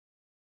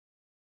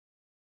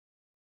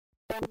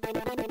Kinda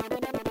Funny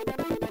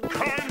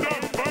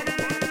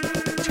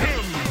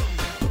Tim,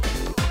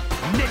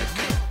 Nick,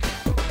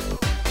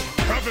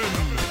 Kevin,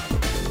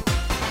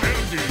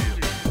 Andy,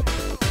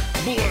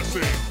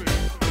 Blessing.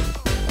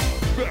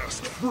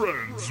 Best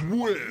friends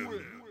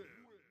win.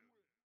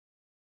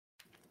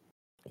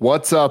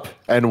 What's up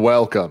and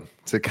welcome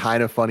to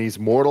Kinda Funny's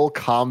Mortal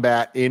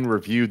Kombat in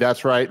Review.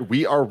 That's right,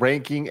 we are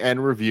ranking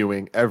and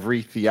reviewing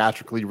every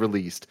theatrically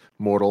released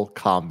Mortal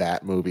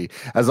Kombat movie.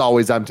 As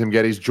always, I'm Tim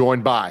Geddes,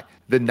 joined by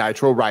the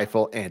Nitro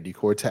Rifle, Andy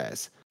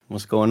Cortez.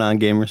 What's going on,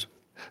 gamers?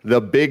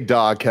 The big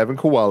dog, Kevin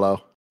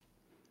Coelho.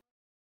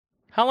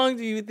 How long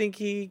do you think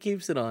he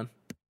keeps it on?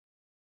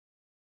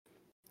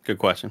 Good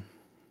question.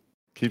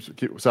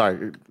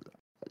 Sorry.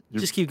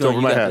 Just keep going.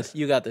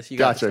 You got this.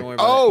 Gotcha. Don't worry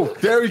about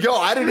it. There we go.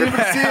 I didn't even see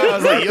it. I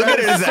was like, you'll get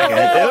it in a second.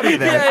 It'll be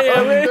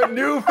there. The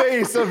new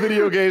face of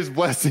video games,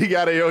 Blessing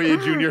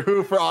Adeoye Jr.,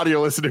 who, for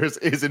audio listeners,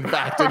 is in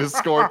fact in a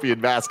scorpion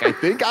mask. I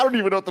think. I don't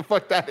even know what the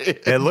fuck that is.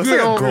 It looks like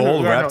a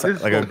gold reptile,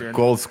 like a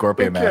gold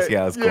scorpion mask.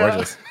 Yeah, it's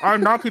gorgeous. I'm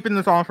not keeping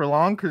this on for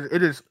long because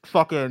it is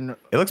fucking.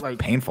 It looks like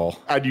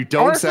painful, and you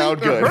don't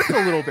sound good. It hurts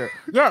a little bit.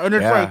 Yeah, and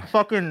it's like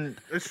fucking.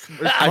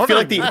 I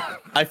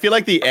feel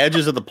like the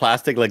edges of the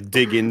plastic like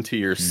dig into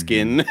your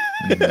skin.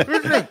 I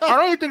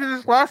don't even think this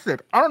is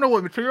plastic. I don't know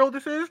what material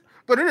this is,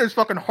 but it is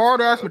fucking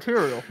hard ass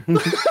material.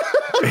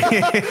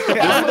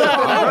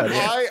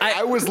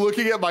 I was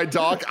looking at my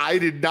doc. I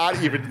did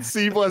not even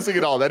see Blessing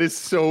at all. That is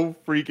so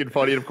freaking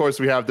funny. And of course,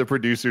 we have the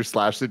producer /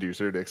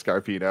 seducer, Nick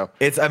Scarpino.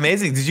 It's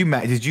amazing.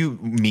 Did you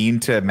mean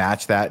to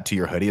match that to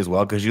your hoodie as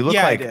well? Because you look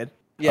like. I did.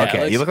 Yeah,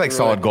 okay, you look like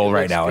solid gold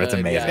right now, and it's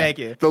amazing. Yeah. Thank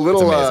you. The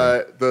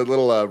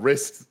little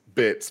wrist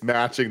bits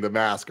matching the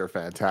mask are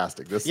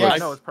fantastic. It's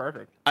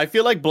perfect. I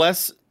feel like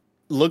Bless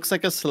looks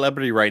like a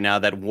celebrity right now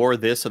that wore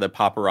this so that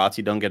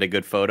paparazzi don't get a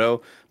good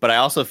photo. But I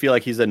also feel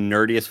like he's the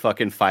nerdiest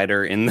fucking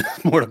fighter in the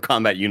Mortal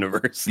Kombat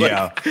universe.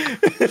 Yeah.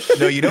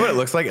 No, you know what it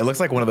looks like? It looks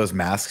like one of those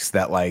masks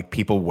that like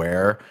people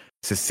wear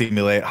to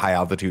simulate high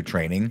altitude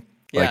training.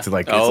 Yeah. Like to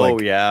like,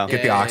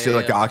 get the oxygen,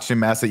 like the oxygen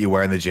mask that you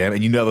wear in the gym,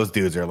 and you know those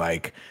dudes are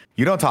like,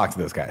 you don't talk to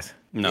those guys.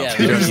 No,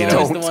 yeah, you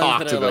don't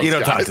talk to those guys. You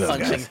don't talk to those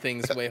punching guys.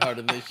 things way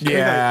harder than they should.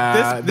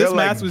 Yeah, this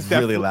mask was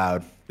really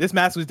loud. This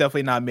mask was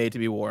definitely not made to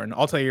be worn.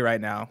 I'll tell you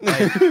right now.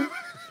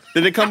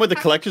 Did it come with the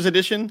collector's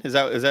edition? Is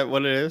that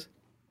what it is?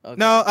 Okay.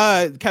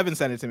 No, Kevin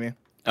sent it to me.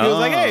 He was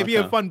like, "Hey, it'd be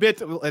a fun bit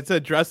to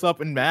dress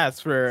up in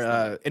masks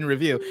for in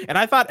review." And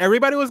I thought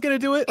everybody was gonna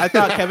do it. I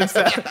thought Kevin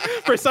said,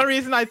 for some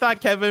reason, I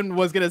thought Kevin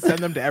was gonna send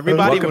them to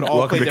everybody. Welcome, would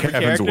all play to different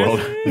Kevin's characters.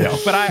 world. No.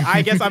 But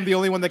I guess I'm the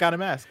only one that got a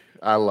mask.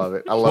 I love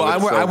it.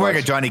 I'm wearing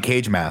a Johnny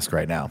Cage mask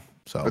right now.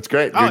 So it's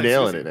great. You're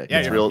nailing it, Nick.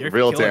 Yeah, it's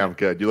real damn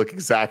good. You look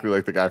exactly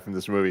like the guy from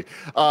this movie.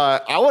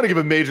 I want to give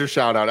a major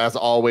shout out, as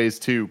always,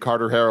 to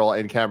Carter Harrell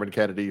and Cameron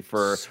Kennedy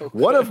for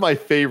one of my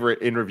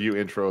favorite in-review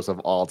intros of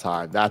all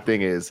time. That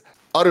thing is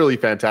utterly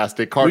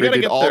fantastic. Carter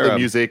did all the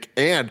music,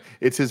 and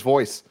it's his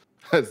voice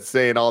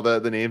saying all the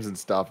names and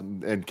stuff,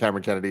 and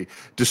Cameron Kennedy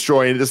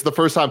destroying. This is the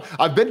first time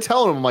I've been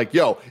telling him, I'm like,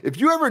 yo, if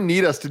you ever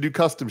need us to do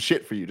custom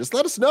shit for you, just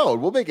let us know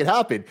and we'll make it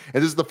happen.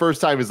 And this is the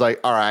first time he's like,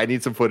 all right, I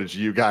need some footage of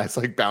you guys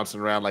like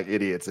bouncing around like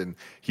idiots, and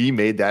he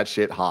made that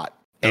shit hot.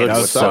 It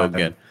was so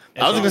good.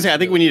 I was gonna say, I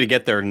think we need to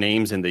get their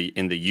names in the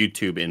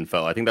YouTube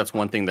info. I think that's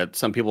one thing that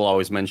some people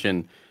always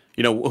mention.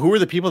 You know, who are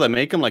the people that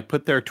make them? Like,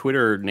 put their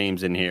Twitter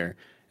names in here.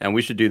 And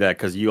we should do that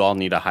because you all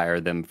need to hire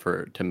them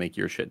to make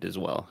your shit as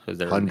well.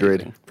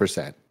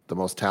 100%. The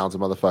most talented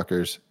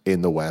motherfuckers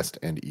in the West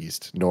and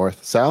East,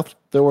 North, South.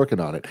 They're working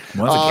on it.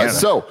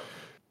 So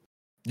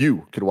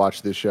you could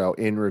watch this show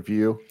in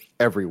review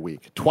every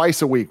week,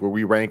 twice a week, where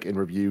we rank and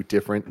review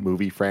different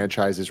movie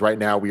franchises. Right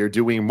now, we are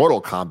doing Mortal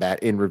Kombat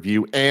in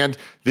review. And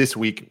this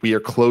week, we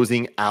are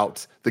closing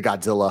out the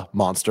Godzilla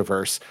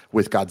Monsterverse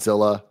with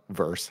Godzilla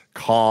vs.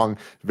 Kong.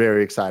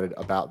 Very excited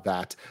about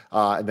that.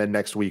 And then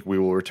next week, we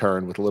will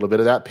return with a little bit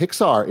of that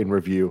Pixar in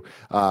review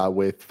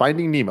with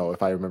Finding Nemo,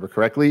 if I remember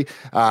correctly.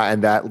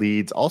 And that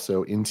leads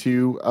also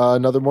into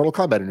another Mortal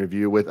Kombat in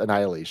review with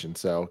Annihilation.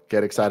 So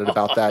get excited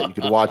about that. You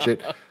can watch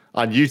it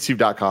on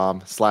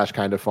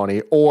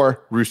youtube.com/kindafunny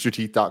or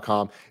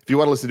roosterteeth.com. If you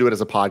want to listen to it as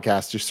a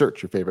podcast, just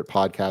search your favorite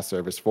podcast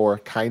service for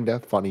Kinda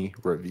Funny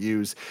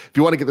Reviews. If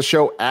you want to get the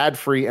show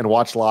ad-free and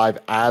watch live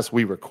as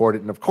we record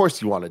it, and of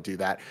course you want to do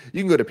that,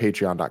 you can go to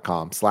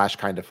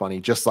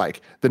patreon.com/kindafunny, just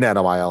like the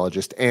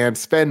nanobiologist and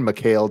Sven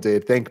McHale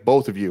did. Thank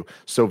both of you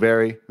so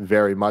very,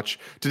 very much.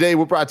 Today,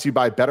 we're brought to you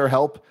by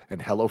BetterHelp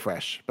and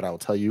HelloFresh, but I will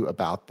tell you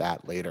about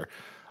that later.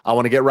 I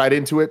want to get right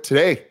into it.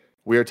 Today,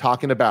 we are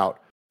talking about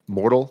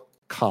Mortal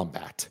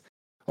Kombat,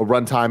 a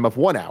runtime of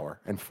 1 hour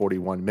and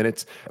 41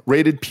 minutes,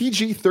 rated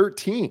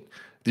PG-13.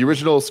 The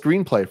original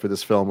screenplay for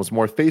this film was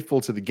more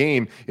faithful to the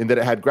game in that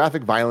it had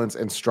graphic violence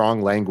and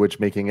strong language,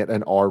 making it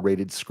an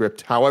R-rated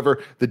script.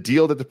 However, the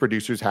deal that the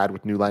producers had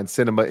with New Line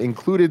Cinema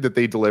included that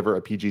they deliver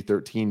a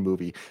PG-13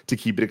 movie to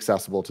keep it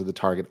accessible to the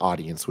target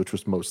audience, which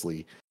was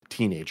mostly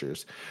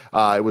teenagers.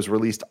 It was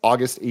released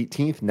August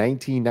 18th,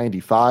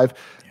 1995.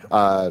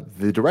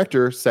 The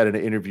director said in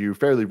an interview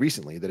fairly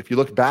recently that if you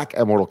look back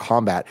at Mortal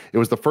Kombat, it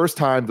was the first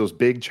time those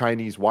big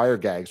Chinese wire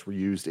gags were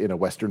used in a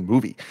Western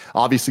movie.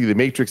 Obviously, The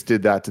Matrix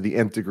did that to the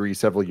nth degree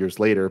several years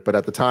later, but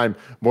at the time,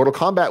 Mortal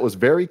Kombat was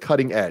very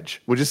cutting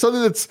edge, which is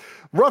something that's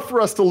rough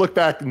for us to look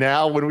back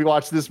now when we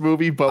watch this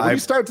movie, but when you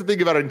start to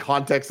think about it in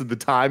context of the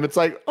time, it's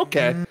like,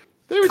 okay,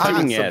 they were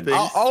doing some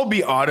things. I'll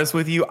be honest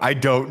with you. I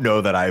don't know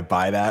that I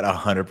buy that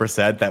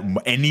 100%, that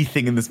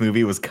anything in this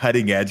movie was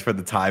cutting edge for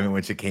the time in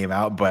which it came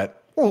out,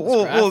 but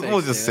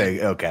we'll just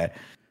say, okay.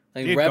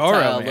 Like, Dude,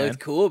 Reptile Goro, looked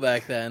cool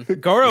back then.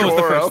 Goro was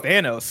the first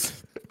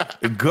Thanos.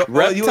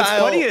 What's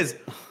funny is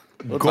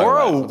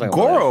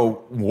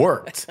Goro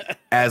worked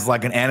as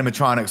like an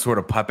animatronic sort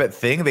of puppet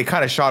thing. They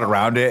kind of shot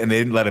around it and they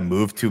didn't let him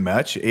move too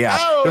much. Yeah,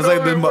 it was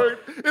like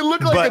it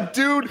looked like a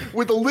dude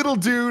with a little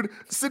dude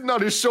sitting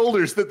on his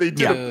shoulders that they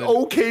did an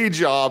okay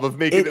job of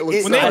making it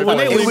look. When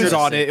they leaned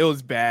on it, it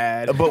was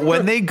bad. But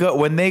when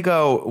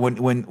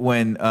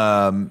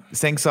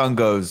Shang Tsung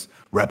goes,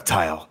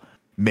 Reptile,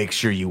 make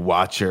sure you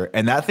watch her,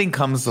 and that thing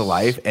comes to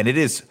life, and it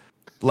is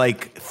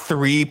like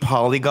 3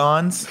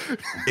 polygons.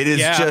 It is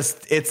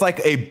it's like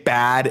a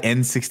bad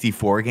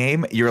N64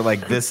 game. You're like,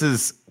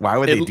 why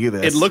would they do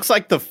this? It looks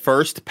like the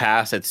first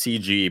pass at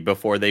CG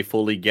before they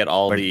fully get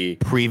all the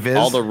previs,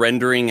 all the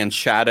rendering and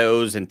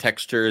shadows and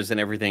textures and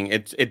everything.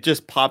 It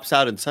just pops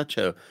out in such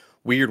a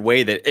weird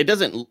way that it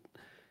doesn't,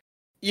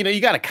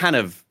 you got to kind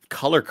of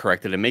color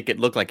correct it and make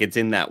it look like it's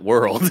in that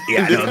world.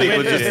 Yeah, no, they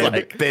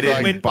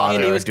didn't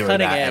bother it was doing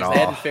cutting that edge. at all. They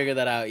hadn't figured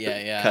that out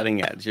yet. Yeah,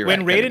 cutting edge. You're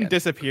when right, Raiden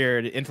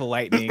disappeared into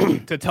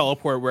lightning to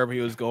teleport wherever he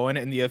was going,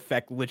 and the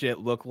effect legit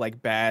looked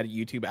like bad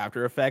YouTube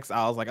After Effects,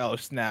 I was like, "Oh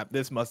snap!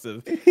 This must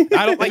have."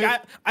 I don't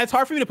like. It's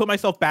hard for me to put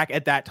myself back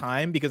at that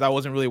time because I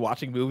wasn't really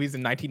watching movies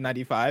in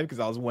 1995 because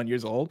I was 1 year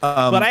old.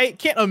 But I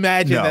can't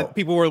imagine that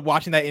people were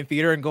watching that in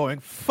theater and going,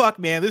 "Fuck,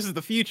 man, this is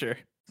the future."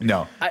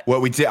 No,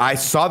 what we did, I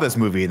saw this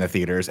movie in the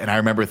theaters, and I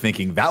remember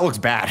thinking that looks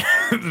bad.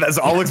 That's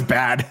all looks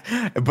bad.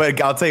 But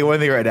I'll tell you one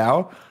thing right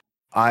now,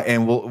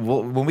 and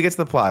we'll when we get to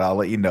the plot, I'll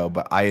let you know.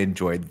 But I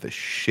enjoyed the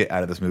shit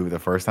out of this movie the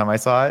first time I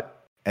saw it,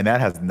 and that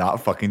has not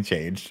fucking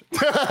changed.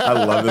 I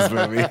love this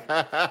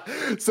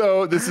movie.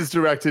 So this is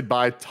directed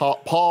by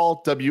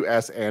Paul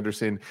W.S.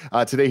 Anderson.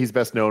 Today, he's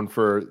best known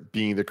for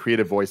being the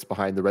creative voice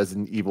behind the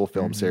Resident Evil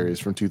film series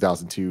from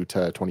 2002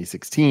 to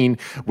 2016,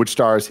 which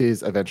stars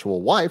his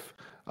eventual wife,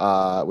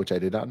 which I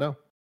did not know.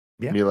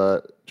 Yeah.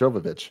 Mila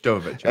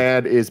Jovovich.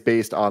 And is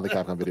based on the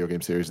Capcom video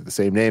game series of the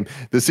same name.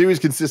 The series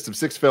consists of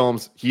 6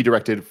 films. He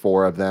directed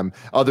 4 of them.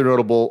 Other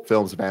notable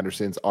films of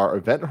Anderson's are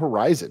Event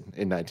Horizon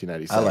in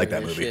 1997. I like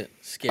that movie.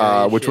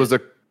 Which was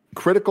a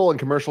critical and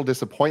commercial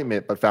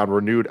disappointment, but found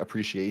renewed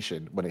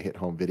appreciation when it hit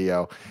home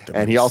video.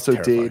 And he also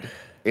did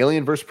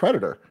Alien vs.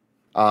 Predator.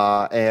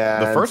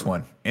 And the first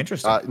one.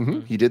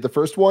 Interesting. He did the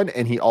first one,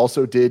 and he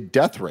also did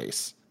Death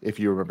Race. If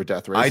you remember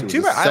Death Race, I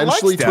do. I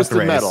liked Death Twisted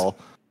Race. Metal,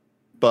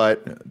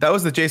 but that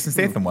was the Jason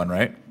Statham one,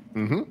 right?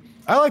 Mm-hmm.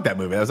 I like that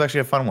movie. That was actually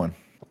a fun one.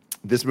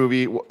 This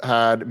movie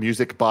had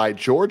music by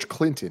George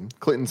Clinton.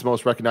 Clinton's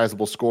most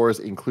recognizable scores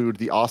include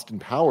the Austin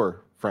Power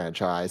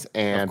franchise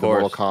and the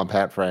Mortal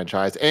Kombat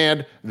franchise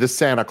and the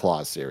Santa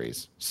Claus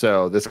series.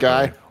 So this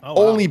guy,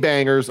 only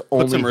bangers,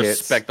 only Put some hits.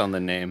 respect on the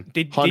name.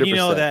 Did you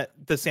know that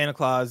the Santa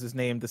Claus is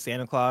named the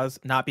Santa Claus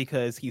not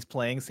because he's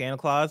playing Santa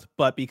Claus,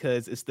 but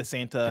because it's the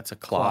Santa It's a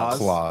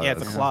clause. Yeah,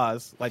 it's a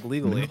clause, like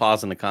legally.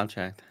 Clause in the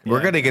contract.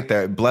 We're going to get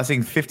there.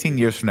 Blessing 15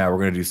 years from now, we're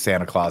going to do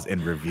Santa Claus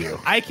in review.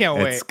 I can't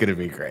wait. It's going to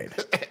be great.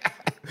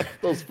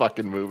 Those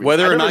fucking movies.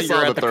 Whether or not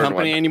you're at the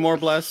company anymore,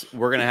 Bless,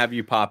 we're going to have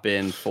you pop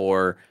in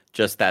for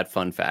just that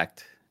fun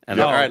fact. And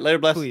all right, later,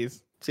 Bless.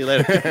 Please. See you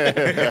later.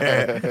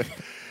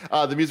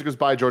 The music was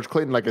by George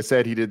Clinton. Like I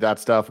said, he did that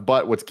stuff.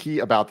 But what's key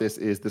about this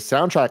is the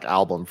soundtrack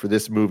album for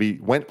this movie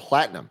went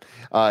platinum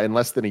in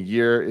less than a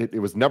year.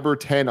 It was number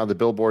 10 on the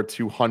Billboard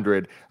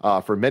 200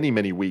 for many,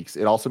 many weeks.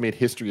 It also made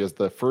history as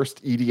the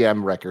first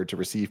EDM record to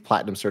receive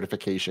platinum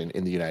certification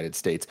in the United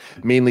States,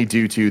 mainly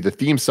due to the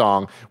theme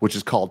song, which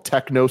is called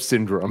Techno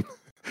Syndrome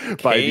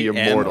by the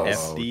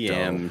Immortals.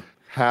 KMFDM.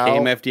 How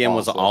KMFDM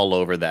was awesome. all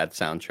over that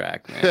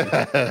soundtrack,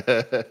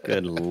 man.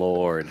 Good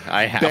Lord.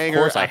 I have. Banger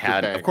Of course I after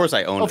had. banger. Of course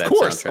I owned that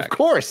soundtrack. Of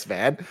course,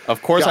 man.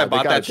 Of course I God, they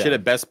bought got that it shit down.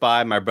 at Best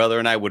Buy. My brother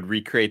and I would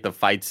recreate the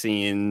fight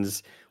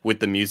scenes with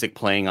the music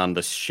playing on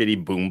the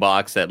shitty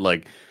boombox that,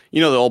 like,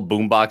 the old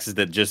boomboxes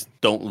that just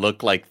don't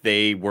look like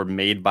they were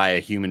made by a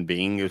human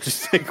being. It was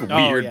just like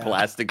weird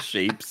plastic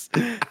shapes.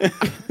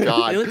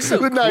 God, It looks so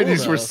the cool,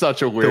 90s were though.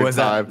 such a There weird was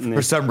that, time.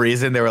 for some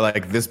reason, they were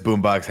like, this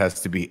boombox has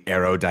to be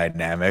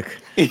aerodynamic.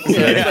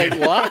 Like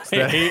what?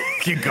 It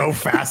can go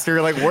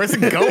faster. Like, where's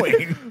it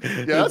going?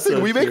 Yeah, that's it.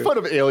 We make fun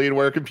of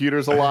Alienware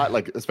computers a lot,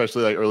 like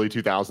especially like early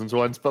 2000s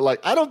ones. But like,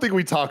 I don't think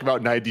we talk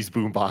about 90s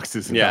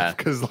boomboxes enough. Yeah.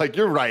 Because like,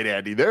 you're right,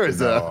 Andy. There is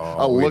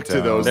a we look to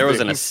don't. those. There was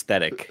an things.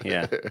 aesthetic.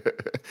 Yeah.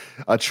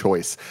 a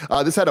choice.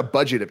 This had a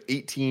budget of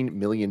 $18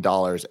 million,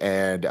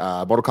 and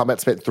Mortal Kombat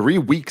spent 3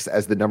 weeks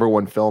as the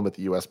 #1 film at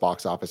the U.S.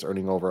 box office,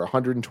 earning over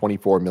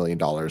 $124 million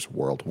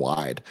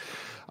worldwide.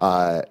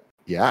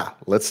 Yeah,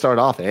 let's start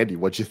off. Andy,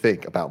 what'd you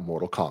think about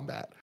Mortal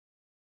Kombat?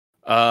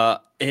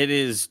 It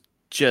is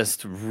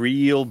just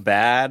real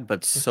bad,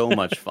 but so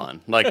much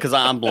fun. Like, because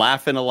I'm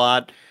laughing a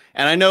lot,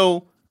 and I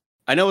know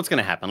what's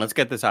gonna happen. Let's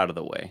get this out of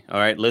the way. All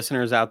right,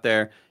 listeners out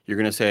there, you're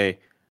gonna say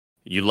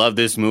you love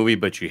this movie,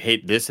 but you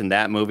hate this and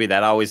that movie.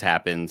 That always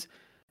happens.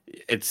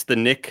 It's the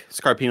Nick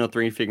Scarpino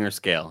 3-finger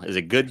scale. Is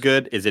it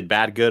good? Is it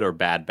bad, or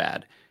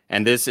bad?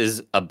 And this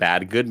is a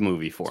bad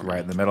movie for me.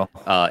 Right in the middle.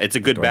 It's a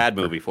bad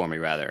movie for me,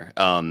 rather.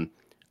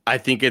 I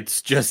think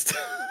it's just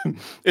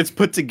it's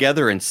put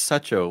together in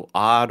such a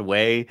odd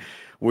way.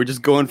 We're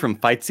just going from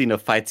fight scene to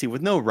fight scene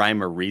with no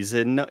rhyme or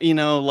reason. You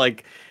know,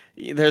 like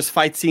there's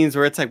fight scenes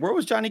where it's like, where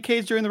was Johnny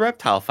Cage during the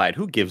reptile fight?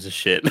 Who gives a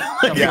shit?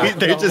 Yeah.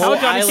 They're just How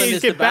Johnny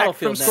Cage get back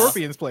from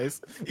Scorpion's place?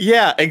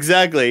 Yeah,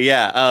 exactly.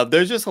 Yeah,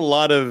 there's just a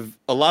lot of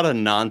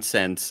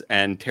nonsense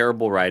and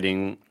terrible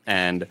writing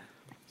and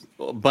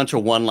a bunch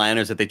of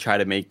one-liners that they try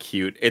to make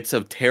cute. It's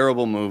a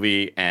terrible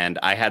movie, and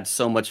I had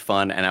so much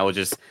fun, and I was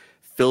just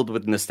filled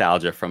with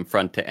nostalgia from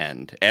front to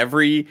end.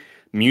 Every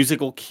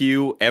musical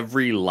cue,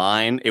 every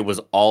line, it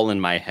was all in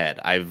my head.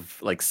 I've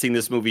like seen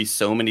this movie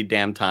so many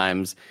damn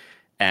times,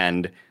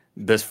 and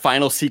this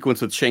final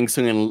sequence with Shang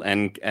Tsung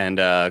and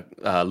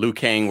Liu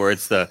Kang, where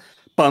it's the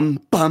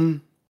bum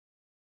bum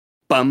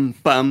bum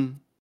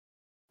bum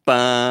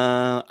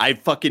bum. I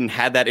fucking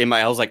had that in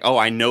my. I was like, oh,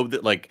 I know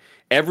that like.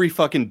 Every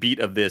fucking beat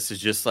of this is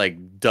just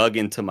like dug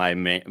into my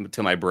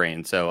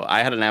brain. So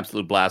I had an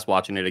absolute blast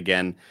watching it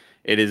again.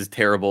 It is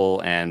terrible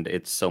and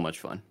it's so much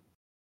fun.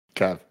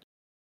 Kev.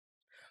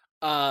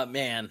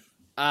 Man,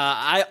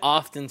 I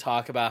often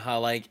talk about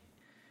how like,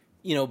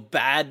 you know,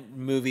 bad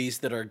movies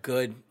that are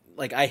good.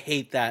 Like I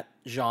hate that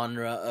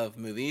genre of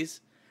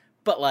movies,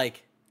 but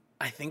like,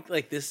 I think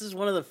like this is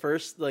one of the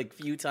first like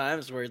few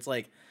times where it's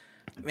like,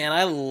 man,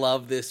 I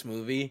love this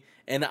movie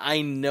and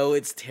I know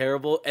it's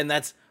terrible. And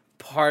that's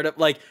part of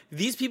like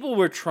these people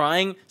were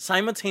trying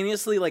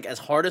simultaneously like as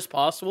hard as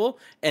possible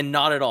and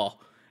not at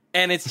all,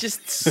 and it's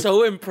just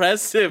so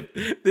impressive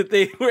that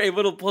they were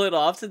able to pull it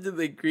off to the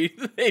degree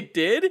that they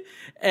did.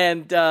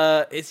 And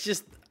it's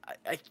just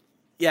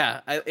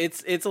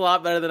it's a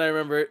lot better than I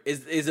remember.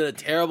 Is it a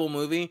terrible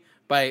movie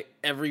by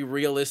every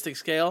realistic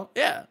scale?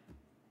 Yeah,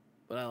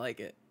 but I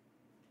like it.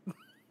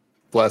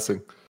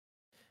 Blessing.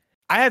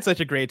 I had such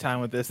a great time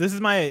with this. This is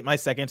my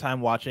second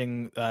time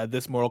watching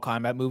this Mortal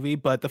Kombat movie,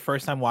 but the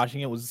first time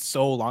watching it was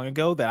so long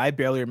ago that I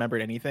barely remembered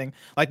anything.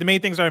 Like the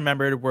main things I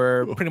remembered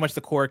were pretty much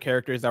the core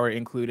characters that were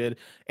included,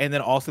 and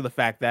then also the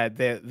fact that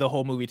the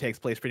whole movie takes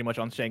place pretty much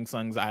on Shang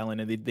Tsung's island,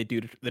 and they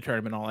do the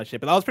tournament and all that shit.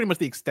 But that was pretty much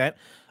the extent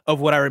of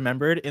what I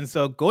remembered. And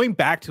so going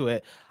back to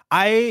it,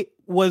 I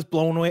was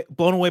blown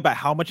away by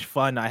how much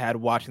fun I had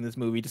watching this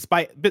movie,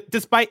 despite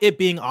it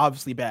being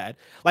obviously bad.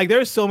 Like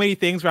there's so many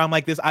things where I'm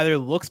like, this either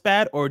looks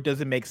bad or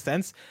doesn't make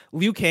sense.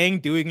 Liu Kang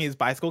doing his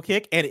bicycle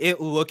kick and it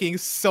looking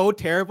so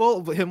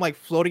terrible, him like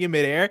floating in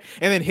midair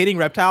and then hitting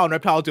Reptile and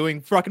Reptile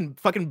doing fucking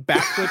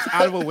backflips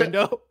out of a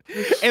window,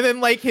 and then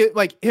like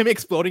him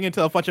exploding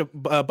into a bunch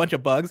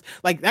of bugs.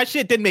 Like that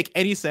shit didn't make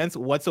any sense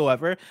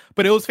whatsoever,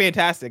 but it was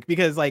fantastic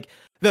because like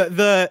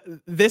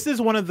this is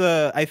one of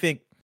the, I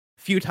think,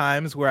 few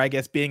times where I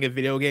guess being a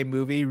video game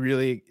movie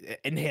really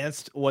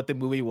enhanced what the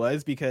movie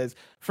was, because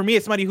for me,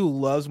 as somebody who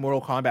loves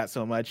Mortal Kombat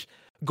so much,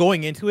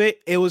 going into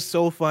it, it was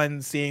so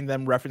fun seeing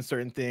them reference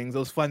certain things. It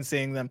was fun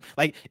seeing them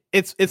like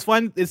it's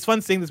fun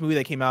seeing this movie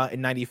that came out in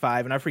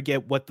 '95, and I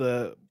forget what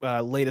the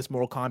latest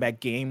Mortal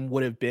Kombat game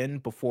would have been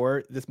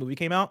before this movie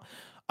came out.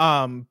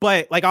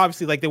 But like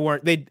obviously like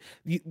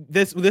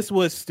this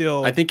was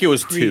still, I think it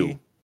was 2.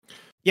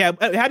 Yeah,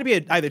 it had to be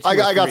either 2 or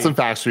 3. I got some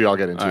facts for you. I'll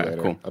get into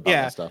later about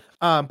that stuff.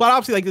 But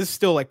obviously, like this is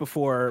still like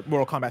before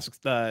Mortal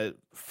Kombat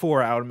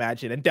 4, I would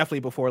imagine, and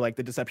definitely before like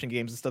the Deception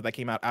games and stuff that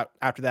came out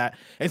after that.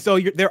 And so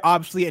they're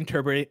obviously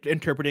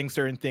interpreting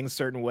certain things a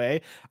certain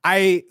way.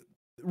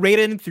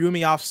 Raiden threw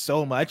me off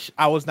so much.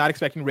 I was not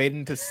expecting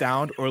Raiden to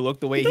sound or look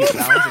the way he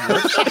sounds and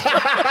looks.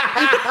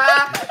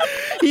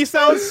 He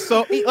sounds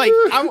so like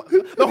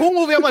the whole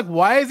movie. I'm like,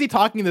 why is he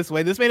talking this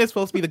way? This man is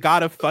supposed to be the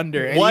god of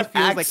thunder. And what he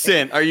feels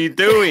accent are you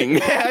doing?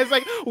 Yeah, it's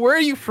like, where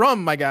are you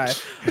from, my guy?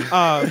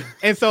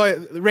 And so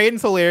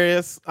Raiden's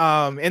hilarious.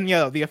 And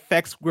yeah, the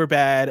effects were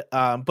bad.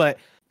 But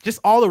just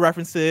all the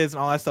references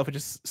and all that stuff are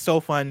just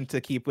so fun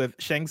to keep with.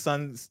 Shang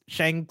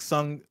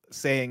Tsung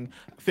saying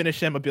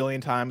 "finish him" a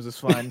billion times was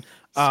fun.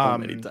 So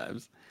many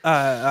times.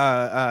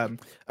 I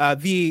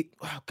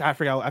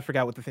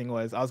forgot what the thing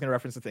was. I was gonna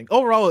reference the thing.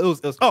 Overall, it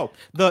was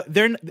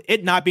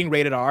it not being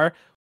rated R,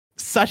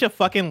 such a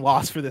fucking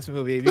loss for this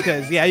movie,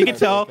 because yeah, you can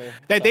tell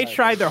that they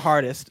tried their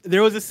hardest.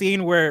 There was a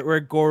scene where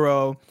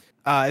Goro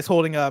is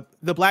holding up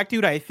the black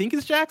dude. I think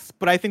is Jax,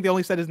 but I think they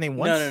only said his name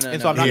once, No,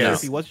 and so I'm not sure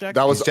if he was Jax.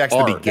 That was Jax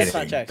Art. in the beginning.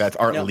 That's not Jax. That's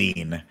Art No.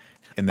 Lean.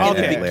 And then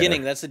In the later.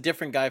 beginning, that's a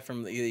different guy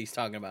from that he's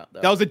talking about.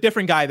 Though. That was a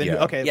different guy than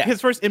okay. Yeah.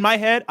 His first in my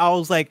head, I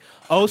was like,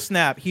 "Oh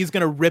snap, he's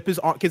gonna rip his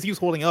arm," because he was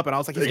holding up, and I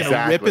was like, "He's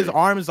gonna rip his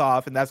arms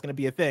off, and that's gonna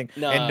be a thing."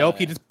 And nope,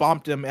 he just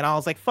bumped him, and I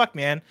was like, "Fuck,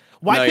 man,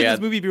 why couldn't this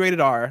movie be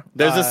rated R?"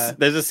 There's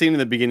a scene in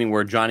the beginning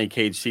where Johnny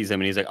Cage sees him,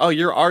 and he's like, "Oh,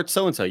 you're Art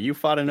so and so. You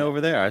fought in over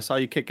there. I saw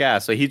you kick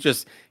ass." So he's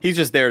just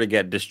there to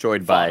get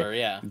destroyed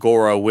by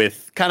Goro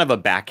with kind of a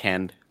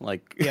backhand.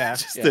 Like,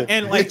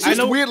 and like it's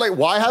just weird. Like,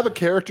 why have a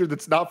character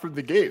that's not from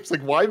the games?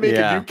 Like, why make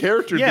a new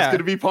character that's going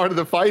to be part of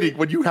the fighting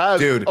when you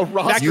have a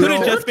roster? That could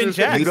have just been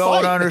Jax. You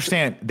don't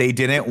understand. They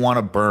didn't want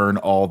to burn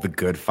all the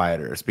good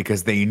fighters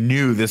because they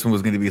knew this one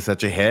was going to be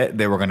such a hit.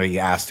 They were going to be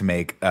asked to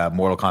make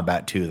Mortal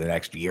Kombat 2 the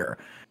next year,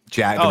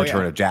 the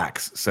return of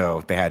Jax.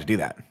 So they had to do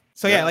that.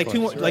 So yeah, like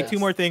two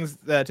more things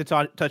to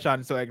touch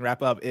on so I can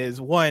wrap up is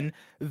one,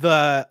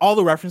 all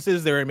the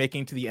references they were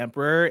making to the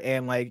Emperor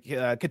and like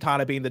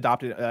Katana being the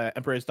adopted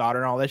Emperor's daughter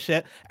and all this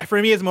shit.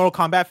 For me as a Mortal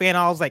Kombat fan,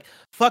 I was like,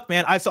 fuck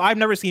man. I've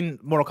never seen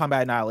Mortal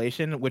Kombat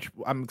Annihilation, which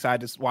I'm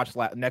excited to watch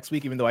next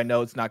week, even though I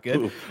know it's not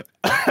good.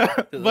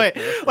 But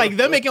like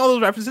them making all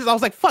those references, I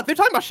was like, fuck, they're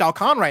talking about Shao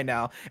Kahn right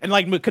now. And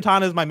like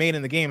Katana is my main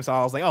in the game, so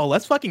I was like, oh,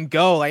 let's fucking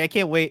go. Like I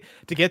can't wait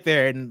to get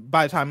there. And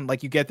by the time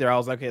like you get there, I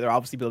was like, okay, they're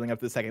obviously building up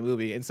to the second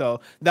movie. And so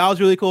that was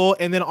really cool.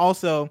 And then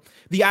also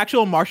the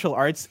actual martial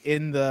arts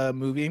in the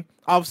movie,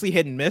 obviously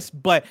hit and miss,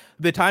 but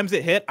the times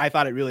it hit, I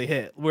thought it really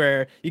hit.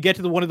 Where you get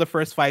to one of the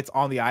first fights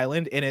on the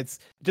island, and it's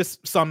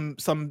just some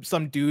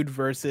dude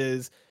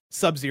versus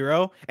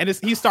Sub-Zero, and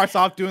he starts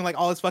off doing like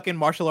all his fucking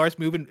martial arts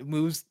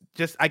moves,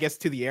 just I guess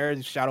to the air,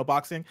 shadow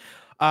boxing.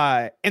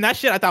 And that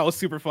shit I thought was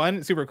super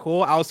fun, super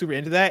cool. I was super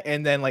into that.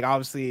 And then like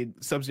obviously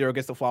Sub-Zero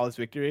gets the flawless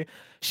victory.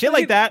 Shit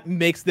like that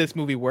makes this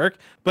movie work.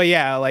 But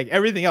yeah, like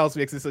everything else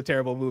makes this a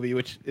terrible movie,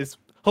 which is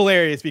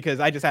hilarious because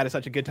I just had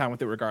such a good time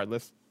with it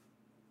regardless.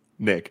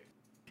 Nick.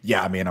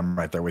 Yeah, I mean, I'm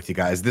right there with you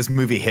guys. This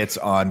movie hits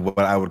on what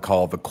I would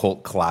call the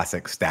cult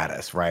classic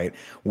status, right?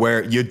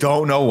 Where you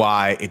don't know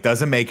why, it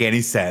doesn't make any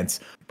sense,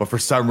 but for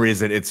some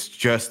reason, it's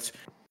just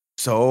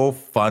so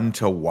fun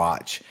to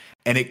watch.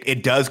 And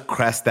it does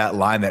crest that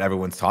line that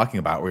everyone's talking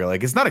about, where you're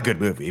like, it's not a good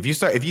movie.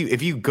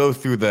 If you go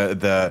through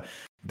the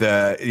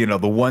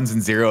ones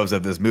and zeros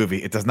of this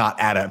movie, it does not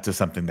add up to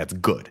something that's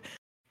good.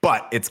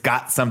 But it's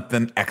got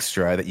something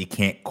extra that you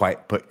can't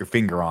quite put your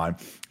finger on.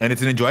 And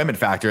it's an enjoyment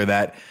factor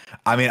that,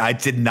 I mean, I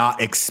did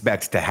not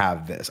expect to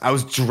have this. I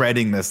was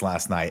dreading this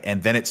last night.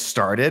 And then it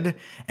started.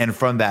 And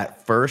from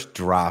that first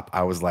drop,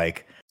 I was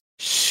like,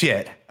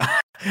 shit.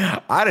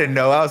 I didn't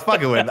know I was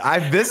fucking with.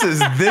 This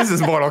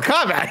is Mortal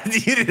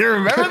Kombat. You didn't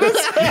remember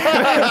this?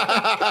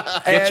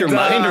 Get your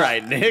mind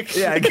right, Nick.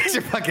 Yeah, get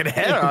your fucking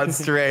head on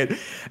straight.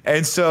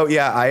 And so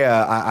yeah,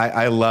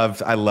 I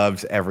loved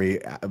every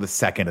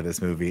second of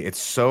this movie. It's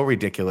so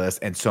ridiculous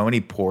and so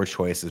many poor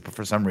choices, but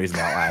for some reason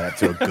I'll add up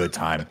to a good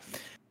time.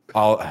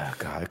 Oh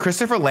god,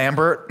 Christopher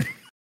Lambert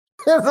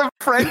is a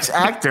French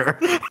actor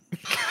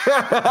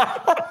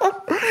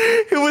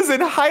who was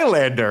in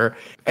Highlander,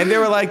 and they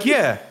were like,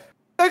 yeah.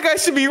 That guy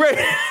should be rated.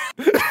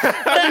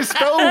 How do you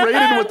spell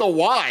rated with a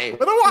Y?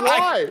 With a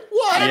Y?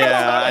 Why?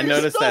 Yeah, I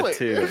noticed that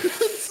too.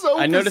 It's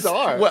so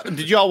bizarre. What,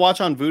 did you all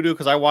watch on Vudu?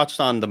 Because I watched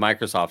on the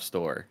Microsoft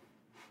Store.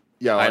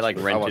 Yeah, I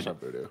rented. I watched on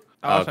Vudu.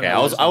 Okay, I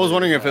was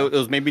wondering if it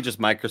was maybe just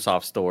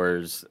Microsoft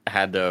stores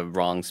had the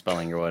wrong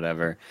spelling or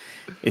whatever.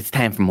 It's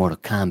time for Mortal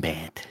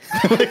Kombat.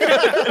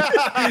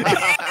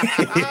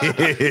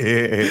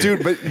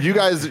 Dude, but you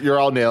guys, you're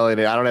all nailing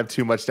it. I don't have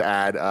too much to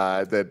add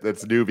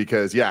that's new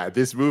because, yeah,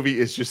 this movie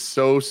is just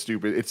so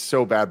stupid. It's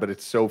so bad, but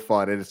it's so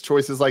fun. And it's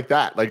choices like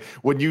that. Like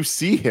when you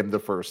see him the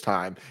first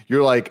time,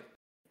 you're like,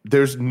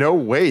 there's no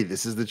way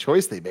this is the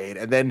choice they made.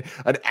 And then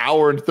an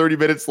hour and 30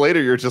 minutes later,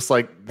 you're just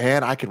like,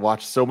 man, I could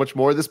watch so much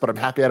more of this, but I'm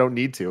happy I don't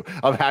need to.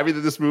 I'm happy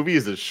that this movie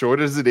is as short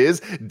as it is,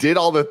 did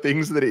all the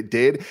things that it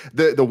did.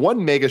 The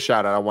one mega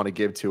shout out I want to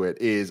give to it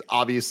is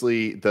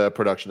obviously the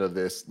production of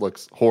this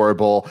looks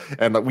horrible.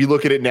 And we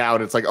look at it now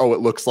and it's like, oh,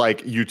 it looks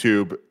like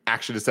YouTube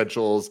Action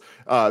Essentials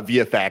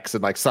VFX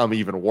and like some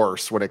even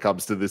worse when it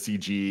comes to the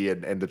CG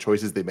and the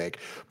choices they make.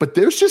 But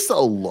there's just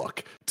a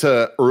look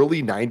to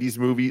early 90s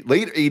movie,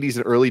 late 80s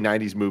and early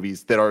 90s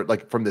movies that are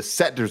like from the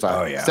set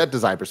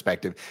design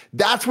perspective.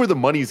 That's where the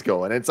money's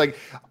going. And it's like,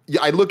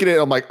 I look at it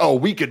and I'm like, oh,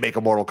 we could make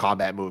a Mortal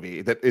Kombat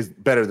movie that is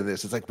better than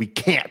this. It's like, we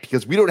can't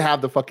because we don't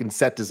have the fucking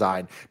set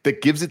design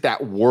that gives it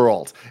that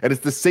world. And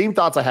it's the same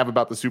thoughts I have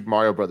about the Super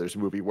Mario Brothers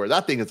movie where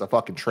that thing is a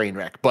fucking train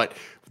wreck. But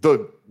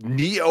the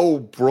Neo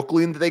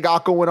Brooklyn that they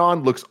got going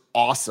on looks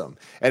awesome.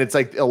 And it's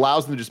like, it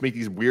allows them to just make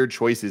these weird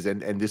choices.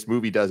 And this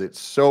movie does it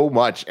so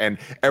much. And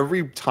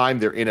every time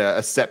they're in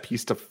a set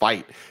piece to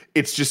fight,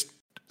 it's just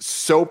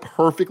so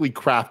perfectly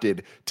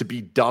crafted to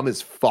be dumb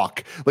as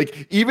fuck.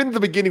 Like even at the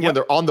beginning when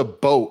they're on the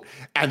boat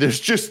and there's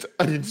just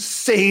an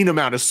insane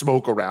amount of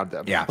smoke around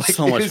them. Yeah, like,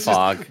 so much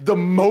fog. The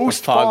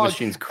most fog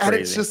machine's crazy. And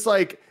it's just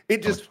like,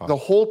 the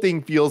whole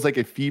thing feels like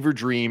a fever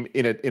dream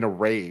in a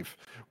rave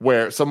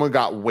where someone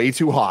got way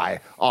too high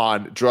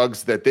on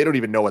drugs that they don't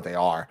even know what they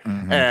are.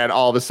 And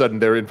all of a sudden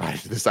they're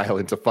invited to this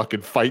island to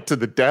fucking fight to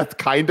the death,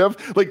 kind of.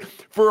 Like,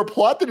 for a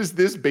plot that is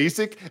this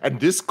basic and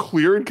this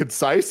clear and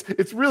concise,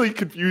 it's really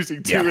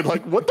confusing too. And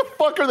like, what the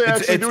fuck are they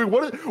actually doing?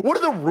 What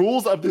are the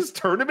rules of this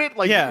tournament?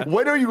 Like,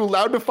 when are you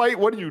allowed to fight?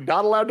 When are you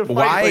not allowed to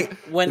fight?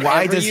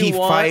 Why does he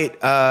fight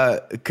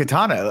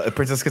Katana,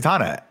 Princess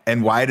Katana?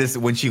 And why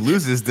when she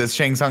loses, does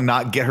Shang Tsung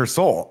not get her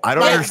soul? I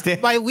don't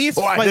understand.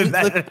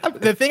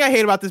 The thing I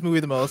hate about this movie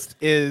the most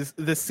is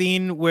the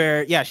scene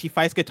where he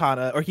fights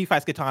Katana, or he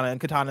fights Katana, and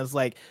Katana's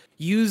like,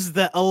 use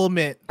the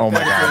element. Oh my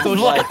god! With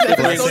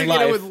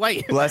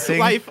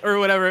life or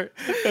whatever.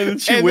 And then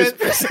she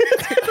whispers. He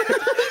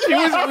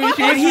hears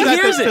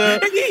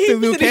it. And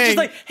he's just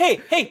like,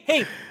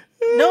 hey,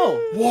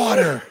 no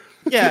water.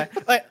 Yeah,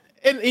 like.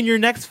 In your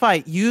next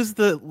fight, use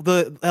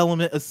the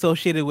element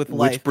associated with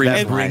life.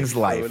 Which brings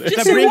life.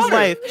 Just say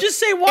water. Just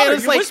say water.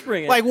 You're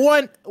whispering it. Like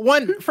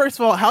one. First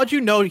of all, how'd you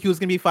know he was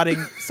gonna be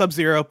fighting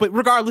Sub-Zero? But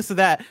regardless of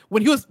that,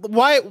 when he was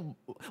why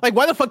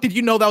the fuck did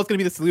you know that was gonna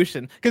be the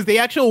solution? Because the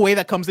actual way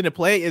that comes into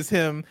play is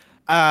him.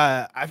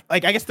 I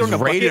guess throwing a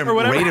bucket or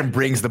whatever. Raiden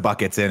brings the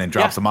buckets in and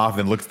drops them off,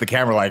 and looks at the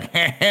camera like,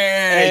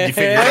 "Hey, you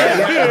figured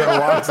it out?" And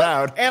walks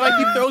out. And like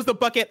he throws the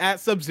bucket at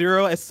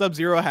Sub-Zero, as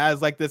Sub-Zero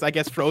has like this, I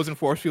guess, frozen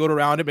force field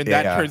around him, and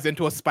that turns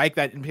into a spike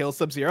that impales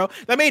Sub-Zero.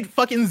 That made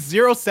fucking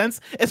zero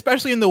sense,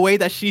 especially in the way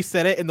that she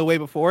said it in the way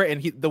before,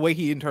 and the way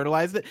he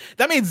internalized it.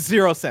 That made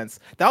zero sense.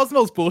 That was the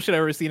most bullshit I've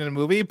ever seen in a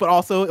movie, but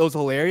also it was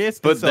hilarious.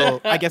 But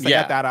so I guess I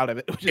got that out of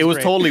it. It was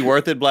totally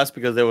worth it, Bless,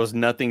 because there was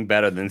nothing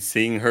better than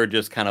seeing her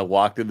just kind of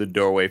walk through the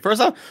doorway. First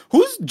off,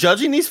 who's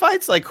judging these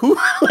fights? Like, who?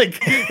 Like,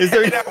 is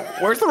there?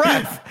 Where's the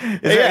ref?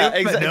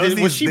 Exactly.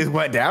 These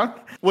went down.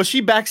 Was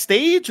she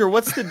backstage, or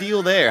what's the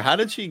deal there? How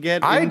did she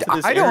get into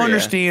this I don't area?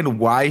 understand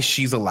why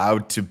she's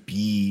allowed to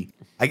be.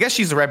 I guess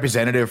she's a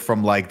representative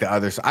from like the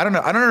others. I don't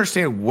know. I don't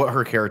understand what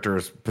her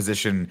character's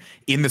position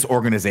in this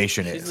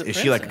organization is. Is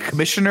she like a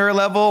commissioner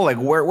level? Like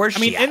where's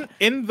she? I mean,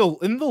 in the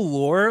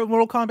lore of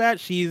Mortal Kombat,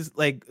 she's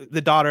like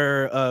the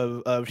daughter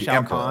of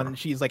Shao Kahn.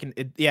 She's like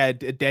a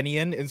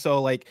Denian, and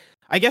so like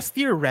I guess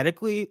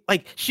theoretically,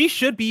 like she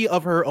should be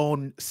of her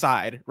own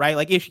side, right?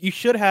 Like if you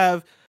should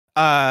have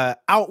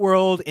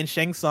Outworld and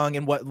Shang Tsung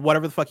and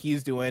whatever the fuck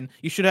he's doing.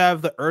 You should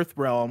have the Earth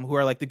realm, who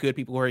are like the good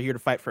people who are here to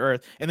fight for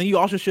Earth, and then you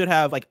also should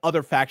have like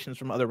other factions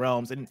from other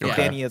realms. And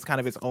Danny is kind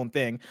of its own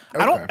thing.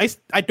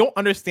 I don't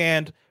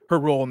understand her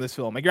role in this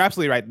film. Like you're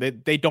absolutely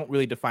right. They don't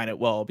really define it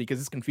well because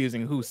it's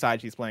confusing whose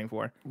side she's playing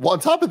for. Well, on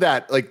top of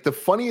that, like the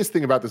funniest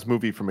thing about this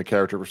movie from a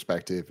character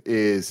perspective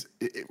is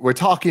we're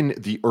talking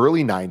the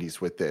early 90s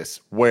with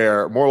this,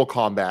 where Mortal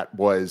Kombat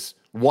was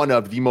one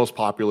of the most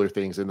popular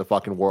things in the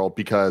fucking world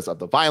because of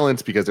the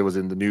violence, because it was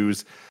in the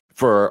news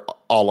for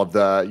all of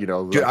the,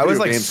 Dude, I was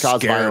like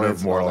scared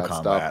of Mortal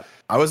Kombat. Stuff.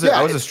 I was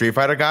a Street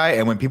Fighter guy,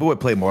 and when people would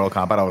play Mortal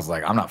Kombat, I was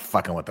like, I'm not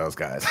fucking with those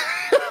guys.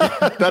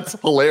 That's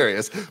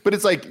hilarious. But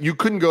it's like you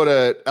couldn't go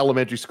to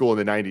elementary school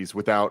in the 90s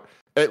without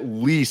at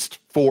least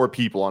 4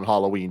 people on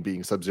Halloween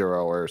being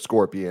Sub-Zero or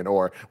Scorpion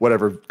or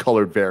whatever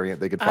colored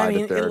variant they could find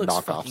at their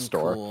knockoff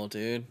store. Cool,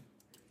 dude.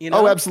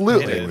 Oh,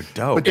 absolutely. They were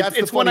dope. But that's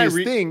the funniest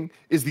thing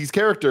is these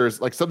characters,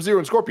 like Sub-Zero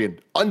and Scorpion,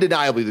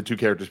 undeniably the 2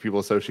 characters people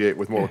associate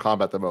with Mortal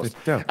Kombat the most.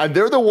 And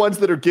they're the ones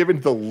that are given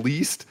the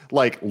least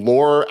like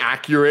lore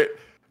accurate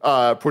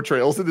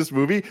portrayals in this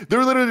movie.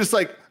 They're literally just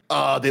like,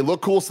 they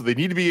look cool, so they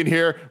need to be in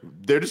here.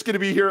 They're just going to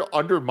be here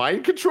under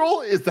mind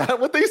control. Is that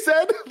what they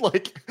said?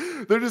 Like,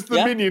 they're just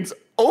the minions.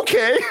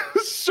 Okay,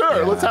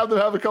 sure. Let's have them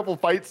have a couple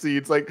fight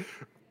scenes. Like,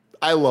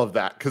 I love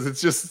that because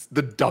it's just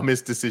the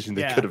dumbest decision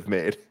they could have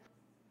made.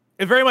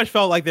 It very much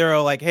felt like they were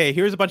like, "Hey,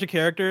 here's a bunch of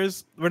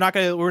characters. We're not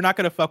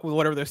gonna fuck with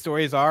whatever their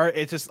stories are.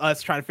 It's just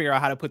us trying to figure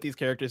out how to put these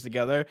characters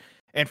together."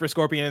 And for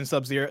Scorpion and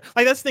Sub-Zero,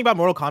 like that's the thing about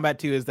Mortal Kombat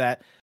 2 is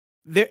that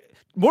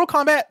Mortal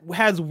Kombat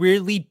has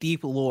weirdly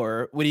deep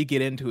lore when you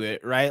get into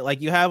it, right?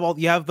 Like you have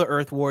the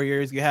Earth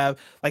Warriors, you have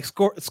like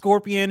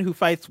Scorpion who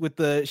fights with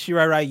the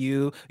Shirai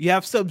Ryu, you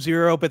have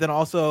Sub-Zero, but then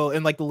also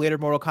in like the later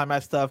Mortal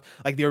Kombat stuff,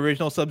 like the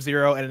original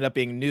Sub-Zero ended up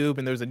being Noob,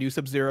 and there's a new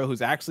Sub-Zero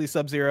who's actually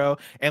Sub-Zero,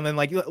 and then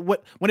like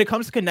when it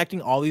comes to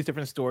connecting all these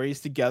different stories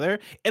together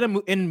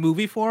in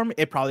movie form,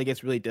 it probably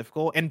gets really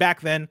difficult. And back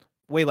then,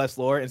 way less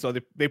lore, and so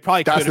they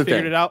probably could have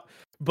figured it out.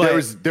 But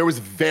there was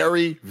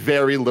very,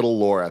 very little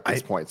lore at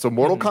this point. So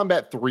Mortal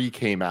Kombat 3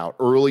 came out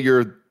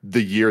earlier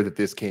the year that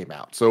this came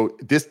out. So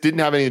this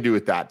didn't have anything to do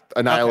with that.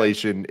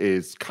 Annihilation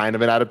is kind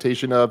of an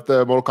adaptation of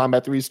the Mortal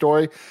Kombat 3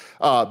 story.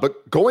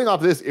 But going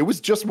off this, it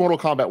was just Mortal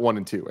Kombat 1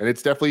 and 2. And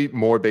it's definitely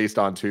more based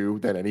on 2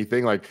 than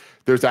anything. Like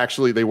there's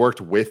actually, they worked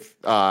with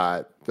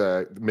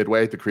the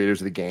Midway, the creators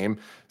of the game.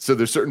 So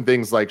there's certain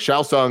things like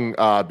Shao Tsung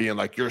being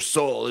like, your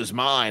soul is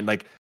mine.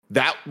 Like,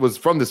 that was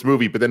from this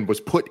movie, but then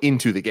was put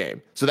into the game.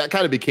 So that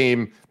kind of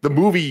became the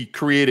movie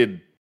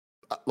created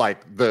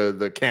like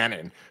the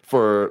canon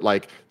for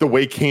like the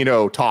way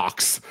Kano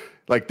talks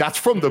Like that's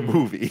from the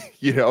movie,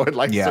 and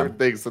like certain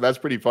things. So that's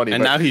pretty funny.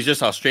 And now he's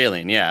just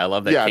Australian. Yeah, I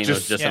love that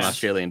Kano's just an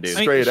Australian dude.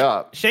 Straight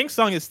up. Shang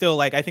Tsung is still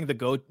like, I think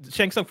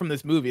Shang Tsung from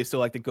this movie is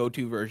still like the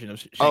go-to version of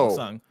Shang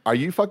Tsung. Are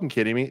you fucking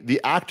kidding me? The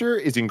actor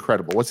is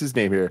incredible. What's his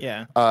name here?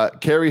 Yeah.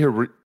 Cary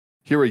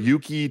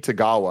Hiroyuki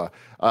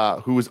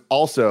Tagawa, who is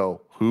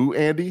also who,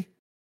 Andy?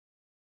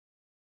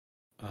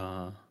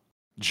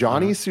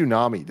 Johnny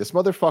Tsunami. This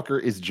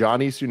motherfucker is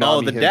Johnny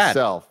Tsunami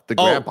himself. Dad. The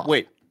grandpa.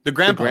 Wait. The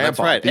grandpa, that's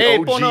right. The Hey,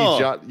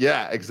 OG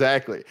yeah,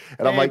 exactly.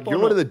 And I'm like, you're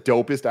one of the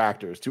dopest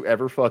actors to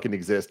ever fucking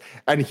exist.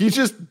 And he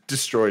just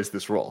destroys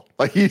this role.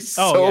 Like, he's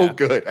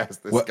good as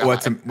this guy.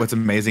 What's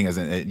amazing is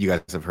you guys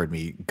have heard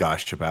me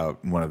gush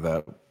about one of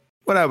the,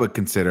 what I would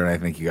consider, and I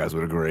think you guys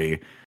would agree,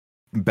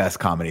 best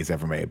comedies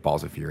ever made,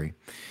 Balls of Fury.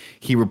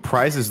 He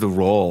reprises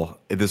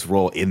this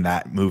role in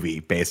that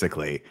movie,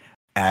 basically,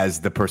 as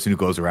the person who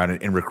goes around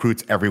and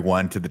recruits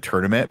everyone to the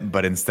tournament,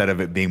 but instead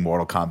of it being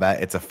Mortal Kombat,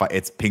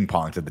 it's ping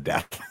pong to the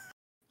death.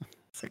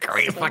 It's a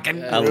great fucking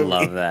movie. I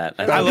love that.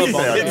 I love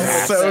Balls.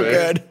 It's so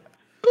good.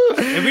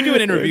 If we do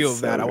an interview of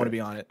that, I want to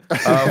be on it.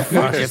 Oh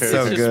fuck, it's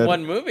so just good.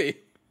 one movie.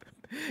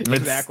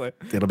 Exactly.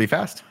 It'll be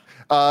fast.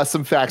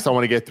 Some facts I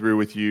want to get through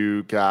with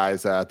you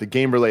guys. The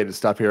game-related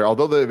stuff here.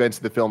 Although the events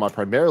of the film are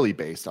primarily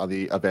based on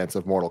the events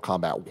of Mortal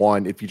Kombat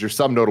 1, it features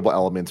some notable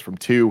elements from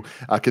 2.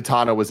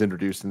 Katana was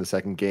introduced in the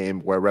second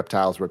game, where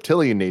Reptile's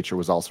reptilian nature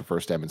was also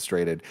first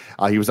demonstrated.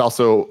 He was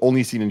also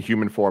only seen in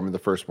human form in the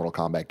first Mortal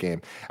Kombat game.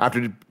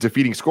 After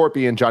defeating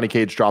Scorpion, Johnny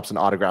Cage drops an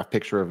autographed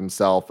picture of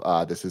himself.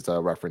 This is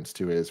a reference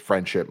to his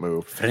friendship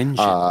move.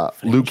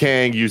 Liu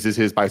Kang uses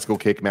his bicycle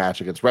kick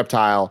match against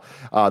Reptile.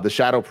 The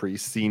Shadow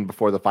Priests, seen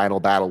before the final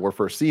battle, were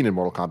first seen in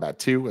Mortal Kombat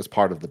 2 as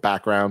part of the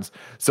backgrounds.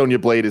 Sonya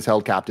Blade is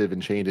held captive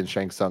and chained in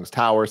Shang Tsung's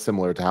tower,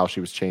 similar to how she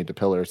was chained to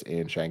pillars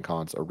in Shang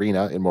Kahn's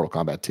arena in Mortal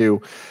Kombat 2.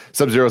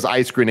 Sub-Zero's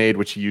ice grenade,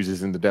 which he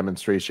uses in the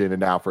demonstration and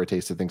now for a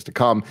taste of things to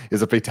come,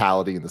 is a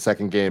fatality in the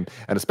second game,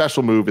 and a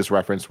special move is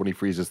referenced when he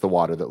freezes the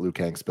water that Liu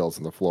Kang spills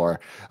on the floor.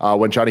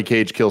 When Johnny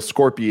Cage kills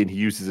Scorpion, he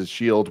uses his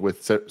shield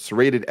with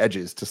serrated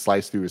edges to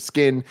slice through his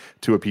skin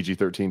to a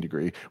PG-13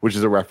 degree, which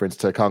is a reference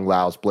to Kung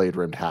Lao's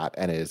blade-rimmed hat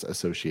and his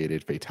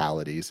associated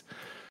fatalities.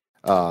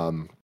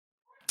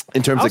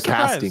 In terms of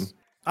casting,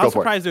 I was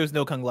surprised there was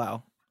no Kung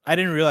Lao. I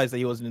didn't realize that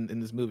he wasn't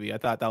in this movie. I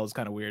thought that was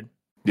kind of weird.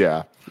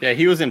 Yeah,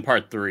 he was in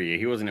part 3.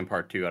 He wasn't in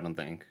part 2, I don't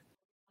think.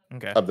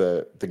 Okay. Of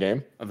the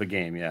game? Of the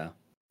game, yeah.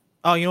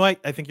 Oh, you know what?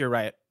 I think you're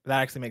right.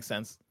 That actually makes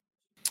sense.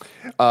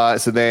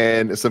 So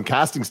then some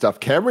casting stuff.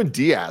 Cameron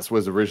Diaz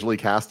was originally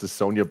cast as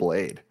Sonya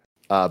Blade,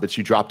 but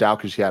she dropped out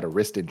because she had a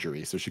wrist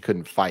injury, so she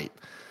couldn't fight.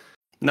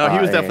 No, he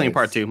was definitely in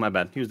part 2. My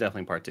bad. He was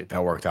definitely in part 2.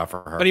 That worked out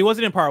for her. But he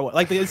wasn't in part 1.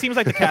 Like, it seems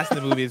like the cast of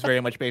the movie is very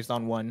much based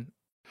on one.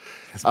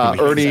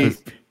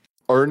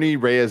 Ernie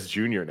Reyes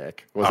Jr.,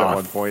 Nick, was at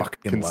one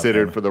point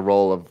considered for the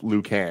role of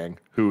Liu Kang,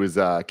 who is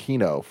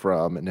Kino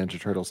from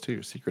Ninja Turtles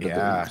 2, Secret of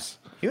the Ooze.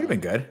 He would have been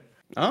good.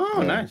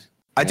 Oh, nice.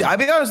 I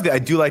mean, honestly, I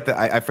do like that.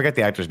 I forget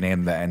the actor's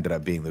name that ended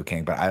up being Liu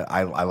Kang, but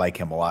I like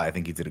him a lot. I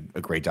think he did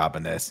a great job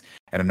in this.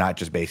 And I'm not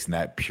just basing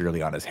that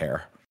purely on his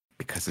hair,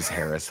 because his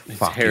hair is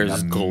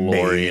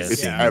glorious.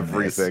 It's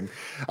everything.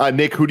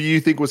 Nick, who do you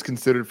think was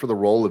considered for the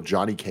role of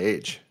Johnny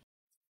Cage?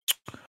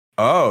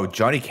 Oh,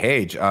 Johnny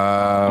Cage.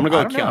 I'm going to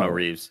go with Keanu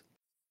Reeves.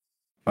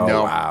 Oh,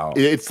 no, wow.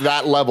 It's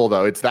that level,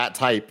 though. It's that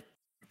type.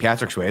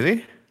 Patrick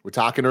Swayze? We're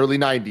talking early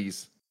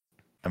 90s.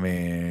 I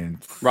mean...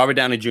 Robert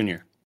Downey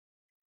Jr.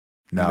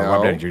 No,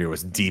 Robert Downey Jr.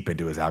 was deep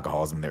into his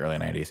alcoholism in the early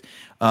 90s.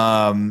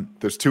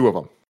 There's 2 of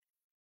them.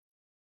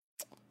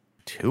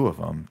 2 of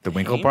them? The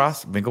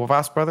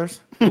Winklevoss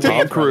brothers?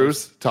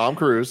 Tom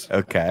Cruise.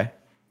 Okay.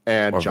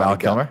 And or Johnny Val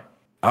Kilmer? Depp.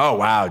 Oh,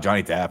 wow.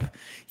 Johnny Depp.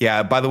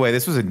 Yeah, by the way,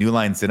 this was a New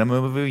Line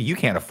Cinema movie. You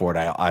can't afford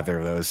either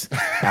of those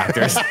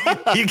actors.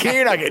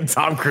 You're not getting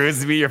Tom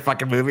Cruise to be your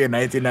fucking movie in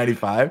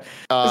 1995.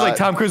 It was like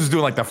Tom Cruise was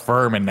doing like The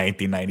Firm in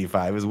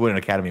 1995. He was winning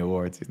Academy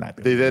Awards. He's not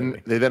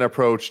doing They then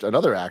approached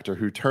another actor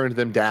who turned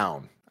them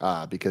down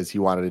because he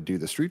wanted to do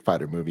the Street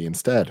Fighter movie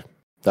instead.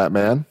 That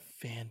man?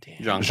 Van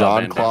Damme.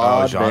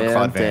 Jean-Claude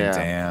Van Damme.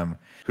 Damme.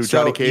 Who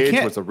Johnny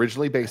Cage was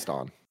originally based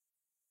on.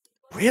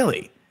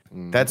 Really?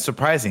 That's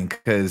surprising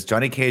because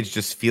Johnny Cage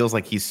just feels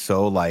like he's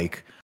so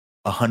like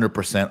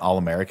 100%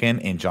 all-American,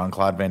 and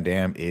Jean-Claude Van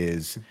Damme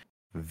is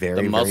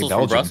very Belgian.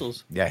 From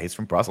Brussels. Yeah, he's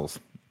from Brussels.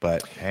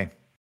 But hey,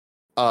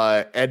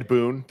 Ed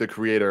Boon, the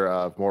creator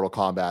of Mortal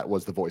Kombat,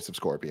 was the voice of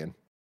Scorpion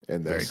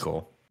in this. Very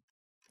cool.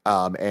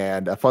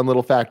 And a fun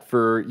little fact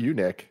for you,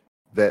 Nick,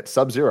 that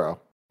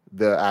Sub-Zero,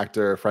 the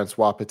actor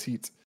Francois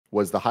Petit,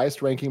 was the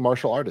highest-ranking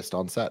martial artist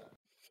on set.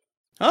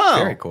 Oh,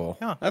 very cool.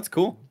 Yeah, that's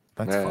cool.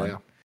 That's fun. Yeah.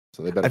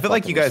 So they better. I feel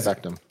like you guys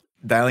respect him.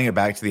 Dialing it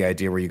back to the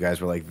idea where you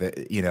guys were like,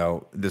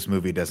 this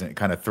movie doesn't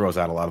kind of throws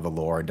out a lot of the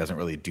lore and doesn't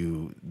really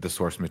do the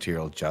source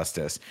material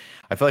justice.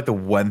 I feel like the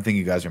one thing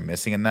you guys are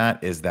missing in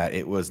that is that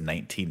it was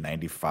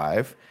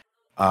 1995.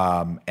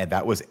 And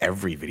that was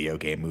every video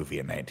game movie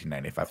in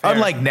 1995.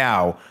 Unlike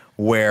now,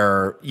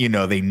 where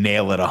they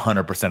nail it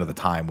 100% of the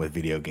time with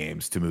video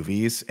games to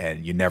movies,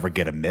 and you never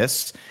get a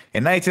miss.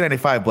 In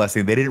 1995,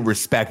 blessing, they didn't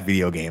respect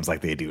video games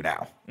like they do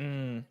now.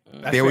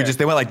 They went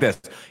like this.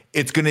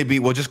 It's going to be,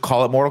 we'll just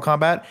call it Mortal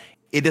Kombat.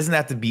 It doesn't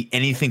have to be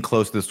anything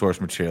close to the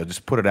source material.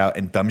 Just put it out,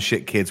 and dumb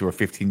shit kids who are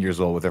 15 years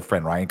old with their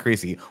friend Ryan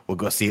Creasy will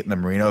go see it in the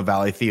Moreno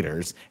Valley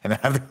theaters and then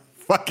have their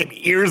fucking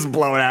ears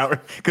blown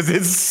out because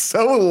it's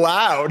so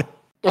loud.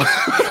 What?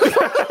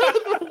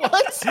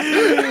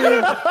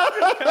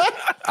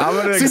 I'm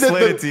gonna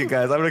explain it to you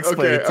guys.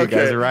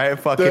 Right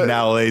fucking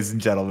now, ladies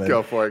and gentlemen.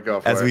 Go for it.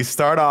 As we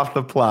start off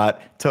the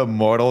plot to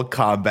Mortal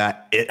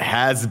Kombat, it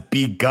has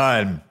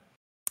begun.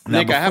 Now,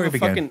 Nick, I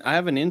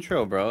have an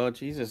intro, bro.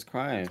 Jesus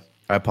Christ.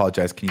 I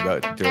apologize. Can you go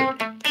do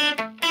it?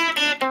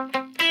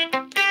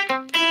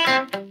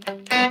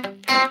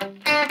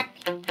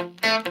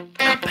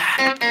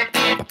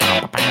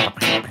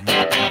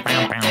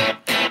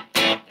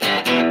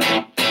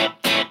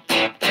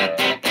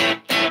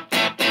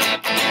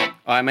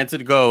 I meant to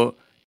go,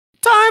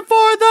 time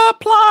for the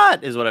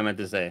plot, is what I meant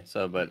to say.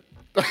 So, but.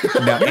 No,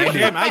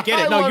 Andy, I get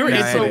it. No, you're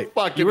in so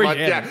fucking much.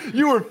 Yeah,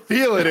 you were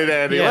feeling it,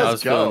 Andy. Yeah, Let's I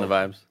was go. feeling the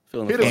vibes.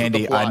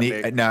 Andy, I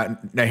need now.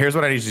 Here's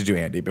what I need you to do,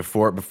 Andy.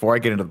 Before I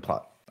get into the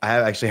plot, I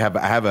have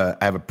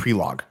a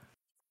prelogue.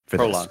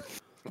 Prologue.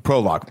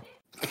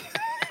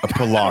 A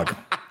prologue.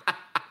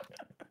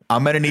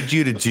 I'm gonna need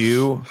you to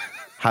do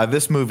how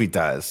this movie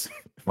does.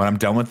 When I'm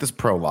done with this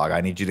prologue,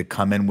 I need you to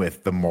come in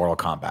with the Mortal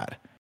Kombat,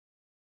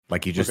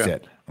 like you just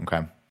did.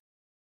 Okay.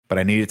 But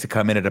I need it to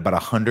come in at about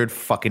 100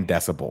 fucking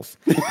decibels.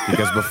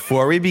 Because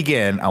before we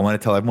begin, I want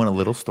to tell everyone a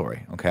little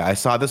story. Okay. I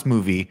saw this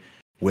movie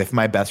with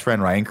my best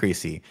friend Ryan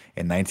Creasy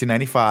in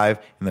 1995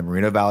 in the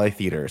Moreno Valley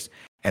theaters.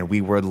 And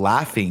we were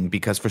laughing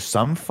because for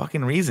some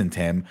fucking reason,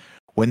 Tim,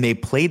 when they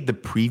played the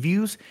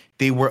previews,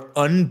 they were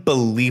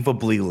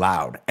unbelievably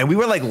loud. And we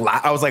were like,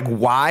 I was like,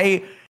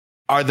 why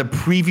are the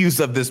previews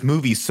of this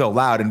movie so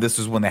loud? And this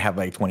is when they have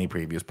like 20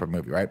 previews per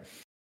movie, right?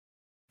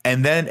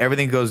 And then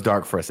everything goes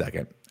dark for a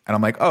second. And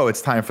I'm like, oh,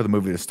 it's time for the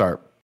movie to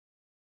start.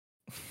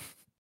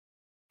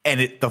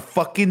 And the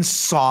fucking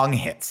song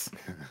hits.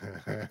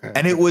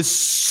 And it was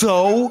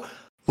so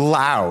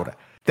loud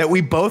that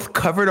we both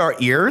covered our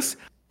ears,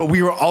 but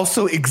we were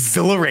also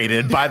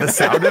exhilarated by the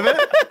sound of it.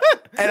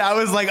 And I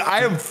was like,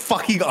 I am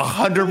fucking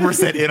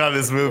 100% in on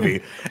this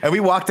movie. And we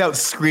walked out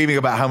screaming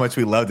about how much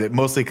we loved it,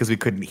 mostly because we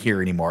couldn't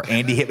hear anymore.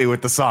 Andy hit me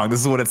with the song. This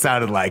is what it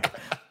sounded like.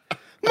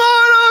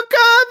 Mortal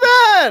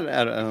Kombat!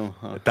 I don't know.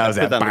 That was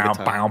it. Bow,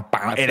 bow,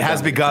 bow. It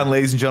has begun,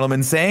 ladies and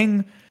gentlemen.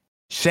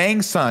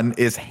 Shang Tsung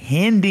is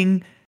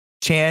handing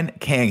Chan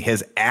Kang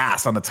his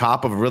ass on the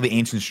top of a really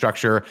ancient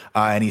structure,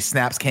 and he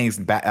snaps Kang's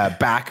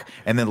back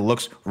and then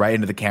looks right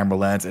into the camera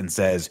lens and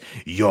says,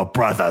 "Your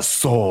brother's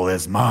soul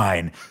is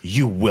mine.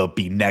 You will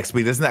be next."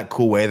 But isn't that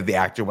cool way that the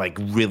actor like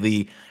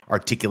really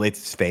articulates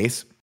his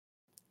face?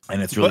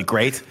 And it's really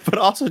great. But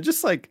also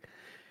just like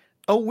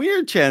a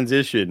weird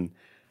transition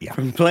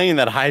from playing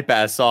that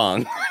hype-ass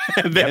song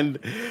and then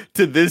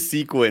to this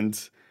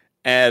sequence.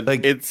 And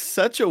like, it's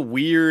such a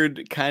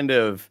weird kind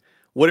of...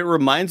 What it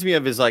reminds me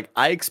of is like,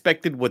 I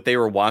expected what they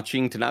were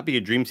watching to not be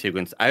a dream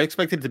sequence. I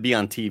expected it to be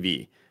on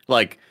TV.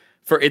 Like,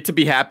 for it to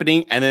be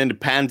happening, and then it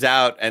pans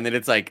out, and then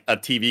it's like a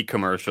TV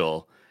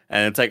commercial.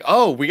 And it's like,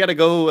 oh, we got to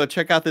go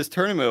check out this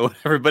tournament or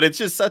whatever. But it's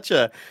just such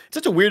a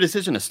weird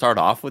decision to start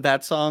off with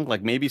that song.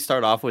 Like, maybe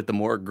start off with the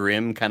more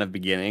grim kind of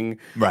beginning.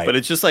 Right. But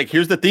it's just like,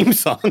 here's the theme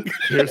song.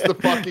 Here's the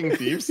fucking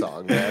theme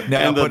song, man.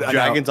 Now, and the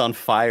dragon's on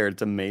fire.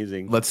 It's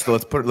amazing. Let's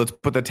put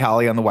the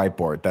tally on the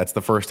whiteboard. That's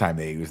the first time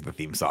they use the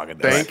theme song in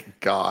this. Thank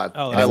God.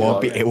 Oh, it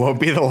won't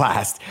be the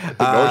last.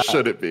 Nor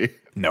should it be.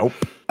 Nope.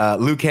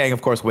 Liu Kang,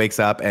 of course, wakes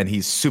up and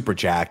he's super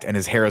jacked, and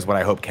his hair is what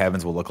I hope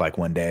Kevin's will look like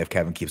one day if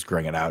Kevin keeps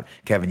growing it out.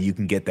 Kevin, you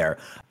can get there.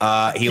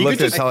 He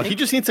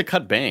just needs to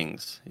cut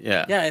bangs.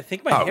 Yeah. Yeah, I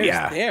think my hair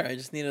is there. I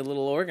just need it a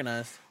little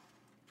organized.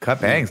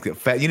 Cut bangs.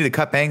 You need to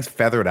cut bangs,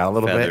 feather it out a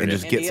little bit, and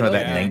just get some of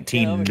that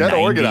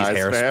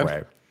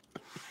 1990s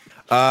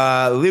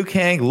hairspray. Liu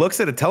Kang looks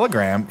at a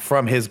telegram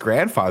from his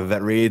grandfather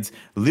that reads,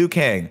 "Liu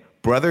Kang,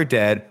 brother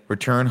dead,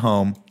 return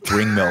home,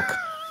 bring milk."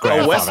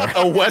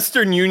 A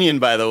Western Union,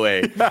 by the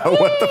way.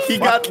 What the he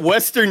fuck? got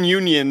Western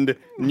Union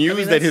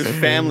news that his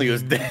family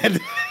was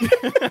dead.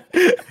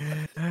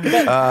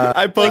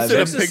 I posted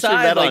a picture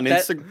of that on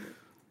Instagram.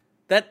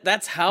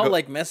 That's how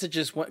like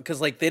messages went, because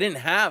like they didn't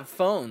have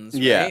phones,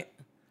 right?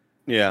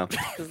 Yeah.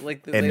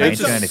 Like, in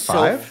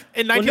 1995?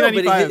 In 1995. Well, no,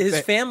 but his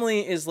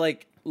family is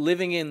like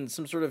living in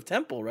some sort of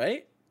temple,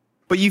 right?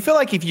 But you feel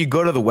like if you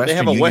go to the Western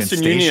Union Western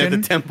station, Union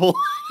at the temple.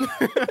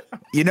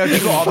 You know, if you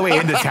go all the way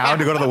into town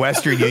to go to the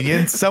Western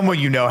Union, someone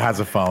you know has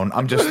a phone.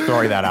 I'm just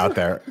throwing that out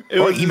there.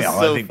 Or email,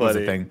 so I think was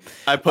the thing.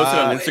 I posted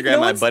on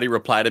Instagram. My buddy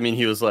replied to me, and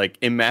he was like,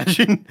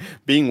 "Imagine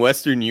being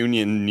Western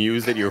Union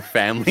news that your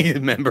family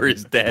member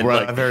is dead,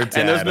 and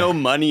there's no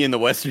money in the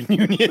Western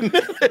Union."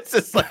 It's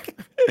just like,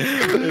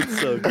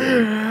 it's so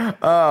good.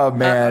 Oh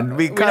man,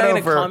 we cut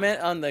over. Comment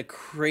on the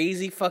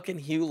crazy fucking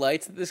hue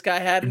lights that this guy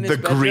had in his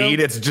bedroom. The green,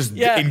 it's just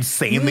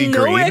insanely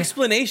green. No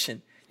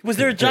explanation. Was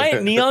there a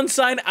giant neon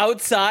sign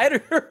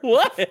outside or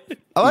what?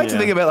 I like to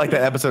think about like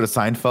that episode of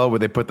Seinfeld where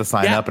they put the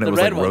sign up and it was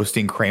like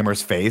roasting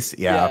Kramer's face.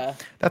 Yeah,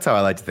 that's how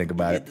I like to think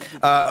about it.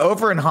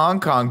 Over in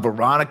Hong Kong,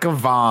 Veronica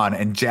Vaughn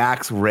and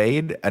Jax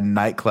raid a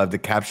nightclub to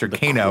capture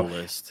Kano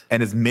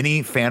and his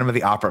mini Phantom of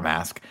the Opera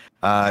mask.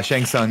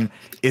 Shang Tsung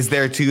is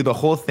there too. The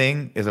whole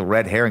thing is a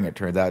red herring, it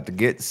turns out, to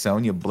get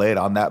Sonya Blade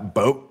on that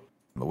boat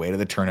on the way to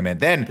the tournament.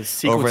 Then the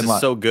sequence is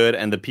so good,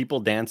 and the people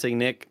dancing,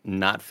 Nick,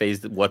 not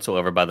phased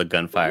whatsoever by the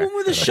gunfire.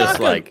 With the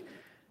shotgun,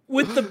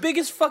 with the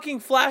biggest fucking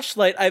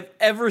flashlight I've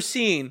ever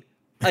seen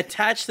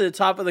attached to the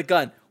top of the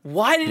gun.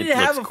 Why did it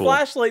have a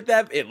flashlight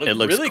that it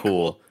looks really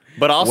cool?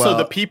 But also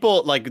the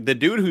people, like the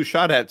dude who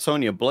shot at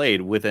Sonya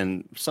Blade with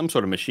some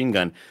sort of machine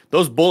gun,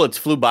 those bullets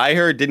flew by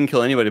her, didn't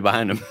kill anybody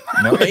behind him.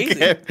 No.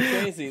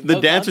 Crazy. The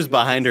dancers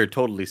behind her,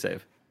 totally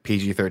safe.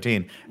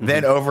 PG-13.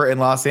 Then over in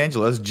Los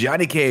Angeles,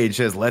 Johnny Cage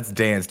says, let's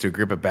dance to a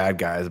group of bad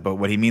guys. But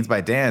what he means by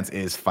dance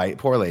is fight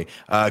poorly.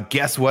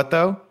 Guess what,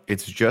 though?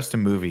 It's just a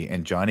movie,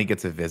 and Johnny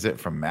gets a visit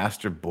from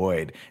Master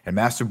Boyd. And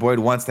Master Boyd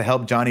wants to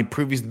help Johnny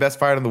prove he's the best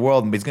fighter in the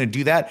world, and he's going to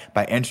do that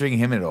by entering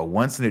him into a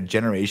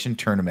once-in-a-generation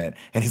tournament.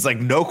 And he's like,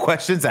 no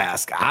questions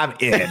asked. I'm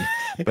in.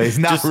 But he's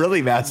not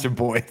really Master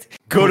Boyd.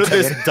 Go to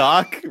this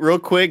dock real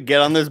quick, get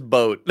on this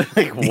boat.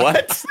 Like,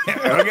 what?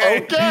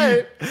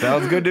 Okay.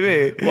 Sounds good to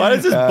me. Why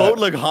does this boat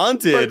look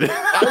haunted?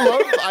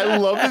 I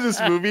love that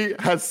this movie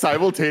has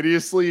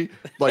simultaneously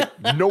like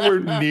nowhere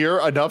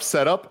near enough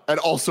setup and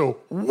also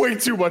way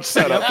too much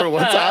setup for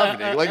what's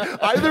happening. Like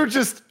either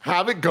just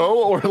have it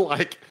go or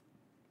like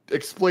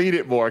explain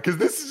it more, because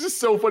this is just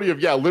so funny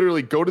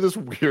literally go to this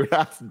weird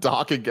ass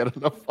dock and get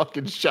on a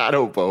fucking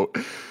shadow boat.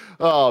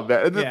 Oh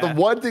man. The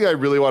one thing I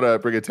really want to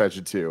bring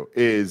attention to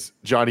is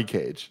Johnny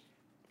Cage.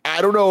 I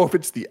don't know if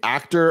it's the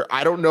actor.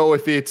 I don't know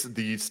if it's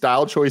the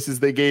style choices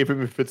they gave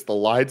him, if it's the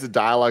lines of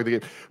dialogue they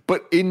gave.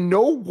 But in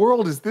no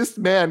world is this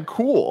man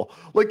cool.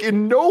 Like,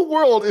 in no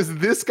world is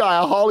this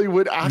guy a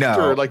Hollywood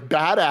actor, like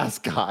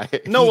badass guy.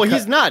 No, well,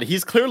 he's not.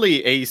 He's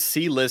clearly a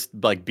C-list,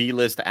 like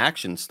B-list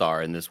action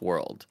star in this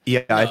world.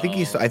 Yeah, no. I think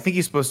he's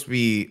supposed to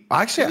be.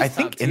 Actually,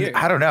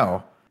 I don't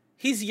know.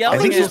 He's yelling.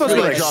 I think he's supposed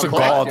to be like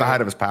Seagal at the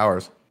height of his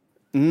powers.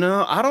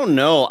 No, I don't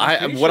know.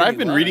 I've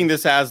been reading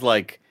this as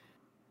like,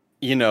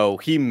 you know,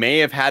 he may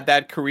have had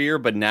that career,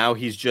 but now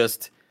he's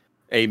just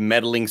a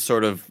meddling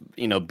sort of,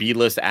 you know,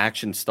 B-list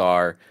action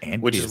star,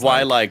 which is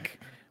why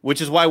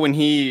when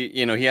he,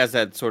 you know, he has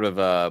that sort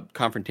of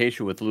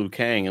confrontation with Liu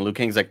Kang, and Liu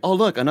Kang's like, oh,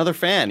 look, another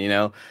fan, you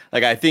know,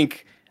 like, I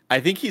think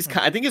his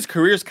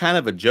career is kind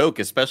of a joke,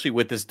 especially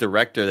with this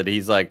director that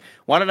he's like,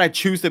 why did I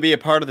choose to be a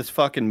part of this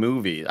fucking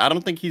movie? I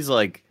don't think he's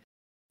like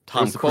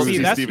Tom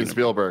Cruise. Steven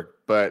Spielberg,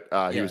 but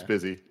he was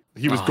busy.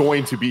 He was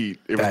going to be.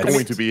 It was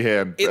going to be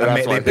him. They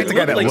picked a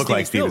guy that looked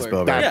like Steven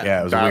Spielberg.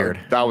 Yeah, it was weird.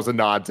 That was a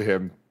nod to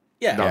him.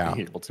 Not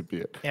being able to be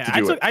it. Yeah,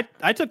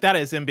 I took that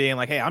as him being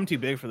like, "Hey, I'm too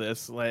big for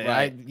this.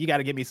 Like, you got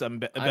to give me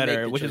something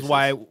better." Which is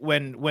why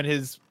when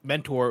his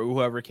mentor or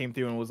whoever came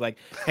through and was like,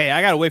 "Hey,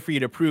 I got to wait for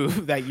you to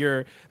prove that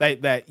you're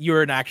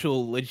an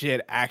actual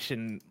legit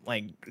action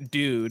like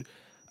dude."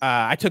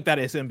 I took that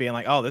as him being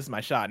like, "Oh, this is my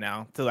shot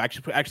now to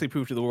actually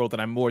prove to the world that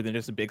I'm more than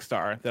just a big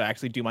star. That I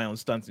actually do my own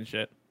stunts and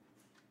shit."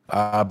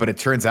 But it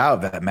turns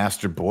out that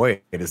Master Boyd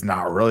is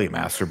not really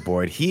Master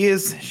Boyd. He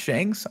is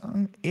Shang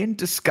Tsung in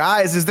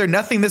disguise. Is there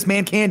nothing this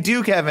man can't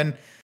do, Kevin?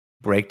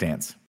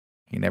 Breakdance.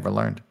 He never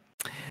learned.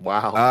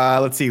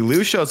 Wow. Let's see.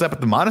 Liu shows up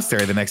at the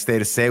monastery the next day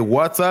to say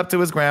what's up to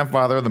his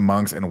grandfather, the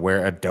monks, and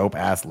wear a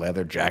dope-ass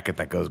leather jacket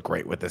that goes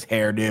great with his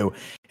hairdo.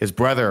 His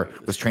brother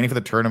was training for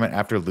the tournament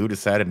after Liu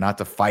decided not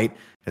to fight.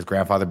 His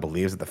grandfather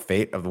believes that the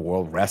fate of the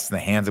world rests in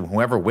the hands of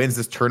whoever wins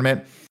this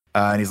tournament.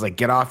 And he's like,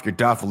 get off your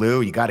duff,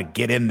 Liu. You got to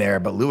get in there.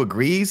 But Liu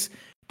agrees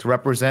to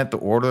represent the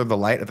Order of the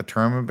Light at the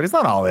tournament. But he's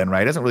not all in,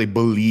 right? He doesn't really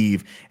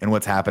believe in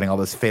what's happening, all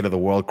this fate of the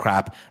world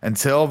crap,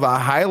 until the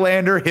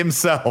Highlander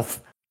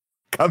himself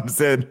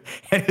comes in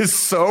and is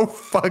so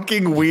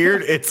fucking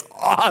weird. It's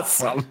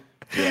awesome.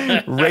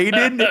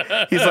 Raiden,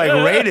 he's like,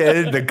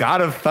 Raiden, the god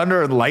of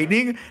thunder and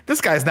lightning.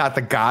 This guy's not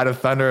the god of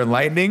thunder and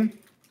lightning.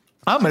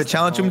 I'm going to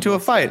challenge him to a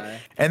fight.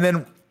 And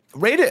then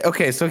Raiden.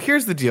 Okay, so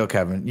here's the deal,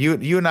 Kevin.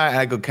 You and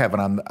I go,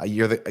 Kevin.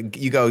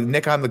 You go,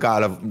 Nick. I'm the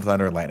god of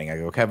thunder and lightning. I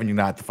go, Kevin. You're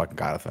not the fucking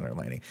god of thunder and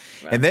lightning.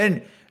 Right. And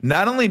then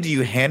not only do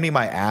you hand me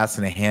my ass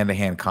in a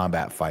hand-to-hand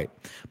combat fight,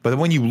 but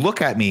when you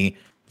look at me,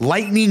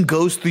 lightning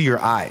goes through your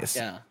eyes.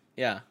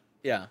 Yeah.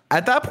 Yeah.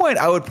 At that point,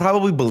 I would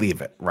probably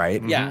believe it,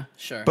 right? Yeah,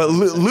 sure. But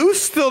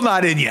Lou's still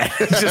not in yet.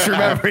 Just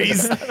remember,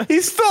 he's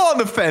still on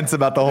the fence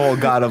about the whole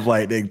God of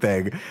Lightning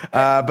thing.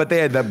 But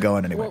they end up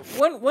going anyway.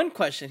 Well, one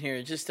question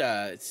here, just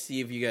see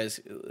if you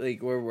guys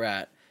like where we're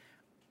at.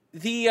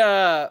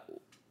 The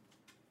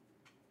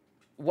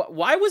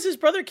why was his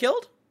brother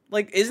killed?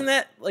 Like, isn't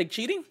that like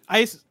cheating?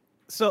 I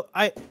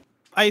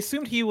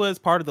assumed he was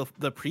part of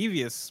the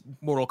previous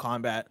Mortal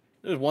Kombat.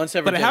 It was once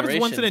every But it generation.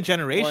 happens once in a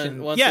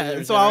generation. Once yeah, in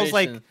a so I was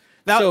like, generation.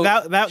 that So,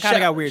 that kind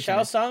of got weird.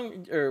 Shao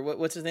Tsung, or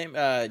what's his name?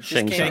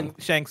 Shang Tsung.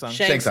 Shang Tsung.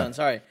 Shang Tsung,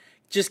 sorry.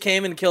 Just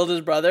came and killed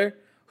his brother,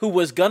 who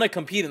was gonna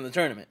compete in the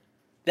tournament.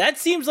 That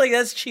seems like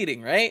that's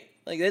cheating, right?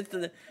 Like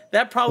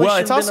that probably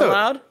shouldn't have been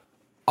allowed.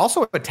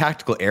 Also a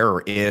tactical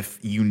error. If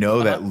you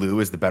know that Liu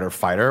is the better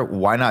fighter,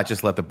 why not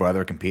just let the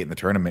brother compete in the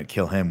tournament,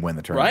 kill him, win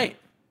the tournament?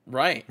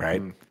 Right.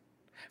 Right.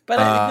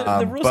 But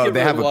the rules but get they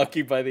really have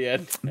wonky by the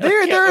end. the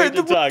I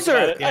rules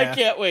are.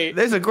 can't wait.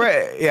 There's a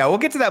great, we'll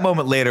get to that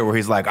moment later where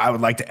he's like, I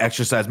would like to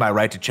exercise my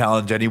right to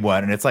challenge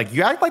anyone. And it's like,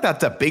 you act like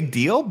that's a big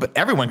deal, but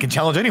everyone can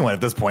challenge anyone at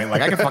this point.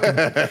 Like, I can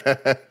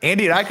fucking,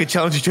 Andy and I could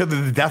challenge each other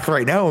to death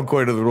right now,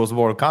 according to the rules of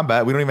Mortal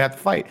Kombat. We don't even have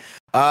to fight.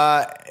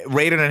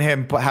 Raiden and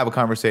him have a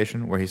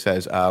conversation where he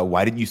says,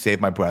 why didn't you save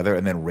my brother?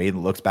 And then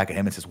Raiden looks back at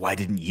him and says, why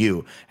didn't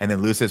you? And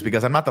then Liu says,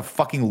 because I'm not the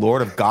fucking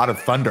Lord of God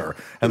of Thunder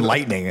and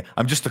Lightning.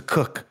 I'm just a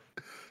cook.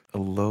 A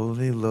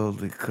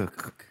lowly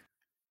cook.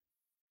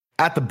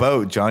 At the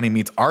boat, Johnny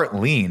meets Art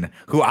Lean,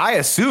 who I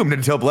assumed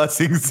until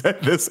Blessing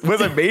said this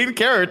was a main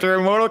character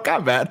in Mortal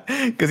Kombat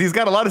because he's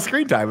got a lot of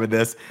screen time in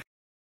this.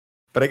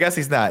 But I guess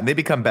he's not. And they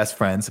become best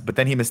friends. But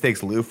then he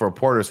mistakes Liu for a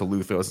porter, so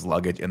Liu throws his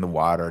luggage in the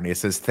water. And he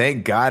says,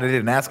 thank God I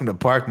didn't ask him to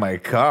park my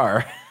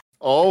car.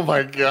 Oh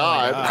my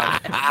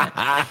god.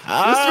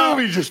 This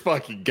movie just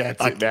fucking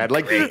gets it, man.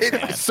 Like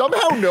it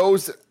somehow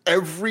knows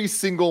every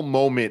single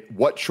moment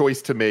what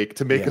choice to make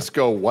us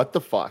go, what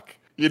the fuck?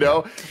 You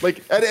know?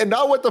 Like and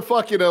not what the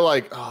fuck,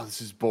 like, oh,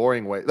 this is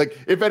boring way. Like,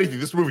 if anything,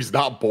 this movie's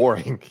not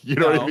boring. You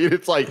know what I mean?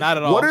 It's like, not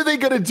at all. What are they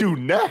gonna do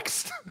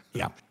next?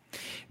 Yeah.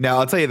 Now,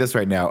 I'll tell you this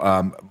right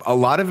now. A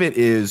lot of it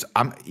is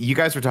you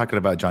guys were talking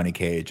about Johnny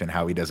Cage and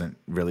how he doesn't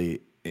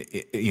really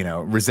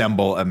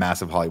resemble a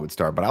massive Hollywood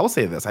star. But I will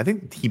say this. I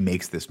think he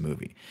makes this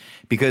movie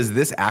because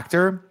this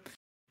actor,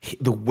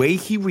 the way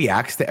he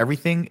reacts to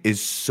everything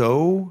is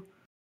so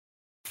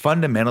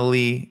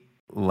fundamentally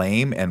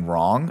lame and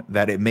wrong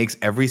that it makes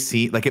every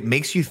scene, like, it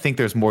makes you think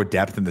there's more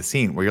depth in the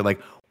scene where you're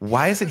like,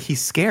 why isn't he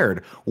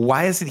scared?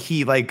 Why isn't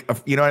he like,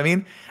 you know what I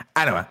mean?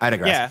 I don't know. I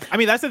digress. Yeah, I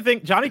mean, that's the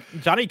thing.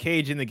 Johnny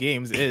Cage in the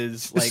games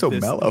is like so this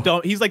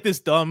mellow. he's like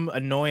this dumb,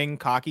 annoying,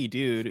 cocky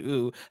dude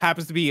who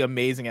happens to be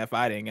amazing at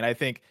fighting. And I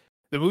think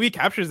the movie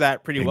captures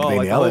that pretty well.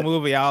 Like the whole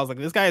movie, I was like,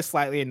 this guy is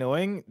slightly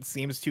annoying,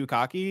 seems too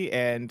cocky,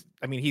 and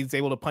I mean, he's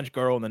able to punch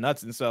Goro in the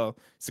nuts, and so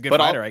it's a good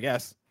fighter, I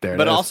guess.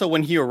 But also,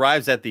 when he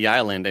arrives at the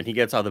island and he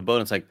gets out of the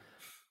boat, it's like,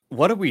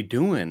 what are we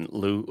doing,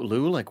 Lou?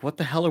 Like, what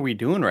the hell are we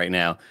doing right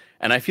now?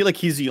 And I feel like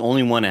he's the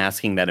only one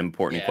asking that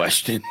important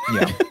question.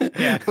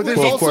 Yeah. But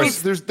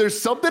there's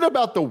something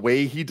about the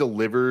way he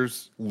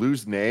delivers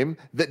Lou's name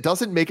that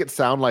doesn't make it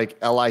sound like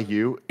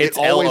Liu. It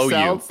always LOU.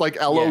 sounds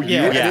like LOU.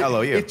 Yeah, And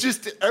LOU. It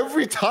just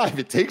every time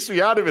it takes me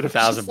out of it.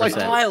 1000%. Like,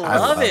 Oh, I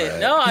love it.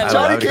 No, I love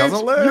Johnny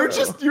it.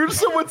 Cage, you're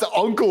someone's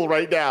uncle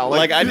right now.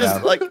 Like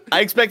I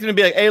expect him to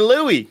be like, hey,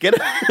 Louie, get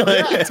out.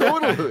 Yeah,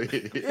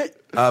 totally.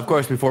 Of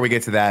course, before we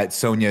get to that,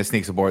 Sonya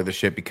sneaks aboard the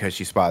ship because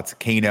she spots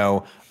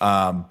Kano,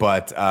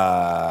 but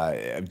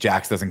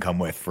Jax doesn't come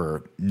with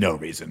for no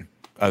reason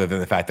other than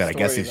the fact that I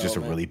guess he's just a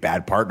really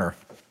bad partner.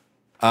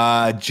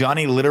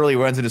 Johnny literally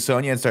runs into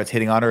Sonya and starts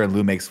hitting on her, and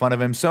Liu makes fun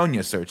of him.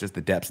 Sonya searches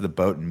the depths of the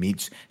boat and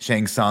meets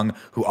Shang Tsung,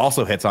 who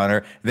also hits on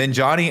her. Then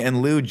Johnny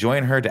and Liu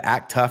join her to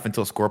act tough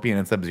until Scorpion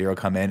and Sub-Zero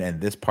come in,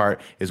 and this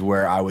part is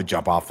where I would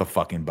jump off the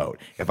fucking boat.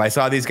 If I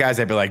saw these guys,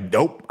 I'd be like,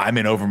 nope, I'm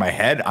in over my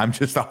head. I'm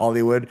just a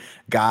Hollywood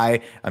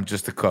guy. I'm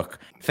just a cook.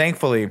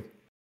 Thankfully,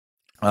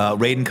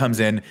 Raiden comes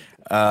in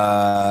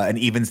and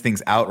evens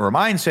things out and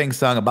reminds Shang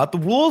Tsung about the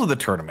rules of the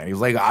tournament. He's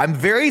like,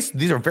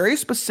 these are very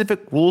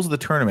specific rules of the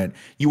tournament.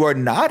 You are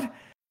not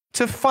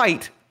to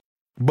fight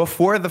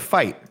before the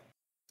fight,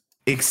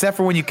 except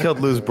for when you killed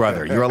Liu's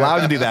brother. You're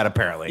allowed to do that,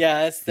 apparently.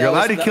 Yeah, you're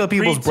allowed to kill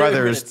people's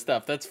brothers.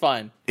 Stuff. That's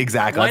fine.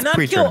 Exactly. Why That's not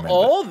kill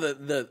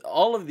pre-tournament.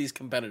 all of these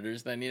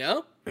competitors then?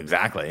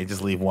 Exactly. You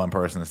just leave one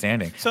person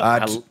standing. So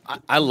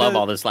I love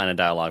all this line of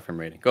dialogue from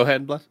Raiden. Go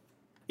ahead, Bless.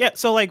 Yeah,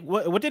 so like,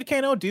 what did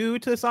Kano do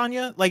to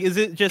Sonya? Like, is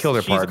it just Killed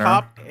her she's partner. a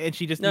cop and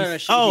she just No,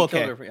 needs... he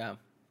okay. killed her. Yeah.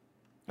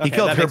 He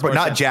killed that her, makes but more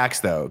not sense. Jax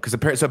though, because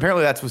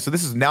apparently that's so.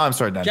 This is now I'm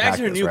starting to unpack Jax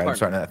is her this. new Right, I'm partner.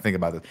 starting to think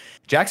about this.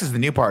 Jax is the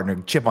new partner,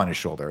 chip on his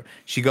shoulder.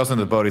 She goes on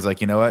the boat. He's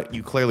like, you know what?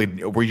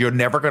 You're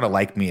never gonna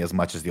like me as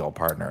much as the old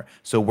partner.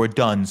 So we're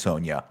done,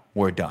 Sonya.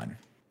 We're done.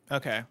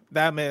 Okay,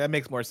 that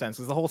makes more sense.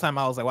 Because the whole time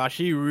I was like, wow,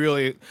 she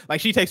really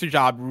she takes her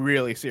job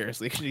really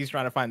seriously. She's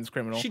trying to find this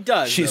criminal. She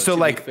does. She's though, so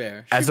to like, be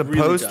fair. as She opposed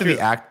really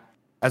to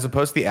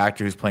does. the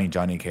actor who's playing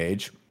Johnny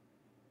Cage,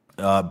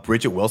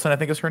 Bridget Wilson, I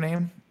think is her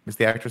name, is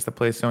the actress that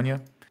plays Sonya.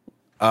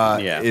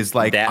 Is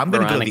like, That I'm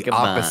going to go the Veronica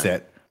Vaughn.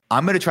 opposite.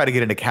 I'm going to try to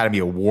get an Academy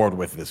Award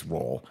with this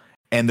role.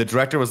 And the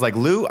director was like,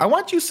 Lou, I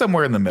want you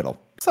somewhere in the middle.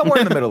 Somewhere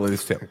in the middle of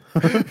these two.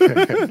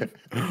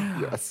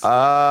 Yes.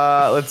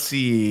 Let's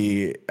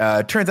see.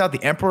 Turns out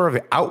the Emperor of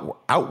the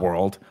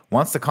Outworld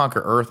wants to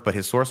conquer Earth, but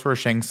his sorcerer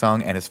Shang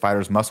Tsung and his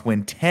fighters must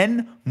win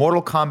 10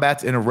 Mortal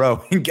Kombats in a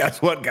row. And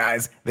guess what,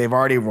 guys? They've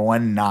already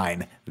won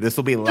 9. This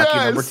will be lucky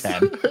number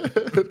 10.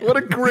 What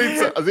a great...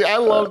 See, I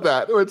love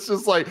that. It's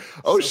just like,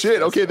 oh, so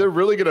shit. Okay, they're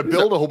really going to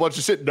build a whole bunch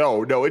of shit.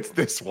 No, it's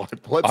this one.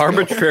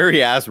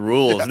 Arbitrary ass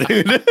rules,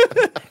 dude.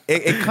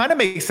 It kind of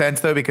makes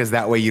sense, though, because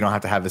that way you don't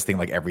have to have this thing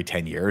like every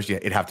 10 years.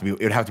 It would have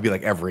to be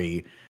like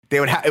every...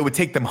 It would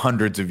take them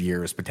hundreds of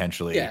years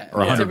potentially, or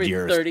 100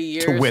 years, 30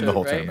 years to win the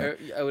whole right? tournament.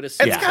 Or I would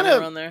assume it's kind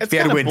of around there. If they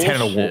had to win 10 in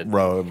a bullshit.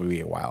 row, it would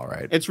be a while,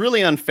 right? It's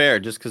really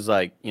unfair just because,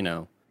 like, you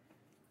know,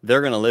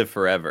 they're going to live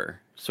forever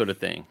sort of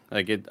thing.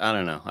 Like, I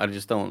don't know. I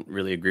just don't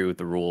really agree with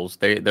the rules.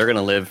 They're going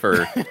to live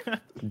for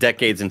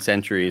decades and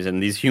centuries,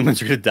 and these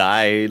humans are going to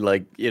die.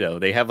 Like, you know,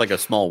 they have like a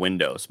smaller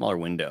window.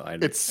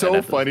 It's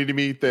so funny to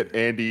me that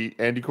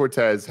Andy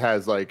Cortez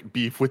has like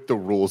beef with the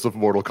rules of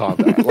Mortal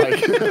Kombat.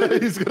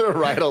 Like, he's going to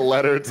write a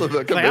letter to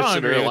the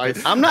commissioner.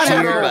 Like, I'm not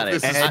happy about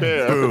it. This is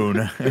fair.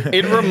 Boone.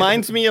 It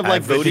reminds me of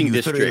like voting Everything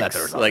is three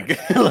districts.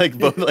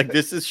 letters. Like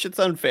this is shit's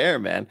unfair,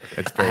 man.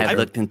 I have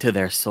looked into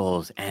their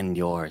souls and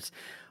yours.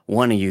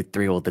 One of you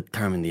three will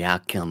determine the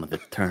outcome of the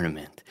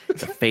tournament.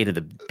 The fate of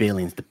the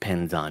billions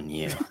depends on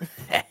you. So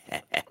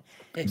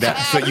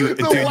you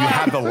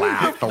have the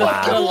laugh. The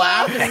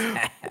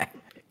laugh.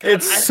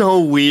 It's so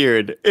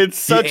weird. It's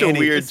such a Andy,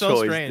 weird it's so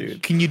choice, strange.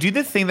 dude. Can you do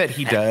the thing that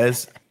he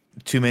does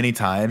too many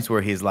times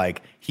where he's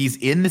like, he's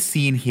in the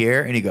scene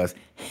here and he goes,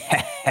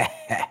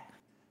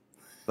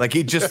 like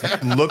he just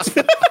looks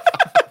and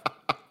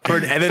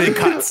then it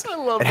cuts.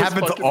 It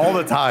happens all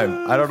the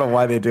time. I don't know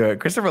why they do it.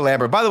 Christopher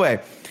Lambert, by the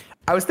way,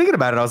 I was thinking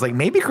about it. I was like,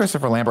 maybe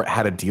Christopher Lambert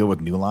had a deal with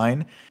New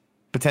Line,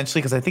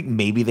 potentially, because I think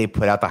maybe they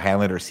put out the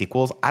Highlander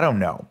sequels. I don't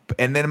know.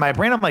 And then in my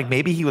brain, I'm like,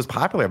 maybe he was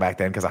popular back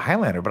then because of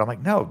Highlander. But I'm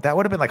like, no, that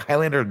would have been like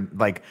Highlander,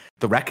 like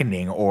The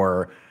Reckoning,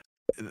 or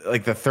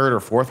like the third or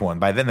fourth one.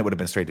 By then, that would have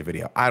been straight to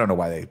video. I don't know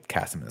why they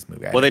cast him in this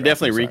movie. Well, they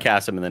definitely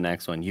recast him in the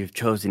next one. You've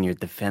chosen to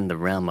defend the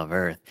realm of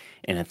Earth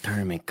in a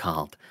tournament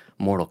called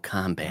Mortal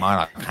Kombat.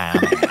 Mortal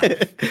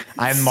Kombat.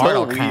 I'm So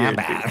Mortal weird,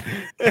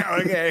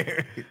 Kombat.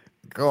 Okay.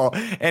 Cool.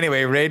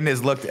 Anyway, Raiden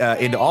has looked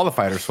into all the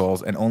fighter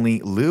souls, and only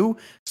Liu,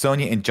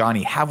 Sonya, and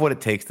Johnny have what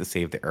it takes to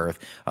save the Earth.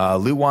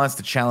 Liu wants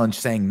to challenge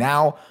Sang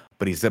now,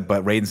 but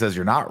Raiden says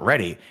you're not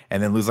ready.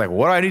 And then Liu's like,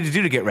 "What do I need to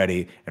do to get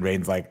ready?" And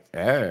Raiden's like,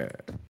 "Eh."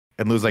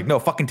 And Liu's like, "No,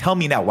 fucking tell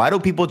me now. Why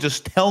don't people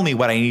just tell me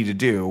what I need to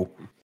do?"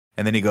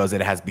 And then he goes, "It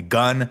has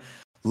begun."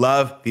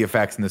 Love the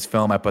effects in this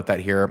film. I put that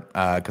here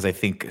because I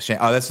think this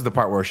is the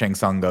part where Shang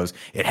Tsung goes,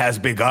 "It has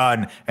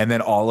begun," and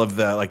then all of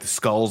the like the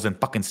skulls and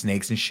fucking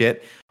snakes and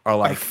shit are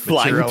like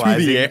flying through the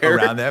materializing air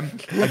around them.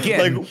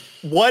 Again, Like,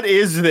 what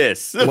is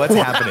this? what's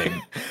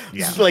happening?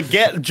 Just like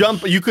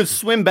jump. You could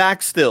swim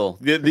back still.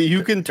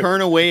 You can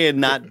turn away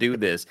and not do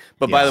this.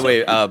 But by the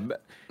way,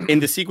 in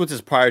the sequences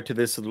prior to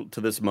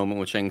this moment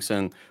with Shang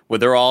Tsung, where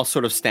they're all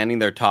sort of standing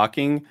there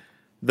talking,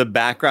 the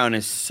background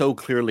is so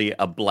clearly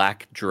a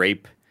black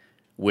drape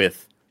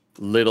with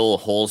little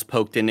holes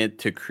poked in it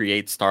to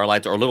create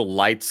starlights, or little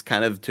lights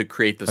kind of to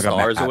create the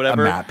stars or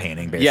whatever. A matte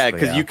painting, basically. Yeah,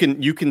 because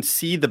you can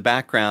see the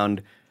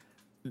background.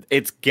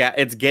 It's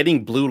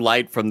getting blue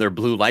light from their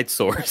blue light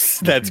source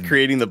that's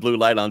creating the blue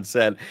light on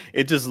set.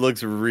 It just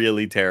looks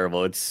really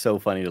terrible. It's so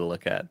funny to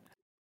look at.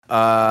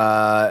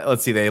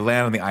 Let's see. They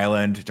land on the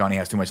island. Johnny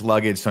has too much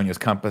luggage. Sonya's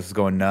compass is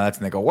going nuts,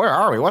 and they go, "Where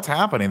are we? What's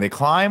happening?" They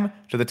climb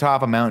to the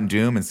top of Mount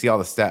Doom and see all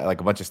the like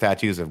a bunch of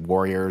statues of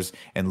warriors.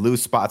 And Liu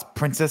spots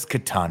Princess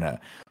Katana,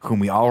 whom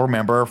we all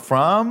remember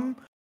from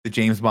the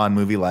James Bond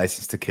movie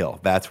License to Kill.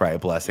 That's right,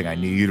 Blessing. I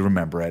knew you'd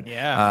remember it.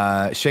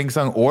 Yeah. Shang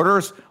Tsung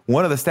orders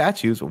one of the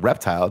statues,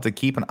 Reptile, to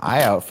keep an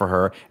eye out for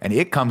her, and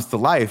it comes to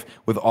life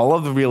with all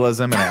of the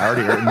realism and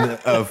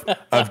narrative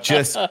of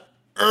just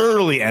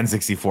early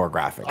N64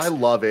 graphics. I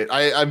love it.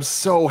 I'm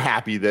so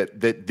happy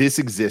that this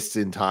exists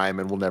in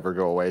time and will never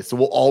go away. So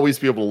we'll always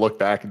be able to look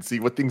back and see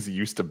what things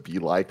used to be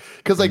like.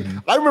 Because like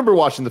I remember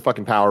watching the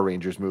fucking Power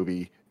Rangers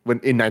movie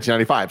in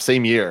 1995,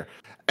 same year,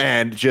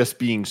 and just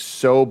being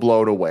so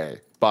blown away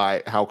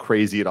by how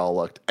crazy it all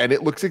looked. And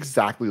it looks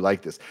exactly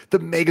like this. The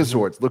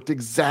Megazords looked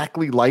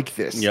exactly like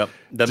this. Yep.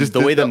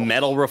 The way the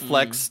metal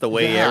reflects, the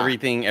way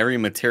every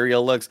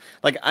material looks.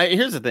 Like,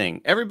 here's the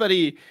thing.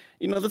 Everybody,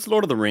 this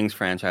Lord of the Rings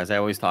franchise, I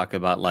always talk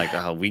about, like,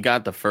 we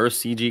got the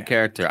first CG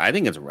character. I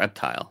think it's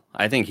Reptile.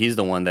 I think he's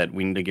the one that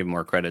we need to give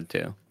more credit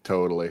to.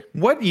 Totally.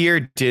 What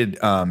year did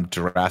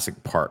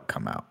Jurassic Park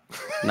come out?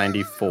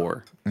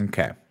 94.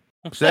 Okay.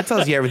 So that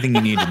tells you everything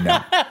you need to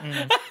know.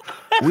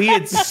 We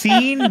had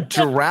seen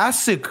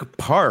Jurassic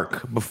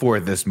Park before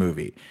this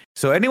movie.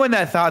 So anyone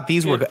that thought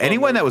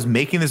anyone that was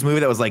making this movie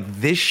that was like,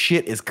 this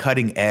shit is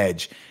cutting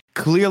edge,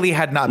 clearly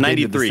had not been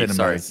to the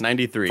cinemas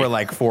 93. For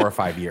like 4 or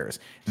 5 years.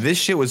 This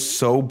shit was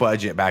so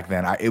budget back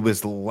then. It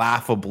was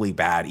laughably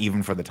bad,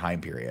 even for the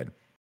time period.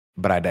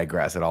 But I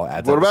digress. It all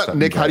adds What up. about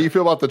Nick? How do you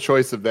feel about the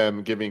choice of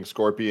them giving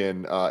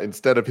Scorpion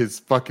instead of his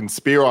fucking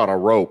spear on a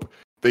rope?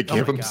 They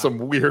gave him some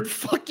weird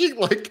fucking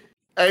like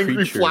angry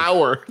Creature.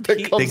 flower. That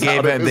They comes gave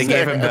out of him. his They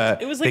gave him hand.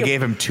 the. It was like They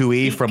gave him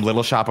Tui from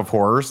Little Shop of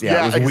Horrors.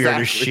 Yeah, it was weird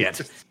as exactly.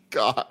 shit.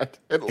 God,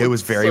 It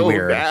was very so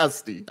weird.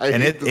 nasty.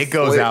 And it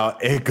goes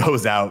out. It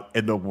goes out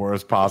in the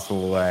worst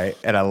possible way,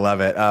 and I love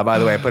it. By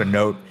the way, I put a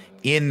note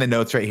in the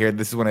notes right here.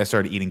 This is when I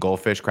started eating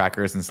goldfish,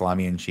 crackers, and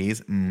salami and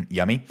cheese.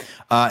 Yummy.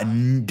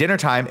 Dinner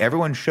time.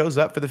 Everyone shows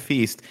up for the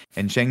feast,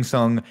 and Shang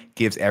Tsung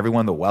gives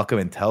everyone the welcome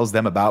and tells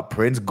them about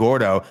Prince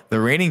Gordo, the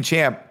reigning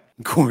champ.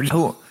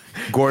 Gordo.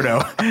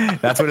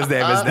 That's what his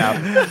name is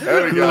now.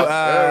 There we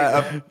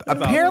go.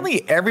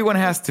 Apparently, everyone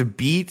has to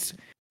beat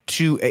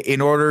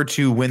in order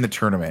to win the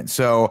tournament.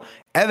 So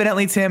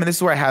evidently, Tim, and this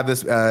is where I have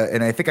this,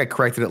 and I think I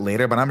corrected it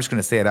later, but I'm just going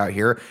to say it out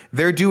here.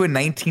 They're doing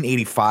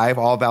 1985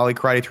 All Valley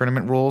Karate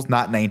Tournament rules,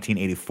 not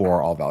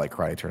 1984 All Valley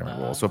Karate Tournament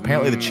rules. So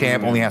apparently, the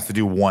champ only has to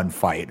do one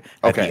fight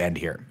at the end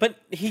here. But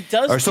he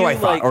does. Or so I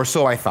thought. Or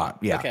so I thought.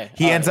 Yeah. Okay.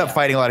 He ends up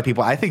fighting a lot of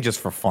people. I think just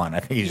for fun. I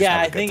think he just Yeah, has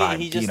I a good think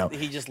time.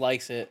 he just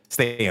likes it.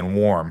 Staying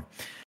warm.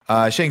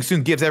 Shang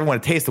Tsung gives everyone a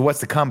taste of what's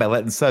to come by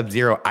letting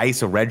Sub-Zero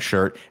ice a red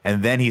shirt,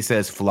 and then he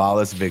says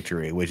flawless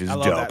victory, which is I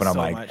love dope. that And I'm so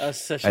like, much.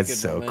 That's such that's a good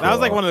so moment. cool. That was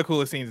like one of the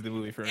coolest scenes of the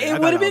movie for me. I It thought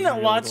would have that been was a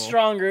really lot cool.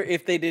 stronger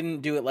if they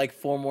didn't do it like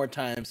 4 more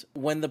times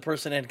when the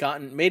person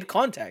had made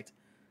contact.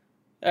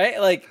 Right?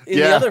 Like in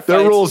the other their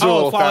fights. rules are a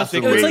little flawless faster.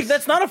 victory. It's like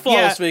that's not a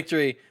flawless Yeah.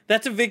 victory.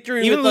 That's a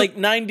victory Even with like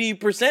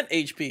 90%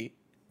 HP.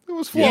 It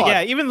was flawed.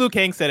 Yeah, even Liu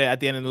Kang said it at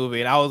the end of the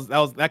movie, and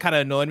that kind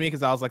of annoyed me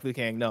because I was like, Liu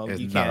Kang, no, It's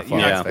you not can't. a flawless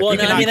You're victory. not- Well, you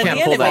no, I cannot mean at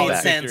the pull end it that made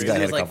back. sense. You He gotta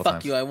hit was a like, couple "Fuck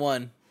times. you, I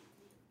won."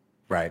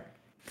 Right.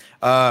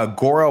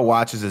 Goro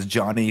watches as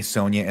Johnny,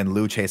 Sonya, and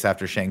Liu chase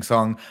after Shang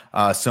Tsung.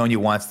 Sonya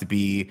wants to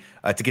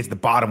get to the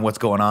bottom of what's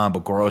going on,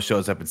 but Goro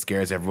shows up and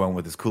scares everyone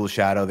with his cool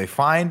shadow. They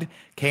find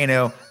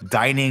Kano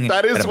dining.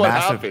 That is at a what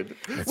massive- happened.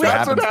 That's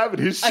That's what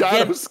happened. His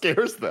shadow Again-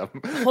 scares them.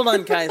 Hold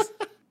on, guys.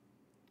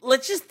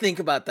 Let's just think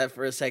about that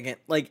for a second.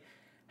 Like,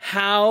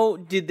 how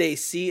did they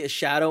see a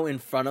shadow in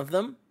front of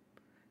them?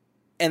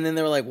 And then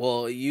they were like,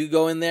 well, you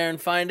go in there and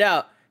find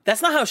out.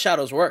 That's not how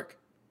shadows work,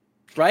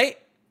 right?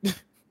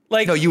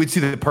 Like, No, you would see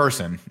the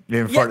person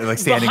in front, like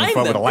standing in behind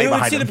front with a them. light You would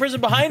behind see them. the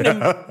person behind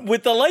them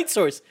with the light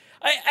source.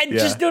 I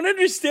just don't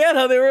understand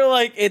how they were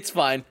like, it's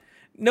fine.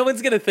 No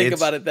one's going to think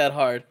about it that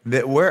hard.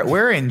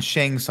 We're in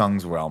Shang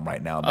Tsung's realm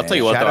right now, man. I'll tell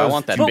you what, though, I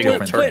want that But big wait,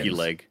 old wait. turkey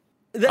leg.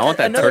 I want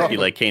that Another- turkey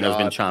leg Kano's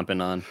been God.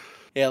 chomping on.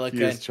 Yeah, look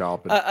He is good.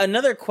 chomping.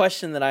 Another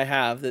question that I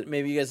have that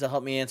maybe you guys will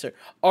help me answer.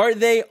 Are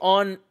they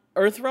on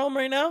Earthrealm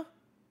right now?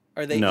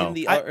 Are they No. in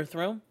the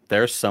Earthrealm?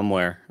 They're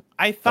somewhere.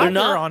 I thought they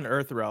not? were on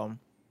Earthrealm,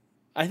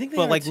 I think they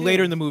but are like too.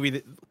 later in the movie,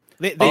 they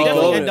Oh.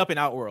 definitely end up in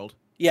Outworld.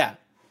 Yeah.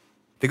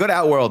 They go to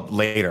Outworld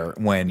later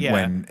when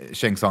Yeah.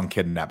 Shang Tsung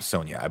kidnaps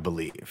Sonya, I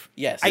believe.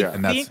 Yes. Yeah.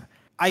 And that's- think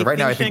so right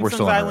now I think Shang we're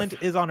still Tsung's on Island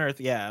Earth. is on Earth,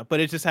 yeah, but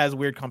it just has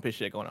weird compass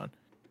shit going on.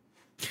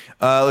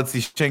 Let's see.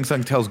 Shang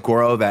Tsung tells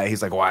Goro that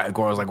he's like, why?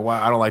 Goro's like, why?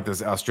 I don't like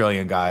this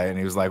Australian guy. And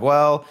he was like,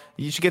 well,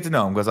 you should get to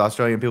know him because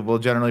Australian people are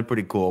generally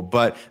pretty cool.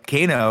 But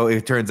Kano,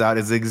 it turns out,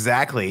 is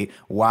exactly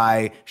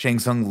why Shang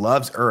Tsung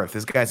loves Earth.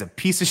 This guy's a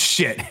piece of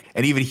shit,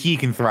 and even he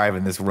can thrive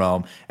in this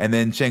realm. And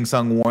then Shang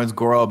Tsung warns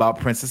Goro about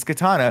Princess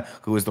Katana,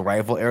 who is the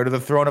rightful heir to the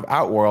throne of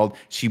Outworld.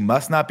 She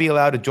must not be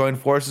allowed to join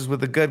forces with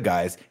the good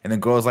guys. And then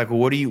Goro's like, well,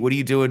 what are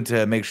you doing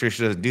to make sure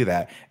she doesn't do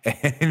that?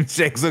 And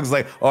Shang Tsung's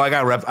like, oh, I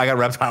got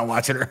Reptile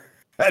watching her.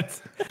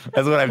 That's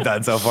what I've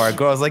done so far.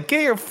 Goro's like,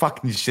 get your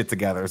fucking shit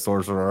together,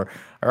 sorcerer.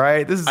 All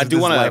right, this is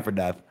life or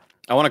death.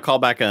 I want to call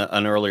back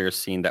an earlier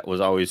scene that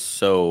was always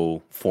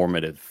so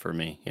formative for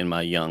me in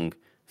my young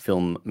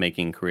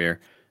filmmaking career.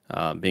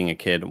 Being a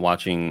kid,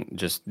 watching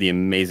just the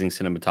amazing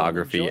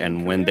cinematography,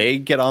 and when they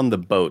get on the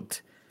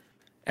boat,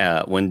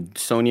 when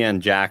Sonya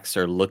and Jax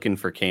are looking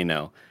for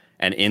Kano,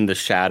 and in the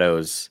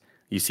shadows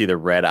you see the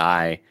red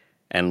eye.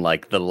 And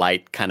like the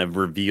light kind of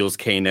reveals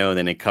Kano,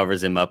 then it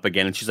covers him up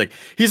again. And she's like,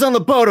 he's on the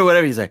boat or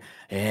whatever. He's like,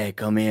 hey,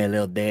 come here,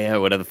 little dare, or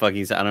whatever the fuck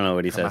he's. I don't know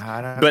what he says.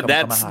 But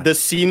that's the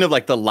scene of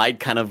like the light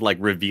kind of like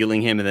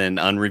revealing him and then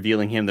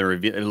unrevealing him.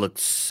 It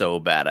looks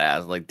so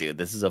badass. Like, dude,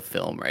 this is a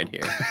film right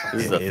here.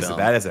 This is a film.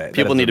 That is it.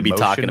 People That is need a to be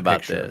talking motion about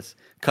picture. this.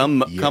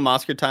 Come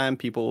Oscar time,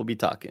 people will be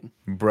talking.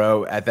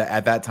 Bro, at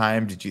that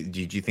time,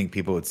 did you think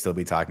people would still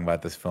be talking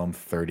about this film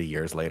 30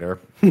 years later?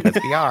 Because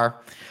we are.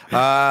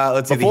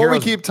 Let's see. Before we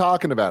keep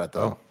talking about it,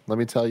 though, let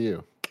me tell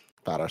you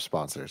about our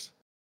sponsors.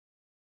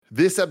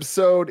 This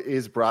episode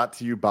is brought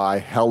to you by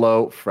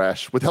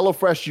HelloFresh. With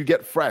HelloFresh, you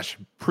get fresh,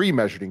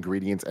 pre-measured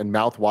ingredients and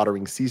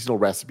mouth-watering seasonal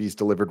recipes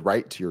delivered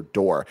right to your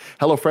door.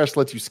 HelloFresh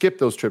lets you skip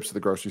those trips to the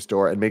grocery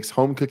store and makes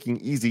home cooking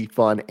easy,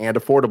 fun, and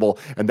affordable.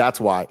 And that's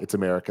why it's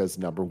America's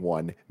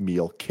 #1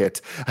 meal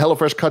kit.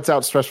 HelloFresh cuts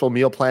out stressful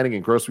meal planning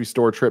and grocery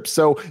store trips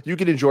so you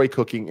can enjoy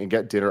cooking and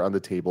get dinner on the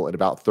table in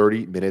about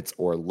 30 minutes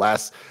or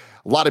less.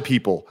 A lot of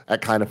people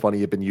at Kinda Funny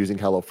have been using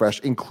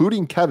HelloFresh,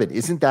 including Kevin.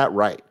 Isn't that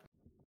right?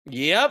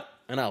 Yep.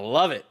 And I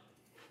love it.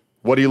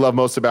 What do you love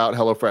most about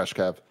HelloFresh,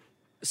 Kev?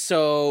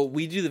 So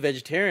we do the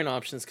vegetarian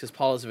options because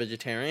Paul is a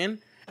vegetarian.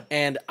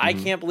 And I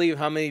can't believe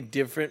how many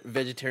different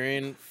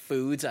vegetarian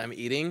foods I'm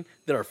eating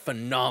that are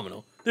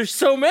phenomenal. There's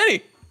so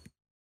many.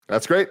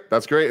 That's great.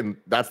 That's great. And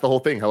that's the whole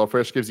thing.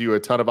 HelloFresh gives you a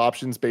ton of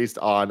options based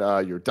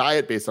on your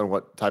diet, based on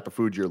what type of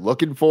food you're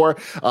looking for.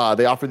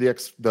 They offer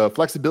the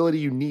flexibility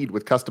you need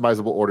with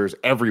customizable orders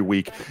every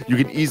week. You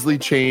can easily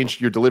change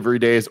your delivery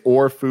days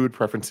or food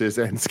preferences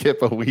and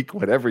skip a week,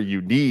 whatever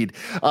you need.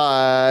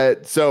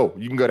 So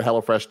you can go to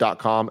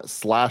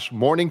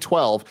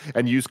HelloFresh.com/morning12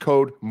 and use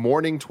code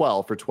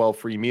morning12 for 12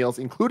 free meals,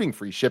 including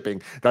free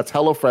shipping. That's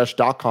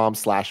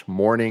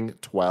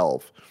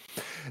HelloFresh.com/morning12.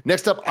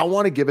 Next up, I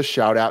want to give a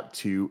shout out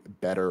to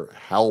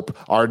BetterHelp,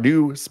 our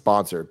new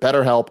sponsor,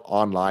 BetterHelp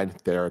Online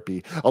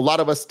Therapy. A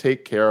lot of us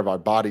take care of our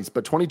bodies,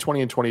 but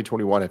 2020 and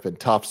 2021 have been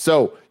tough.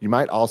 So you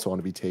might also want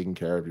to be taking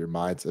care of your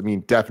minds. I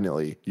mean,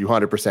 definitely, you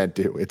 100%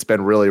 do. It's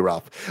been really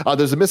rough.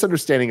 There's a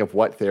misunderstanding of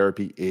what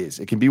therapy is.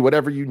 It can be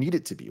whatever you need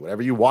it to be,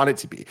 whatever you want it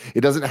to be.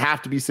 It doesn't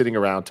have to be sitting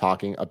around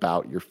talking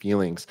about your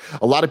feelings.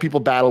 A lot of people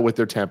battle with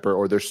their temper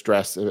or their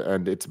stress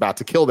and it's about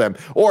to kill them,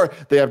 or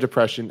they have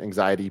depression,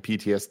 anxiety,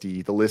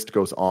 PTSD. The list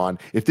goes on.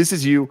 If this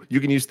is you, you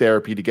can use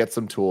therapy to get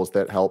some tools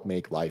that help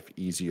make life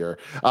easier.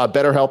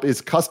 BetterHelp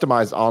is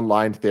customized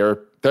online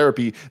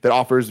therapy that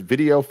offers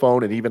video,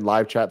 phone, and even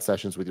live chat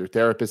sessions with your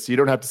therapist. So you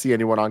don't have to see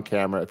anyone on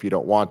camera if you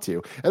don't want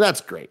to. And that's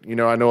great.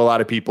 I know a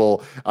lot of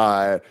people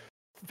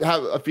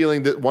have a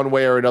feeling that one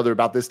way or another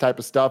about this type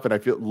of stuff. And I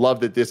love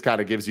that this kind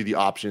of gives you the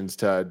options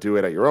to do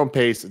it at your own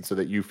pace and so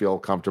that you feel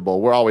comfortable.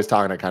 We're always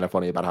talking kind of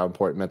funny about how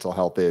important mental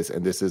health is.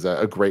 And this is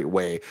a great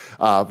way,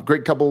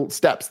 great couple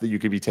steps that you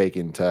could be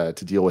taking to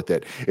deal with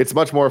it. It's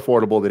much more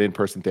affordable than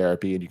in-person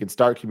therapy, and you can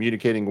start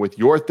communicating with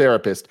your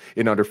therapist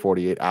in under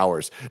 48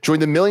 hours. Join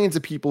the millions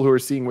of people who are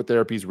seeing what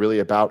therapy is really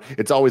about.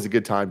 It's always a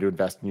good time to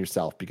invest in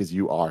yourself because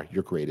you are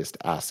your greatest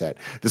asset.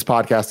 This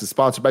podcast is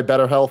sponsored by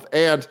BetterHelp,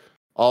 and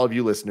all of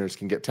you listeners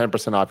can get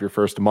 10% off your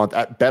first month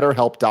at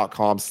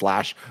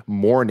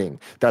betterhelp.com/morning.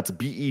 That's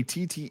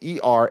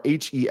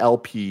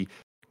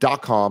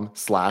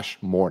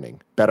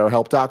BetterHelp.com/morning.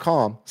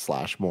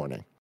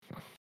 betterhelp.com/morning.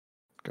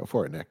 Go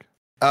for it, Nick.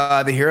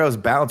 The heroes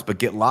bounce but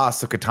get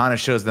lost, so Katana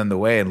shows them the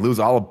way and lose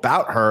all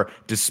about her,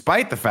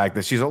 despite the fact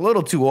that she's a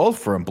little too old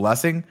for him.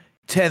 Blessing,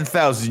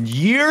 10,000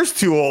 years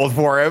too old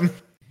for him.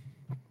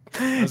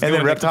 And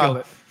then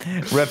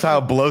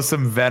Reptile blows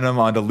some venom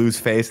onto Lou's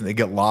face, and they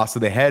get lost. So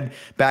they head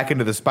back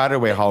into the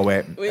Spiderway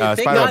hallway.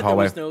 Thank God there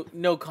was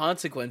no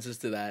consequences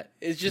to that.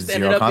 It just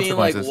ended up being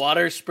like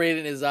water sprayed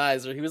in his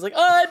eyes, or he was like,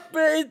 "Oh,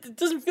 it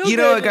doesn't feel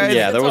good." Guys,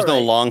 there was no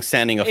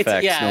long-standing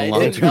effects. It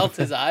didn't melt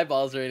his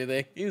eyeballs or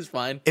anything. He was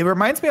fine. It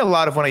reminds me a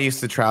lot of when I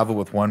used to travel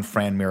with one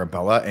friend,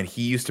 Mirabella, and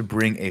he used to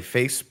bring a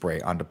face spray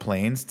onto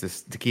planes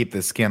to keep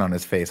the skin on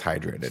his face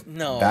hydrated.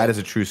 No, that is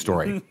a true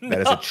story. No.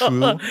 That is a true,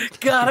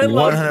 God, I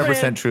love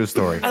 100% true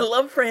story. I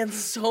love France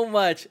so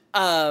much.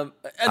 Another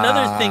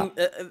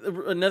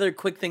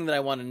quick thing that I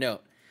want to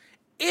note: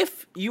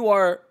 if you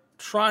are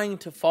trying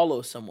to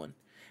follow someone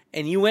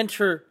and you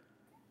enter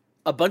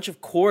a bunch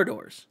of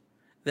corridors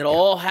that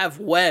all have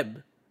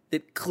web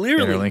that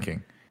clearly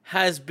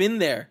has been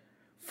there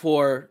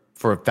for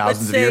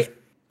thousands of years,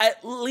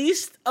 at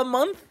least a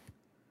month,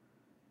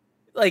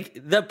 like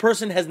that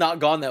person has not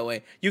gone that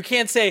way. You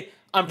can't say,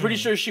 "I'm pretty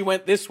sure she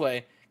went this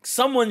way."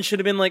 Someone should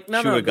have been like,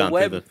 no, the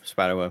web, the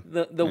spider web.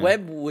 The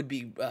web would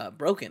be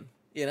broken.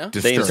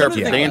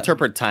 They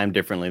interpret time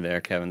differently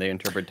there, Kevin. They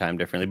interpret time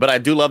differently. But I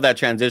do love that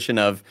transition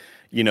of,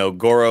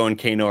 Goro and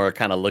Kano are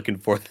kind of looking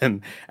for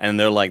them, and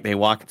they're like, they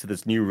walk into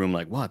this new room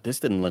like, what? This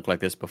didn't look like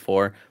this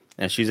before.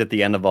 And she's at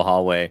the end of a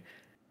hallway,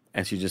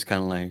 and she's just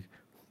kind of like,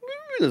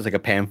 there's like a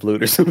pan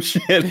flute or some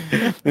shit.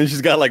 And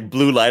she's got like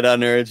blue light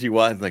on her, and she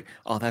walks like,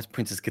 oh, that's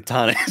Princess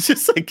Katana. It's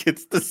just like,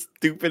 it's the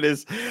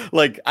stupidest.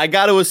 Like, I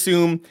got to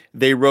assume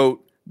they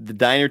wrote the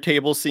diner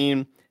table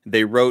scene.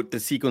 They wrote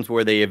the sequence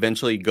where they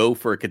eventually go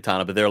for a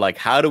katana, but they're like,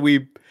 how do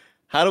we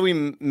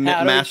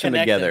mash them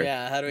together?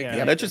 Yeah, how do we?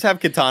 Let's just have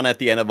Katana at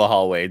the end of a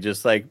hallway,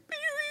 just like.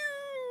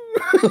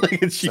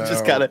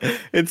 Just kind of,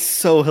 it's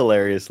so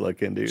hilarious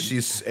looking, dude.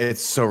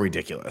 It's so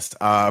ridiculous.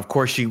 Of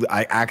course,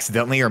 I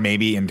accidentally or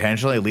maybe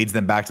intentionally leads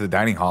them back to the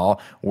dining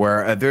hall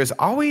where there's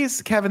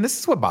always, Kevin, this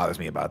is what bothers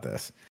me about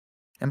this.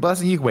 And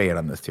Blessing, you weigh in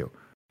on this too.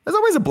 There's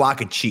always a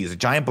block of cheese, a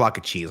giant block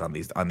of cheese on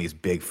these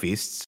big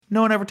feasts.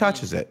 No one ever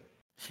touches it.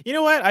 You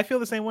know what? I feel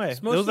the same way.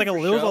 There was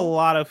a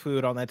lot of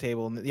food on that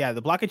table. Yeah,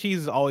 the block of cheese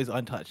is always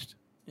untouched.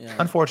 Yeah.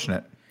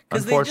 Unfortunate.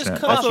 Because they just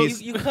cut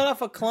off, you cut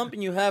off a clump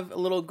and you have a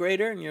little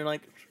grater and you're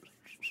like,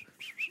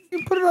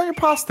 you put it on your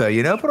pasta, put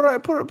it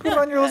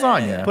on your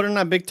lasagna. Put it on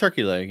a big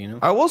turkey leg,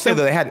 I will say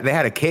that they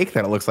had a cake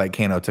that it looks like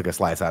Kano took a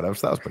slice out of,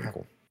 so that was pretty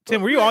cool.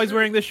 Tim, were you always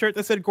wearing this shirt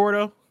that said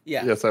Gordo?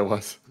 Yeah. Yes, I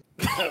was.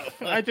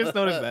 I just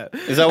noticed that.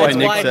 Is that why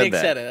Nick said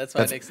that? That's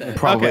why Nick said it.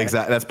 Probably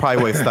exactly. That's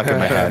probably what stuck in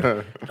my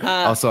head.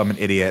 Also, I'm an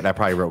idiot, and I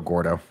probably wrote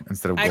Gordo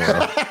instead of Gordo.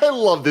 I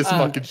love this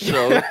fucking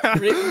show.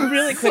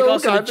 Really quick,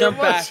 also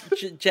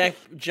to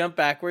jump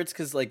backwards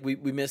because like we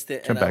missed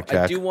it.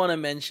 I do want to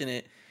mention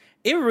it.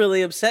 It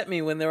really upset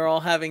me when they were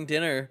all having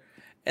dinner,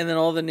 and then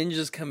all the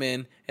ninjas come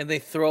in and they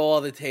throw all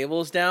the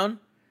tables down.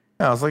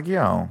 I was like,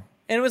 yo.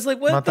 And it was like,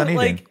 what Not the, done eating.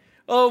 like,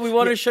 oh, we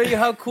want to show you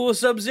how cool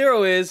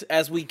Sub-Zero is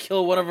as we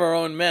kill one of our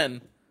own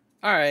men.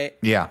 All right.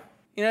 Yeah.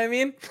 You know what I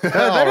mean?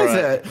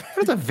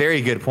 That's a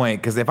very good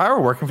point, because if I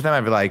were working for them,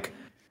 I'd be like,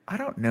 I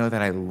don't know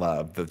that I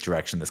love the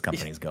direction this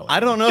company's going. I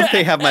don't know if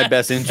they have my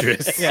best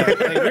interests. Yeah, like,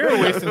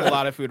 we're wasting a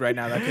lot of food right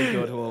now that could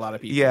go to a lot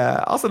of people.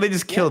 Yeah. Also, they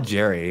just killed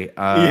Jerry.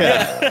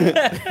 And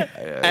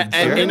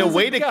in a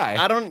way,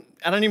 guy. I don't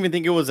even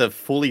think it was a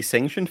fully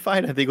sanctioned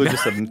fight. I think it was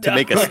just to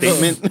make a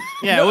statement.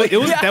 Yeah, it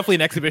was definitely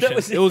an exhibition. It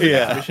was an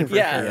exhibition for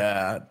sure.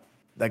 Yeah,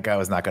 that guy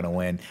was not going to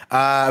win.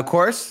 Of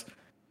course,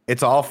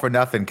 it's all for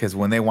nothing, because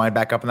when they wind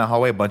back up in the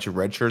hallway, a bunch of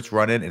red shirts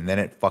run in, and then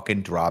it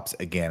fucking drops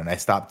again. And I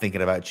stopped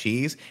thinking about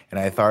cheese, and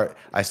I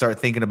start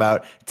thinking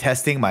about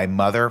testing my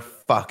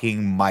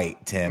motherfucking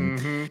might, Tim.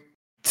 Mm-hmm.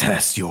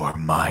 Test your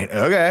might.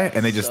 Okay.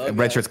 And they just,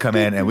 red shirts come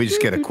in, and we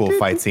just get a cool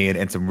fight scene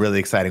and some really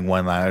exciting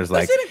one-liners,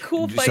 like it a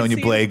cool fight Sonya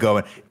scene? Blade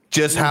going,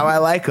 just how I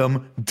like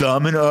them,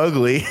 dumb and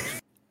ugly.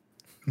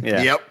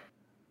 Yeah.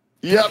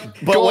 Yep.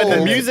 But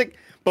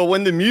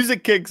when the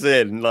music kicks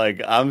in, like,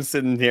 I'm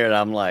sitting here and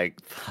I'm like,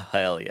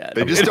 hell yeah.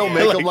 They just don't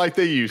make them like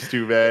they used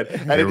to, man.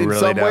 And in really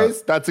some don't.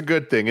 ways, that's a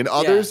good thing. In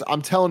others,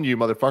 I'm telling you,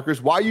 motherfuckers,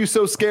 why are you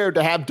so scared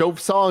to have dope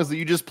songs that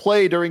you just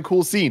play during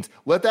cool scenes?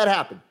 Let that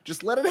happen.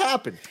 Just let it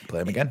happen. Play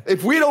them again.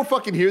 If we don't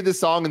fucking hear this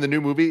song in the new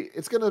movie,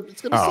 it's gonna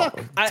suck.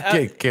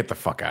 Get the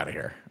fuck out of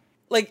here.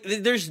 Like,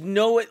 there's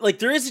no, like,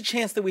 there is a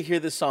chance that we hear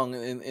this song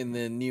in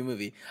the new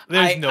movie.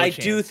 There's no I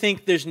chance. do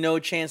think there's no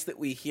chance that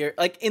we hear,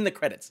 like, in the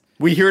credits.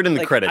 We hear it in the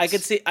Like, credits.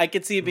 I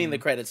could see it being the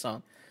credits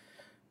song.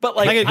 But,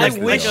 like, Like a- I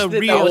like wish a that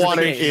real that was I want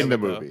the it case. in the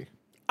movie.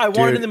 I want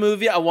it in Dude. the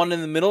movie. I want it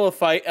in the middle of a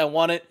fight. I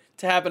want it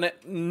to happen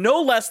at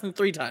no less than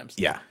 3 times.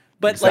 Yeah.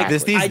 But,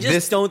 Exactly. like, I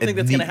just don't think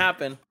that's going to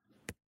happen.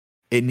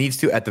 It needs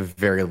to, at the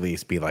very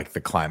least, be like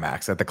the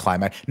climax. At the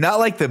climax, not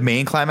like the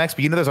main climax,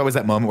 but there's always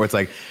that moment where it's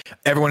like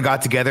everyone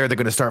got together, they're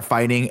going to start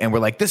fighting, and we're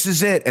like, "This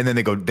is it!" And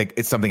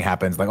then something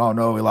happens, like, "Oh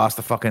no, we lost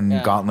the fucking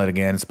gauntlet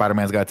again.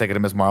 Spider-Man's got to take it to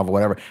Miss Marvel,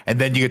 whatever." And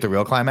then you get the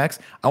real climax.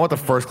 I want the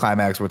first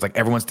climax where it's like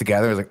everyone's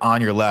together, it's like on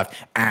your left,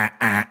 and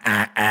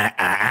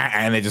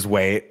they just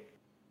wait.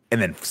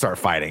 And then start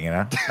fighting,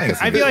 I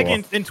feel like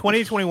in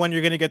 2021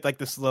 you're gonna get like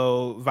the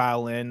slow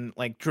violin,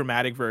 like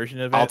dramatic version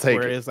of it. I'll take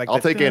where it. it's like I'll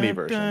the take any dun,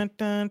 version.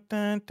 dun,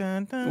 dun,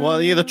 dun, dun,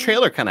 Well, yeah, the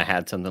trailer kind of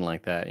had something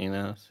like that,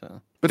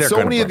 So But They're so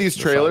gonna many of bring these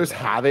the song trailers back.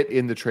 have it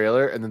in the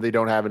trailer, and then they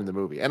don't have it in the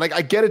movie. And like,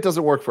 I get it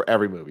doesn't work for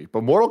every movie,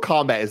 but Mortal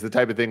Kombat is the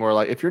type of thing where,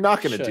 like, if you're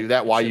not going to do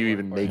that, why are you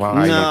even making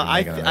Why it? you no, even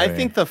making a I movie?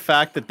 think the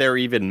fact that they're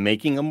even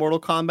making a Mortal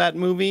Kombat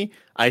movie,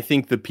 I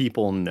think the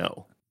people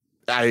know.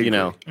 I agree. I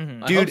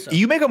hope Dude, so.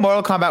 you make a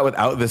Mortal Kombat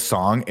without this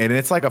song, and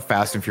it's like a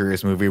Fast and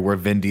Furious movie where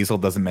Vin Diesel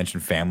doesn't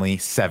mention family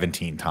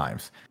 17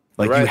 times.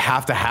 Like, you Right.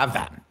 have to have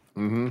that.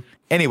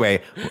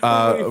 Anyway, When he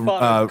fought in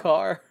the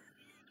car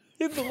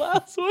in the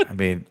last one. I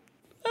mean,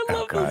 I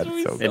love God, this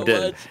movie so so It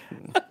did. much.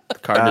 The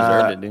car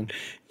deserved it, dude.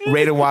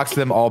 Raiden walks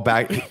them all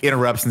back,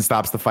 interrupts and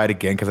stops the fight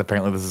again, because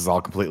apparently this is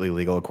all completely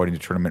legal according to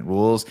tournament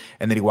rules.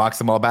 And then he walks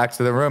them all back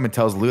to the room and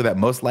tells Liu that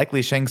most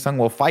likely Shang Tsung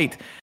will fight.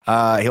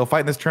 He'll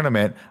fight in this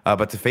tournament,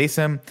 but to face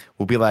him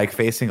will be like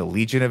facing a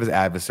legion of his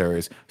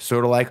adversaries,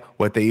 sort of like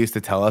what they used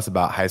to tell us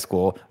about high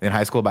school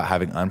about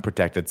having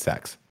unprotected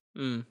sex.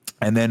 And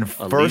then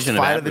first legion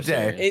of fight of the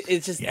day. adversaries.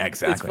 It's just Yeah,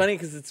 it's exactly. funny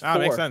because it's Oh, it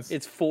four. makes sense.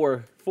 It's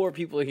four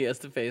people he has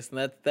to face,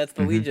 and that's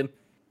the Legion.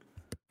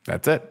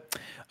 That's it.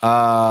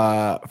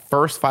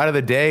 First fight of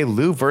the day,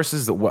 Liu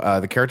versus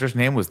the character's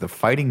name was the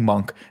Fighting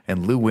Monk,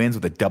 and Liu wins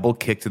with a double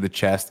kick to the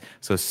chest.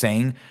 So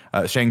Shang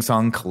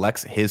Tsung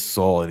collects his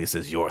soul, and he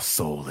says, "Your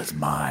soul is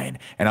mine."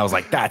 And I was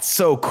like, "That's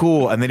so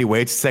cool." And then he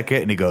waits a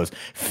second, and he goes,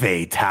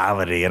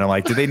 "Fatality." And I'm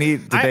like, Did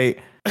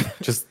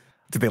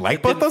they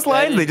like both those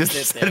lines? They just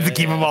decided to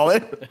keep them all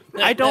in.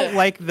 I don't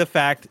like the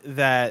fact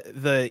that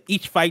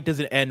each fight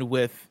doesn't end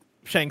with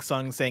Shang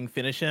Tsung saying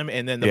finish him,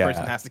 and then the Yeah.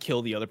 person has to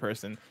kill the other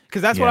person.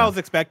 Because that's what I was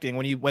expecting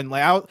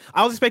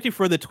I was expecting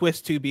for the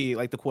twist to be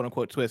like the quote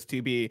unquote twist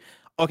to be,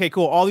 okay,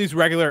 cool. All these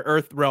regular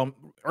Earth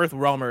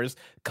realmers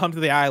come to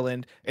the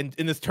island and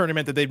in this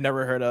tournament that they've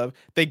never heard of.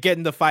 They get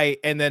in the fight,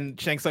 and then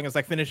Shang Tsung is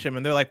like, finish him,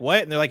 and they're like,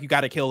 what? And they're like, you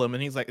got to kill him,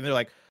 and he's like, and they're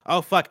like, oh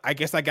fuck, I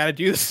guess I got to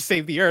do this to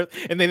save the Earth,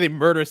 and then they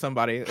murder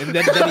somebody, and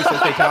then he says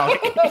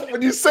fatality.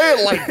 When you say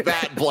it like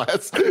that,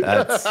 Bless.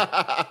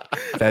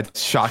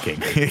 That's shocking.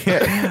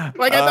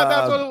 Like I thought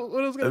that's what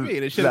it was gonna be.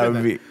 And it should That have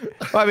would been be.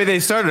 Well, I mean, they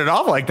started it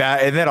off like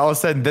that, and then all of a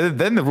sudden,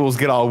 then the rules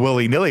get all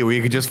willy nilly, where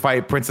you could just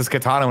fight Princess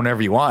Katana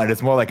whenever you want.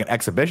 It's more like an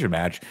exhibition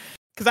match.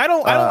 because I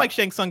don't like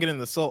Shang Tsung getting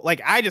the soul.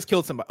 Like I just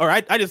killed somebody, or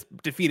I just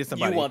defeated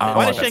somebody. want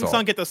Why that does soul. Shang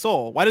Tsung get the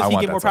soul? Why does I he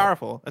want get that more soul.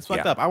 powerful? That's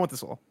fucked Yeah. up. I want the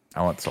soul.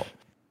 I want the soul.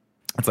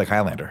 It's like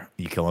Highlander.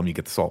 You kill him, you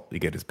get the soul. You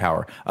get his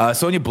power.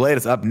 Sonya Blade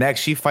is up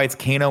next. She fights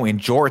Kano in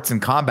jorts and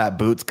combat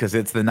boots because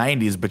it's the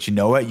 90s. But you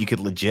know what? You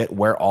could legit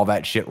wear all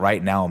that shit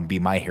right now and be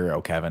my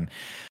hero, Kevin.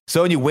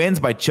 Sonya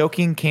wins by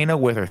choking Kano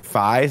with her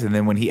thighs. And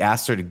then when he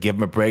asks her to give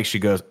him a break, she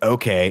goes,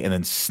 okay, and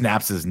then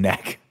snaps his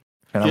neck.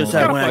 And Just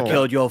like when I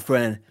killed your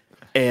friend,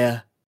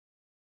 air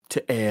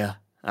to air.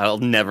 I'll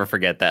never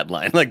forget that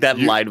line. Like that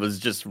line was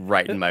just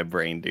right in my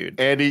brain, dude.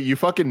 Andy, you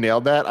fucking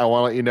nailed that. I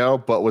want to let you know.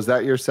 But was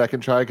that your second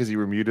try because you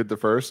were muted the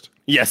first?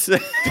 Yes.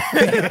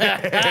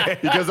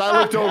 Because I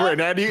looked over and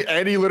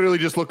Andy literally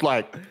just looked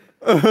like.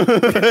 I'm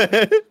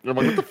like,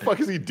 what the fuck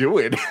is he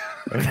doing?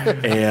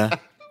 Air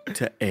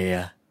to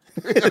air.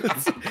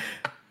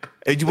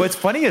 What's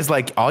funny is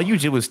like all you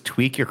did was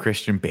tweak your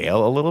Christian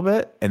Bale a little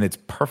bit, and it's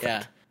perfect.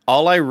 Yeah.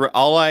 All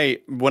I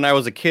when I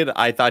was a kid,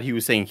 I thought he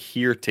was saying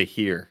here to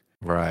here.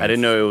 Right. I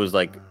didn't know it was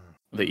like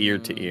the ear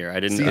to ear. I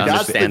didn't See,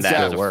 understand that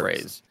as a works.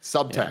 phrase.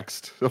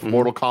 Subtext of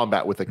Mortal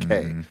Kombat with a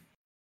K.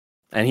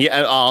 And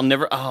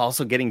I'll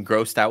also getting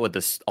grossed out with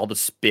all the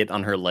spit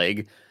on her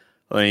leg.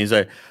 When he's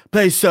like,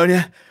 please,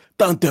 Sonya,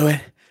 don't do it.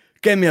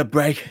 Give me a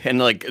break. And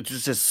like,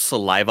 it's just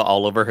saliva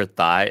all over her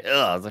thigh. Ugh,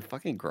 I was like,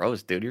 fucking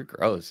gross, dude. You're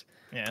gross.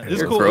 Yeah,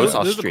 You're gross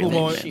this is a cool Australian.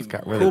 moment. She's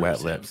got really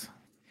wet lips.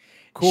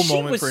 Cool She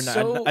moment was for a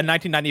so-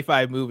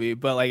 1995 movie,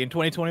 but like in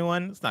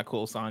 2021, it's not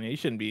cool, Sonya. You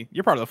shouldn't be.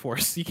 You're part of the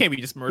force. You can't be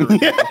just murdering.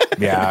 people.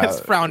 Yeah. It's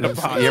frowned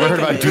upon. You ever heard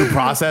about due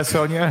process,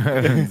 Sonia?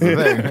 It's the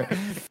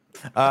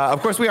thing.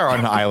 Of course, we are on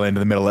an island in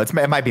the middle. It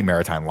might be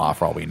maritime law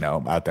for all we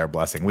know out there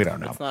blessing. We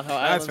don't know. That's not how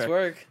That's islands fair.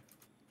 work.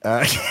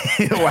 They're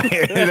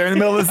in the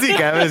middle of the sea,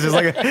 Kevin. It's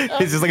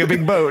just like a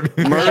big boat.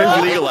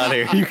 Murder's legal out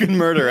here. You can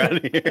murder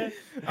out here.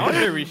 I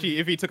wonder if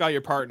he took out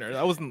your partner.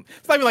 That wasn't.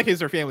 It's not even like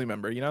his or family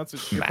member. You know, it's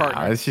just your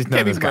partner. It's just Can't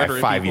known be this guy murdering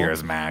 5 people.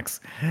 years max.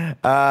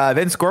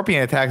 Then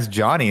Scorpion attacks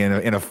Johnny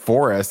in a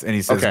forest, and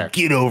he says, Okay.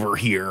 "Get over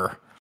here."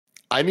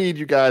 I need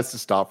you guys to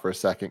stop for a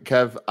second.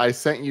 Kev, I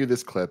sent you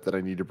this clip that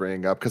I need to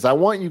bring up because I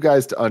want you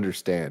guys to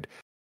understand.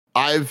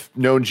 I've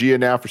known Gia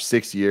now for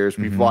 6 years.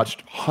 We've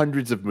watched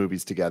hundreds of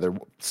movies together,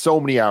 so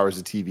many hours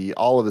of TV,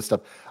 all of this stuff.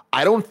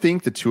 I don't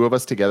think the two of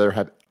us together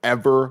have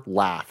ever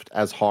laughed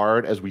as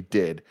hard as we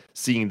did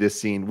seeing this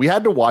scene. We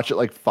had to watch it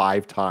like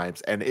 5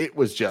 times, and it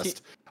was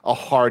just a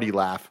hearty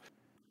laugh.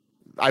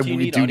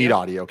 We do need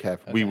audio, Kev.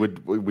 Okay.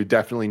 We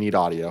definitely need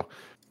audio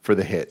for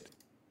the hit.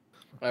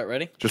 All right,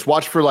 ready? Just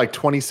watch for like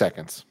 20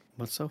 seconds.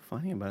 What's so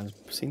funny about it?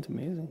 It seems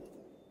amazing.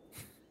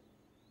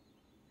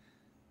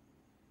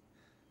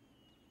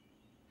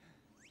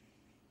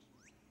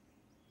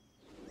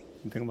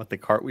 You think about the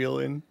cartwheel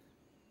in?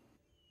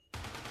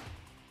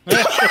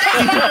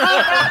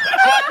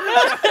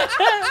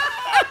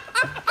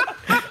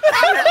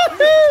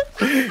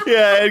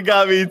 Yeah, it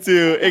got me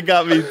too.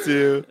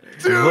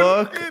 Dude,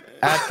 Look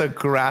at the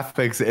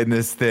graphics in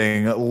this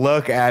thing.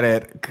 Look at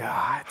it.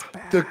 God, it's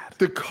bad.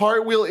 The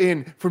cartwheel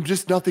in from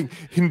just nothing.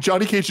 And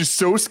Johnny Cage is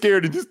so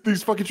scared in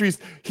these fucking trees.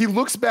 He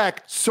looks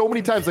back so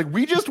many times. Like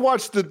we just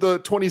watched the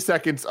 20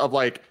 seconds of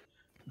like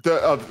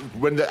of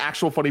when the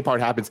actual funny part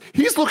happens.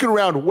 He's looking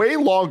around way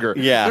longer.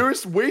 Yeah. There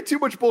is way too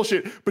much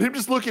bullshit. But him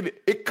just looking,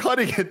 it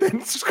cutting it,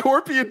 then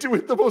Scorpion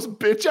doing the most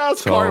bitch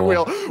ass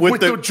cartwheel with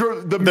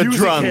the music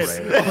drums.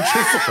 hit.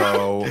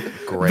 So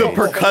great. The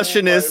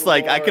percussionist,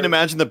 like I can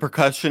imagine the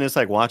percussionist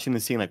like watching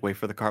the scene, like wait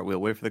for the cartwheel,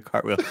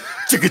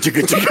 chicka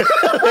chicka chicka.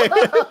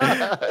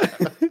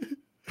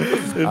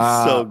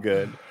 It's so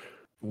good.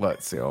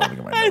 Let's see. Let me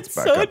get my notes It's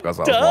back so up because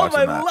I was dumb. watching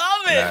I that.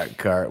 love it. That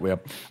cartwheel.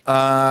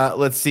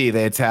 Let's see.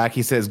 They attack.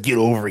 He says, "Get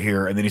over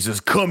here," and then he says,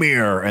 "Come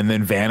here," and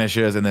then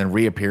vanishes, and then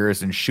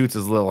reappears and shoots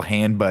his little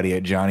hand buddy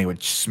at Johnny,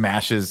 which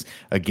smashes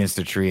against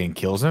a tree and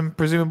kills him,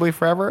 presumably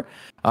forever.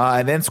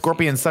 And then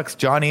Scorpion sucks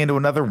Johnny into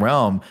another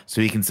realm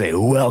so he can say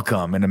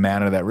 "welcome" in a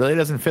manner that really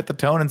doesn't fit the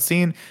tone and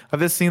scene of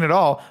this scene at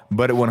all,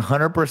 but it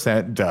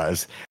 100%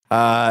 does.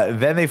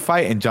 Then they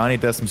fight, and Johnny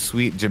does some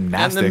sweet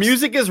gymnastics. And the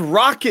music is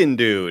rocking,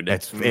 dude.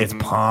 It's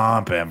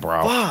pumping,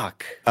 bro.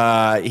 Fuck.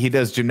 He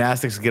does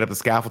gymnastics to get up the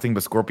scaffolding,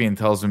 but Scorpion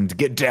tells him to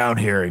get down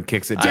here and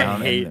kicks it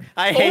down. I hate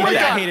God,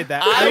 that. I hated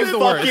that. That was the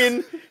worst.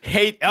 fucking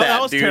hate that.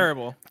 That was dude.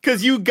 terrible.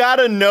 Because you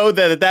gotta know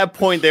that at that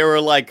point they were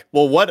like,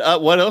 well, what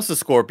else does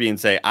Scorpion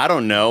say? I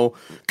don't know.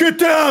 Get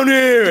down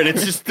here, and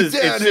it's just this.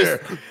 Down It's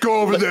here. just Go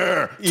over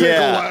there. Take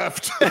Yeah. a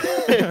left.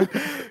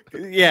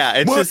 yeah.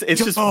 It's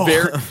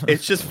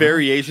What? just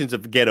variations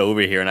of get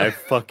over here, and I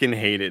fucking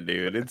hate it,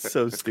 dude. It's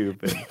so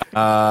stupid.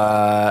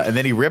 And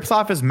then he rips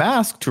off his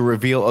mask to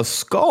reveal a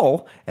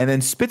skull and then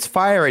spits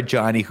fire at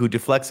Johnny, who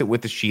deflects it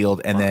with the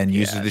shield and then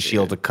uses the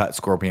shield to cut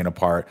Scorpion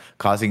apart,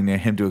 causing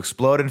him to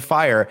explode in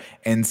fire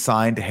and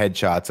signed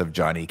headshots of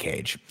Johnny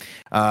Cage.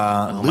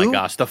 Oh my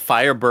gosh, the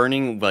fire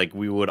burning, like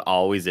we would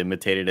always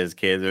imitate it as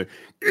kids.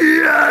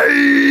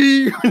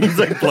 He's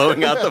like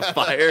blowing out the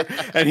fire,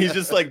 and he's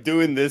just like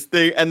doing this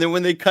thing. And then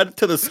when they cut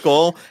to the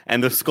skull,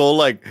 and the skull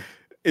like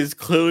is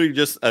clearly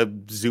just a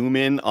zoom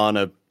in on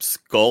a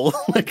skull,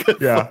 like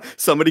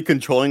somebody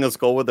controlling a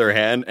skull with their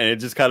hand, and it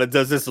just kind of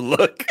does this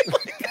look.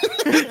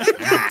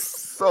 It's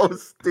so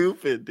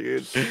stupid,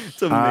 dude.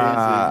 It's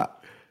amazing.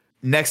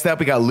 Next up,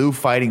 we got Lou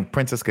fighting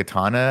Princess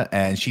Katana,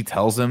 and she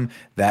tells him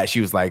that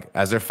she was like,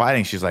 as they're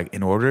fighting, she's like,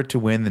 in order to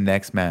win the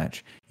next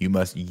match, you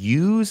must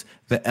use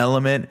the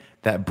element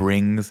that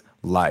brings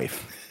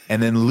life.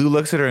 And then Lou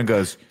looks at her and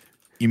goes,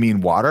 you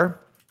mean water?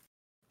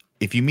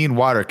 If you mean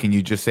water, can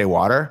you just say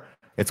water?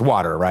 It's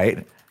water,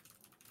 right?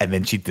 And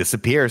then she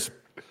disappears.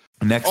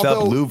 Next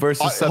up, Lou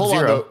versus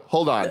Sub-Zero.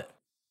 Hold on.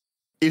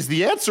 Is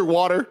the answer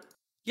water?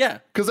 Yeah.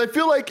 Because I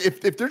feel like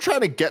if they're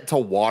trying to get to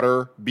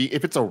water,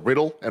 if it's a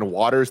riddle and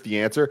water is the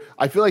answer,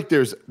 I feel like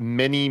there's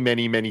many,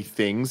 many, many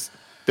things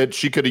that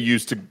she could have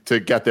used to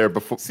get there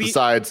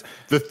besides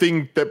the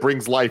thing that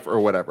brings life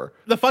or whatever.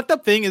 The fucked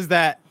up thing is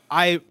that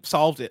I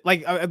solved it.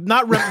 Like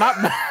not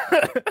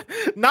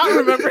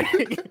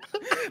remembering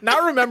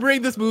not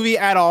remembering this movie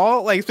at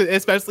all, like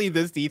especially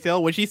this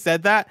detail. When she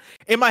said that,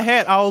 in my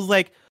head I was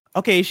like,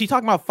 okay, is she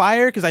talking about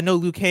fire? Because I know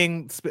Liu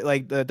Kang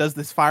does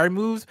this fire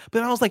moves, but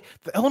then I was like,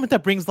 the element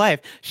that brings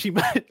life. She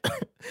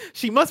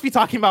must be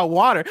talking about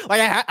water.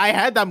 Like I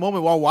had that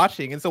moment while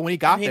watching, and so when he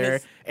got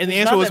there and the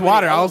answer was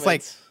water, I was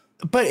like,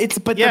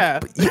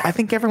 I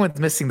think everyone's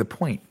missing the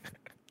point.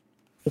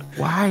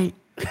 Why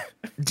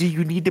do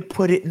you need to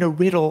put it in a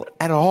riddle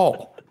at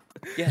all?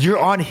 Yeah. You're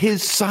on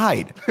his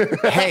side.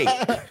 Hey,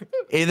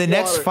 in the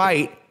next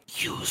fight,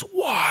 use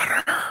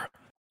water.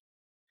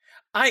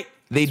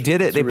 They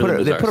did it. They put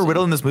a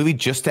riddle in this movie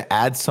just to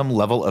add some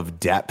level of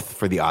depth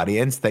for the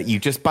audience that you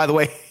just, by the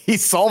way, he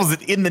solves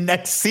it in the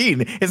next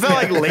scene. It's not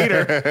like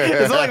later.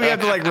 It's not like we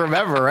have to like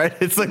remember, right?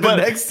 It's like the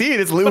next scene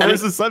is Lou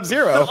versus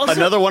Sub-Zero.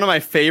 Another one of my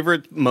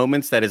favorite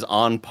moments that is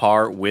on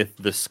par with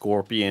the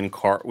scorpion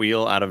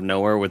cartwheel out of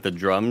nowhere with the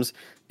drums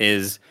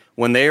is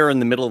when they are in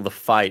the middle of the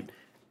fight,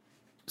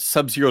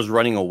 Sub-Zero's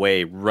running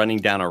away, running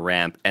down a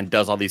ramp, and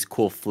does all these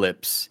cool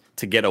flips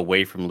to get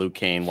away from Liu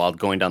Kang while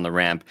going down the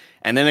ramp.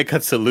 And then it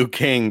cuts to Liu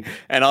Kang,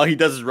 and all he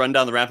does is run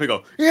down the ramp and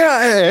go,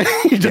 yeah.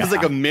 He does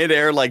like a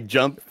midair like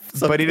jump.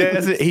 But he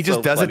does it. He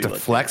just does it to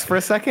flex for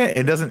a second.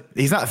 It doesn't.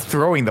 He's not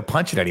throwing the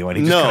punch at anyone.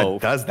 He just kind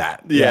of does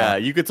that. Yeah,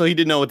 you could tell he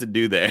didn't know what to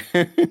do there.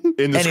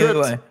 In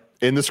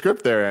the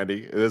script, there,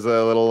 Andy, there's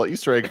a little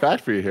Easter egg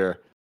fact for you here.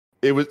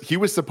 He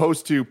was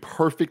supposed to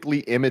perfectly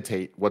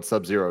imitate what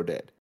Sub-Zero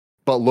did,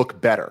 but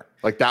look better.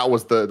 Like that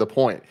was the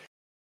point.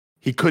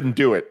 He couldn't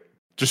do it.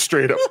 Just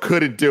straight up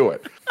couldn't do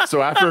it.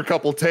 So after a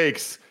couple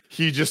takes,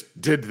 he just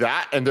did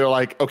that, and they're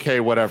like, "Okay,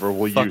 whatever,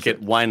 we'll use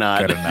it. Why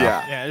not?"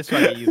 Yeah, just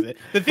try to use it.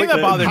 The thing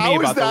that bothered me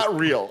about how is that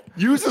real?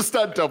 Use a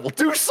stunt double.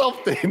 Do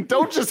something.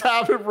 Don't just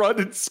have him run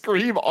and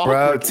scream.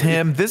 Bro,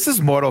 Tim, this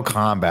is Mortal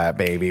Kombat,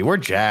 baby. We're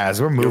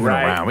jazzed. We're moving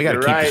around. We got to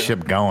keep the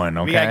ship going.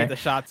 Okay, we got to get the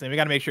shots in. We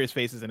got to make sure his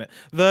face is in it.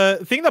 The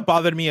thing that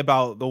bothered me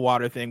about the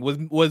water thing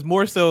was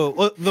more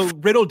so the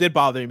riddle did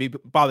bother me,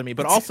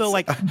 but also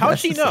like how'd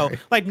she know?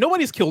 Like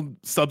nobody's killed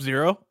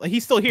Sub-Zero. Like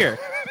he's still here.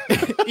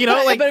 You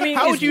know, like but I mean,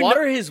 how would you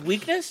water his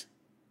weakness?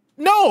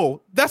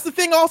 No, that's the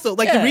thing. Also,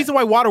 like the reason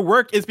why water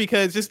worked is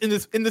because just in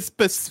this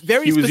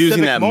very he was specific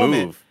using that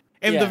moment, move.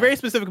 In the very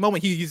specific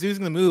moment, he's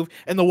using the move,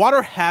 and the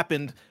water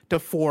happened to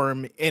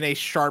form in a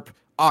sharp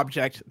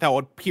object that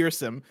would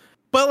pierce him.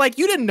 But like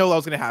you didn't know that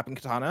was going to happen,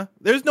 Katana.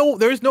 There's no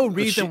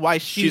reason why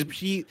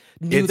she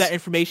knew that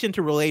information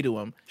to relay to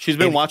him. She's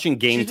been watching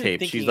game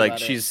tape.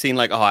 She's seen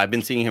like, oh, I've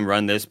been seeing him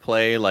run this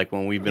play like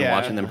when we've been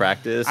watching them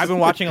practice. I've been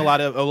watching a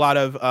lot of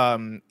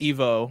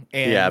Evo,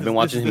 and I've been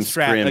watching him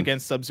scrim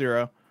against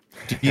Sub-Zero.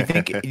 Do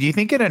you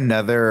think in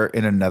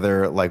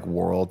another like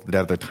world,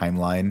 another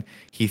timeline,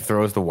 he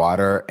throws the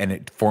water and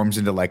it forms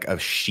into like a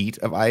sheet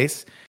of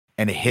ice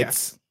and it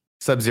hits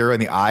Sub-Zero in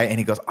the eye and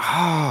he goes,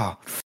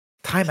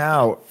 time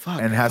out,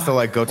 and has to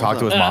like go talk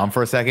to his mom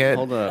for a second.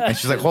 Hold up. And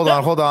she's like, hold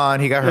on.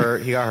 He got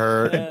hurt.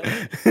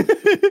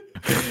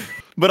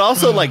 But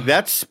also like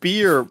that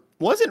spear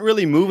wasn't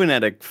really moving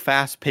at a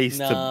fast pace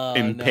to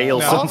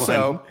impale someone.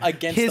 Also,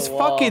 against his the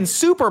wall. fucking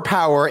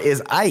superpower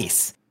is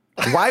ice.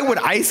 Why would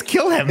ice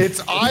kill him?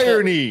 It's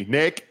irony,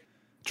 Nick.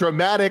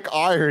 Dramatic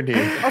irony.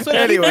 Also,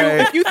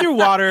 if you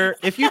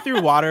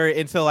threw water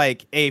into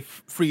like a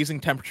freezing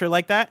temperature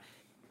like that,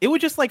 it would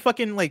just like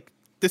fucking like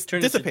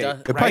dissipate.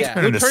 It probably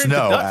turn into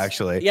snow,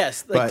 actually.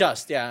 Yes, like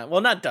dust. Yeah,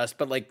 well, not dust,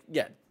 but like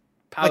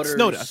powder, like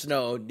snow dust.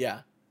 Snow.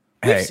 Yeah.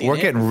 Hey, we're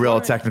getting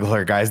real technical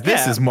here, guys.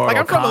 This is Mortal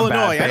I'm from Kombat.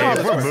 Illinois. I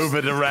know We're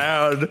moving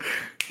around.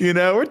 You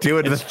know, we're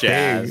doing this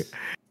thing.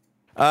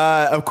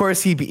 Of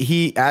course,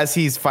 he as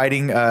he's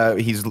fighting,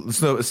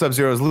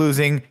 Sub-Zero's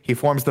losing. He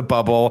forms the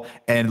bubble,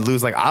 and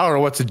Lu's like, I don't know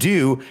what to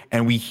do.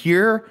 And we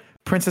hear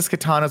Princess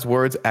Katana's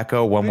words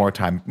echo one more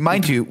time.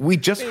 Mind you, we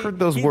just heard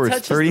those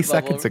words 30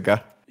 seconds ago.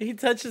 He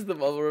touches the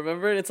bubble,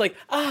 remember? And it's like,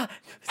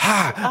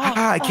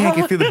 I can't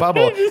get through the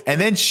bubble. And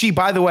then she,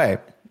 by the way,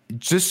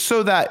 just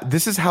so that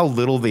this is how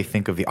little they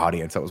think of the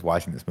audience that was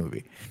watching this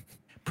movie.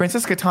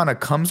 Princess Katana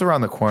comes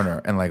around the corner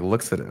and like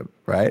looks at him,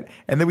 right?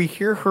 And then we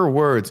hear her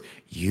words,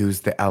 use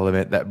the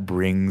element that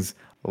brings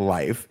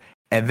life.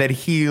 And then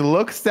he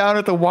looks down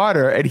at the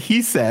water and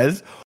he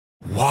says,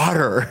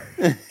 water,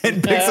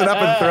 and picks it up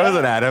and throws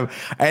it at him.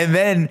 And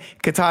then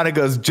Katana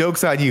goes,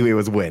 joke's on you, it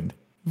was wind.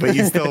 But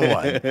you still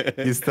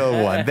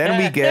won. Then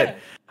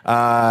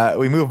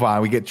we move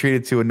on. We get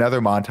treated to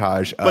another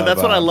montage. But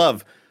that's what I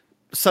love.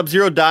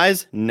 Sub-Zero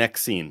dies,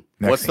 next scene.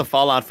 What's the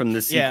fallout from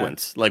this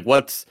sequence? Like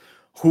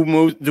who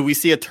moves? Do we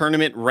see a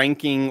tournament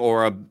ranking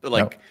or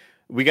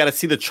we got to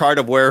see the chart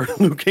of where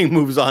Liu Kang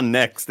moves on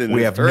next.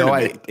 We have tournament. No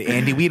idea,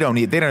 Andy.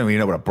 They don't even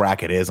know what a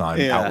bracket is on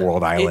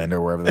Outworld Island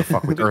or wherever the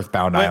fuck with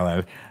Earthbound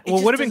Island.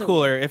 Well, would have been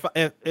cooler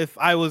if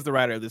I was the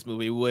writer of this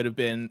movie. Would have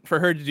been for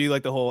her to do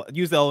like the whole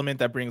use the element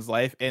that brings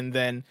life, and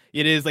then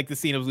it is like the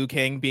scene of Liu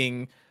Kang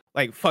being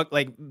like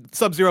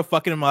Sub-Zero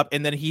fucking him up,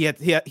 and then he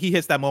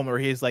hits that moment where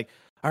he's like,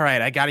 all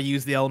right, I gotta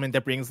use the element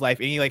that brings life,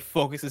 and he like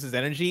focuses his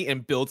energy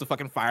and builds a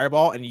fucking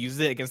fireball and uses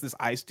it against this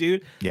ice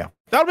dude. Yeah,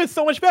 that would have been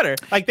so much better.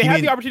 Like they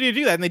had the opportunity to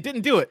do that and they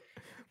didn't do it.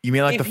 You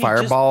mean like the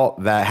fireball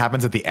that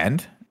happens at the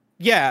end?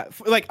 Yeah,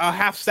 for like a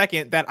half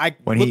second that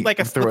looked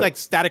like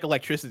static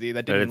electricity.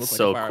 That didn't look like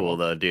so cool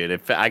though,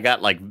 dude. I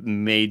got like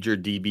major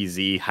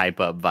DBZ hype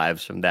up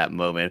vibes from that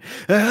moment.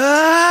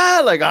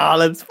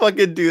 Let's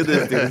fucking do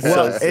this, dude.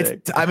 Well,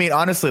 I mean,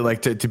 honestly,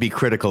 like to be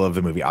critical of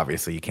the movie,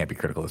 obviously you can't be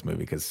critical of this movie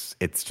because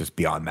it's just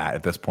beyond that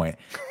at this point.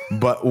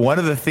 But one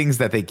of the things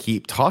that they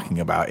keep talking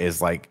about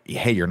is like,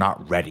 hey, you're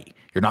not ready.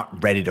 You're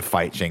not ready to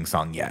fight Shang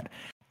Tsung yet.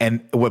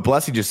 And what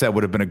Blessy just said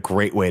would have been a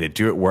great way to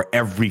do it, where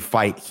every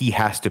fight he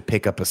has to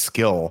pick up a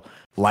skill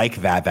like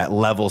that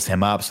levels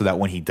him up so that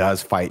when he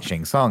does fight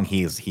Shang Tsung,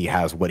 he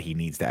has what he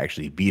needs to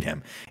actually beat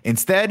him.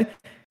 Instead,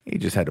 he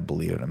just had to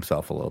believe in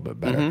himself a little bit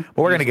better. Mm-hmm.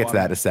 But we're going to get to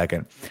that in a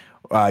second.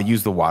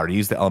 Use the water,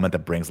 use the element that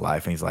brings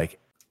life. And he's like,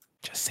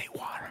 just say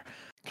water.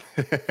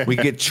 We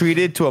get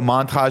treated to a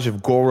montage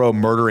of Goro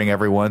murdering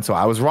everyone. So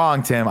I was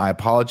wrong, Tim. I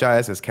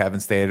apologize. As Kevin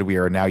stated, we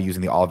are now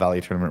using the All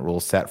Valley Tournament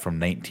rules set from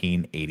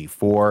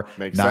 1984,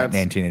 Makes not sense.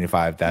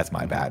 1985. That's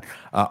my bad.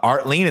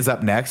 Art Lean is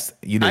up next.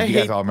 You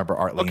guys all remember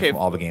Art Lean from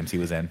all the games he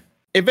was in.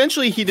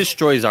 Eventually, he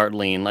destroys Art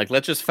Lean. Like,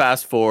 let's just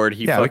fast forward.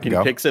 He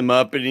fucking picks him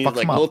up, and he's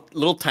like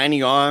little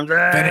tiny arms.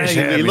 Finish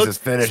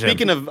him.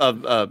 Speaking of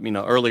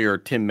earlier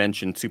Tim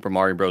mentioned Super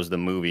Mario Bros. The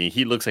movie.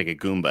 He looks like a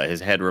Goomba.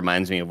 His head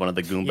reminds me of one of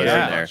the Goombas in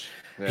there.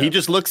 Yeah. He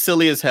just looks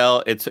silly as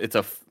hell. It's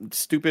a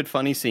stupid,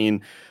 funny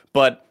scene,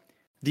 but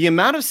the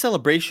amount of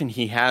celebration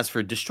he has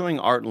for destroying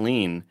Art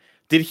Lean,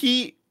 did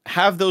he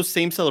have those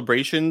same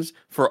celebrations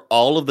for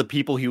all of the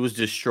people he was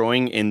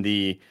destroying in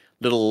the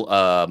little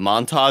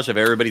montage of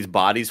everybody's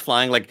bodies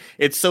flying? Like,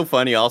 it's so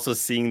funny also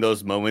seeing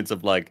those moments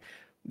of like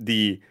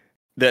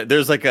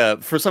there's like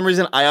for some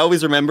reason I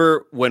always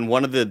remember when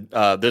one of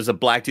the there's a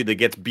black dude that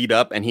gets beat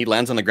up and he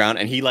lands on the ground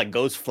and he like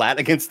goes flat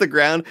against the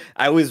ground.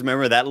 I always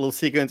remember that little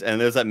sequence, and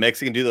there's that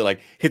Mexican dude that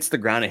like hits the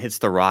ground and hits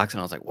the rocks,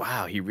 and I was like,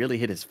 wow, he really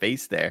hit his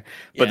face there.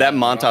 But that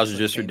montage is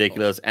just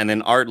ridiculous. And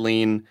then Art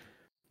Lean,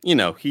 he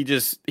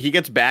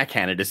gets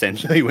backhanded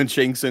essentially when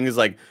Shang Tsung is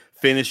like,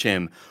 finish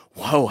him.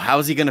 Whoa, how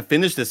is he gonna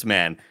finish this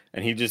man?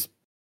 And he just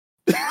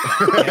I'm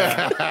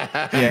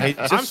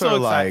so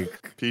excited.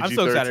 I'm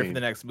so excited for the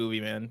next movie,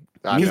 man.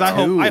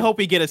 I hope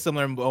we get a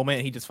similar moment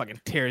and he just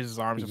fucking tears his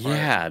arms apart.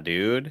 Yeah,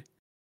 dude.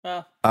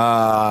 So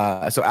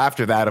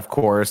after that, of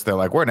course, they're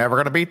like, we're never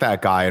gonna beat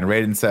that guy. And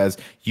Raiden says,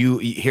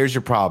 here's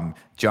your problem.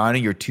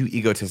 Johnny, you're too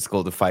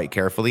egotistical to fight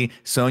carefully.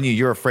 Sonya,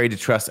 you're afraid to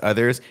trust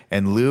others.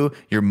 And Lou,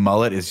 your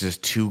mullet is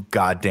just too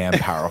goddamn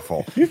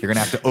powerful. You're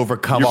gonna have to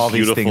overcome all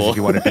these things if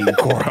you want to beat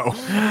Goro.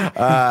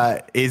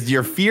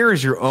 Your fear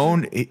is your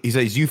own. He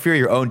says, you fear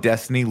your own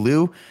destiny.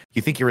 Lou,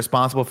 you think you're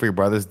responsible for your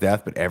brother's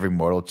death, but every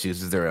mortal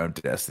chooses their own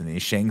destiny.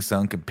 Shang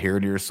Tsung can peer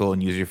into your soul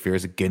and use your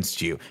fears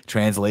against you.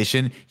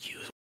 Translation,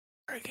 use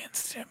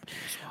against him.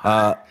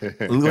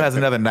 Lou has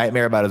another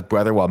nightmare about his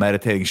brother while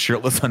meditating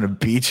shirtless on a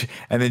beach,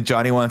 and then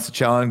Johnny wants to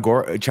challenge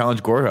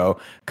Goro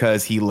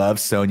because he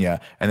loves Sonya.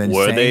 And then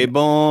were they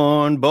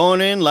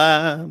born in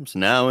labs?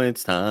 Now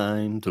it's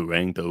time to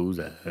rank those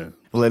abs.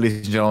 Ladies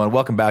and gentlemen,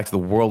 welcome back to the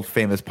world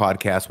famous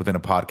podcast within a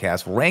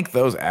podcast, Rank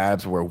Those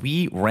Abs, where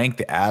we rank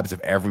the abs of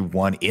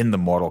everyone in the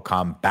Mortal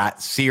Kombat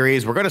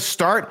series. We're going to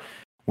start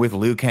with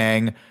Liu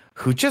Kang,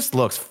 who just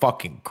looks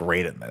fucking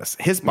great in this.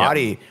 His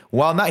body,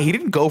 he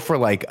didn't go for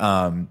like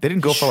a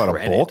lot of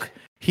bulk.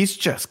 He's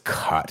just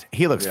cut.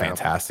 He looks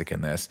fantastic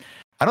in this.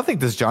 I don't think,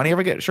 does Johnny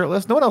ever get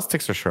shirtless? No one else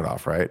takes their shirt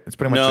off, right? It's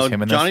pretty much just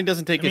him in this. Johnny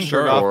doesn't take his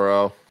shirt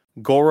off.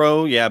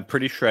 Goro,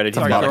 pretty shredded.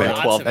 He's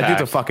got 12 that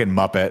dude's a fucking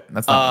Muppet.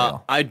 That's not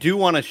real. I do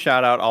want to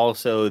shout out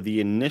also the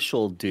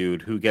initial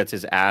dude who gets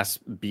his ass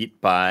beat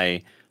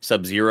by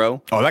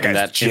Sub-Zero. Oh, that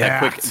guy's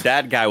jacked.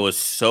 That guy was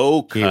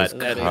so cut.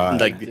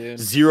 Like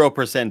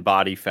 0%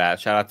 body fat.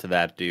 Shout out to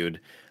that dude.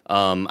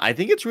 I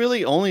think it's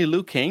really only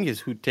Liu Kang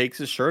who takes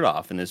his shirt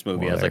off in this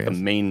movie as like the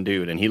main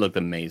dude, and he looked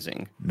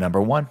amazing.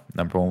 Number one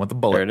with the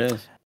bullet. There it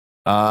is.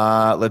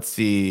 Let's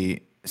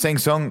see.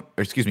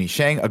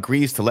 Shang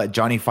agrees to let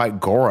Johnny fight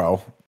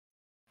Goro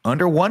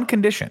under one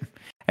condition.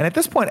 And at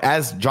this point,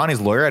 as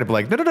Johnny's lawyer, I'd be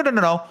like, no.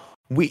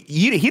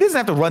 He doesn't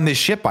have to run this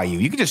shit by you.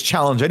 You can just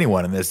challenge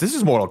anyone in this. This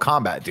is Mortal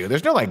Kombat, dude.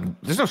 There's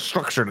no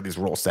structure to these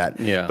rule set.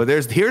 Yeah. But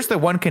here's the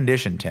one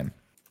condition, Tim.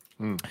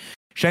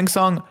 Shang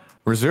Tsung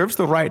reserves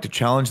the right to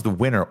challenge the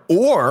winner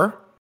or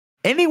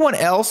anyone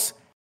else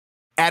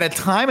at a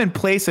time and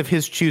place of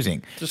his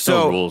choosing. Just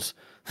no rules.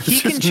 He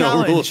can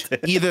challenge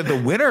either the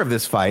winner of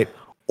this fight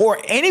or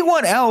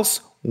anyone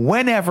else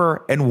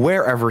whenever and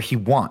wherever he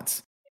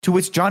wants. To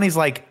which Johnny's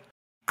like,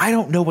 I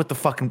don't know what the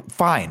fucking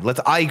fine.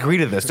 I agree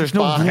to this. There's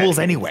no rules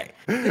anyway.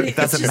 It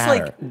doesn't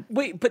matter. Like,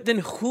 wait, but then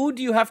who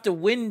do you have to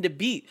win to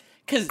beat?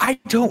 Because I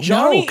don't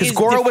know. Because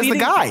Goro was the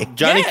guy.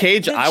 Johnny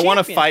Cage. I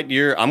want to fight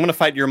your. I'm going to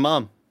fight your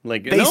mom.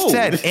 Like they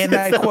said, and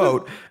I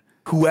quote,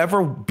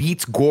 "Whoever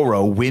beats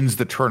Goro wins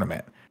the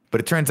tournament." But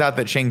it turns out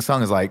that Shang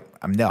Tsung is like,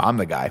 I'm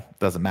the guy.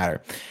 Doesn't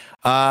matter.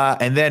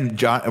 And then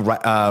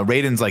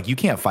Raiden's like, you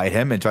can't fight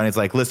him. And Johnny's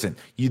like, listen,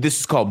 this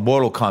is called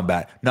Mortal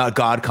Kombat, not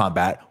God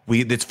Combat.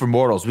 It's for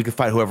mortals. We can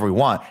fight whoever we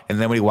want. And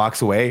then when he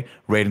walks away,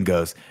 Raiden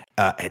goes,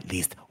 at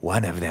least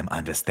one of them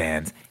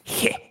understands.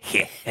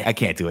 I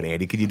can't do it,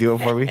 Andy. Could you do it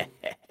for me?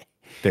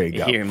 There you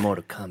go. Here in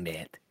Mortal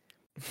Kombat.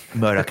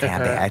 Mortal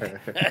Kombat.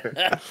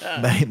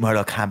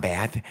 Mortal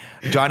Kombat.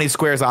 Johnny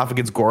squares off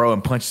against Goro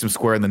and punches him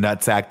square in the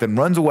nutsack, then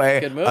runs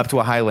away up to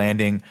a high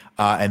landing,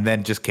 and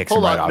then just kicks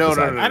him right off his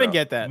side. I didn't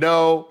get that.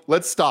 No,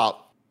 let's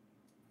stop.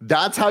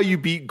 That's how you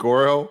beat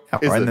Goro.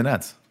 Right in the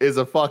nuts. Is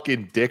a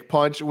fucking dick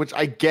punch, which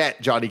I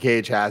get Johnny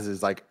Cage has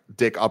his like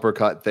dick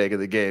uppercut thing in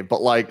the game.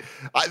 But like,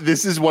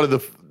 this is one of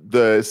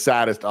the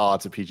saddest,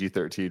 it's a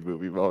PG-13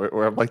 movie moment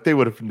where I'm like, they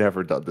would have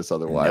never done this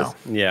otherwise.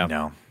 No. Yeah.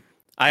 No.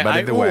 But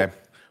either way.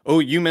 Oh,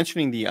 you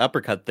mentioning the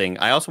uppercut thing.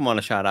 I also want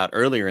to shout out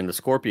earlier in the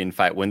Scorpion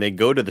fight when they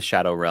go to the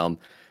Shadow Realm,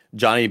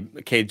 Johnny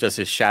Cage does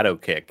his shadow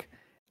kick.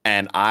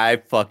 And I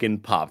fucking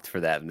popped for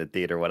that in the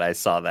theater when I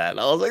saw that.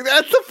 I was like,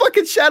 that's the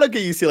fucking shadow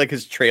kick. You see like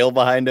his trail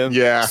behind him.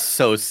 Yeah.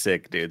 So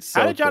sick, dude. So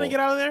How did Johnny cool. get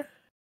out of there?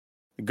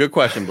 Good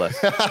question, Bless.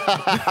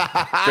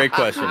 Great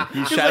question.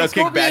 He shadow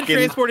kicked back in.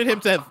 Transported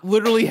him to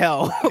literally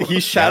hell. He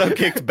shadow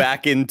kicked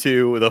back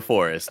into the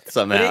forest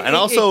somehow. And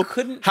also,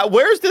 couldn't.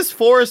 where's this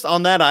forest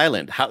on that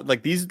island?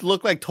 These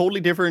look like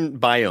totally different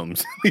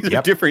biomes. These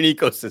are different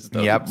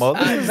ecosystems. Yep. Well,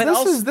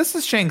 But this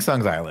is Shang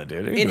Tsung's island,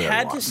 dude. It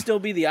had to still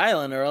be the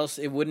island, or else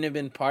it wouldn't have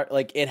been part.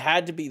 Like it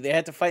had to be. They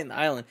had to fight in the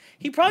island.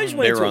 He probably just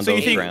went They into were a on So you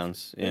those think-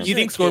 grounds. Yeah. You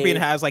think Scorpion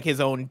has like his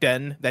own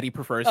den that he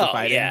prefers to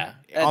fight yeah.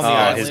 in? On That's the all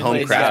island? his home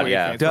That's crowd, where he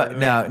yeah. transported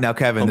him. Now,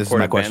 Kevin, Home this is court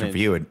my question advantage.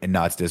 for you, and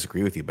not to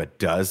disagree with you, but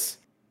does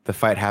the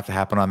fight have to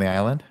happen on the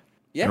island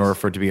Yes. in order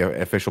for it to be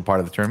an official part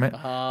of the tournament?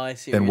 Oh, I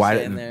see. Then what why you're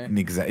saying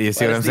didn't there. you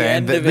see what I'm Where's the saying?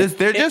 end of it?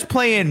 They're just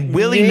playing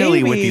willy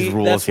nilly with these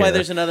rules That's here. why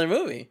there's another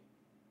movie.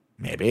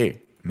 Maybe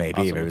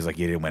Awesome. it was like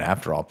you didn't win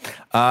after all.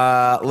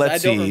 I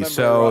Let's don't see. remember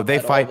So they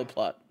at all fight. the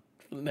plot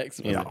for the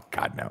next movie. No,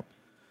 God no.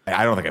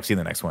 I don't think I've seen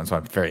the next one, so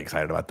I'm very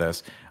excited about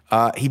this.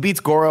 He beats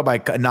Goro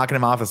by knocking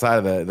him off the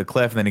side of the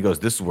cliff, and then he goes,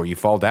 "This is where you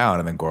fall down."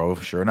 And then Goro,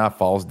 sure enough,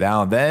 falls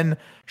down. Then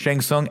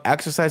Shang Tsung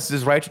exercises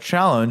his right to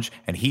challenge,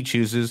 and he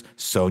chooses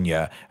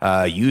Sonya.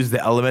 Use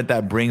the element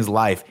that brings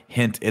life.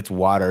 Hint, it's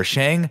water.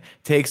 Shang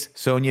takes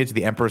Sonya to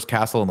the Emperor's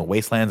castle in the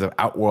wastelands of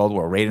Outworld,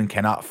 where Raiden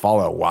cannot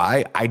follow.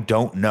 Why? I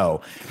don't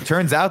know.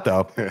 Turns out,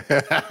 though,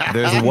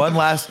 there's one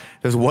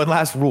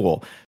last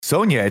rule.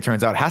 Sonya, it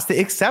turns out, has to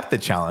accept the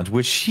challenge,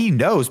 which she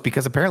knows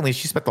because apparently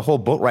she spent the whole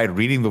boat ride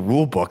reading the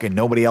rule book and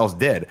nobody else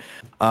did.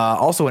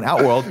 Also in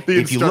Outworld, The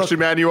if you look, instruction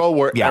manual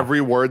where Yeah. every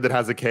word that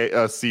has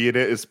a C in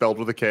it is spelled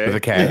with a K. with a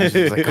K,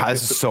 it's like, God,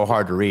 this is so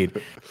hard to read.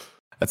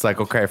 It's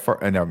like, okay,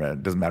 never mind,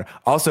 it doesn't matter.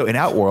 Also in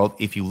Outworld,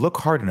 if you look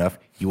hard enough,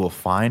 you will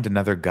find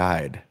another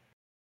guide.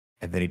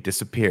 And then he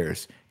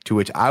disappears. To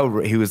which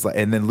he was like,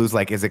 and then Lou's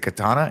like, is it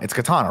Katana? It's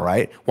Katana,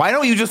 right? Why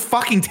don't you just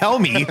fucking tell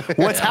me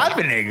what's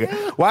happening?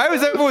 Why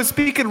was everyone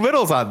speaking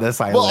riddles on this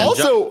island? Well,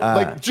 also,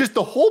 like, just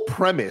the whole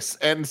premise,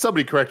 and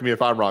somebody correct me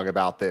if I'm wrong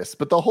about this,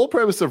 but the whole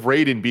premise of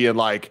Raiden being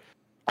like,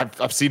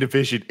 I've seen a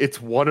vision. It's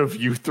one of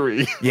you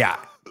three. yeah,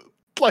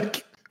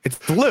 Like,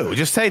 it's Lou.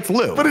 Just say it's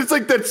Lou. but it's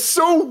like, that's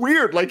so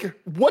weird. Like,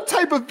 what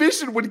type of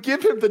vision would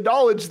give him the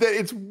knowledge that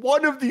it's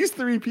one of these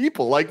three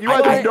people? Like, you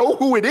either know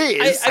who it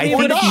is I mean, I or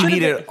think what he should've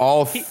needed been-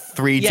 all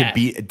three yeah. to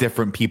be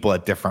different people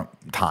at different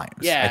times.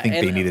 Yeah, I think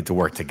they and- needed to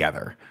work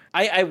together.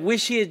 I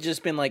wish he had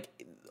just been like,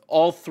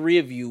 all three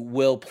of you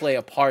will play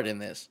a part in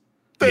this.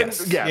 Then,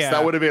 Yes. yes, Yeah.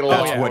 that would have made a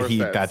lot That's more what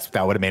sense.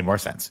 that would have made more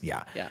sense.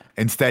 Yeah. Yeah.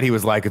 Instead, he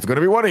was like, it's going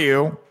to be one of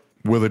you.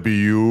 Will it be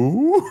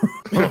you?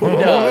 No,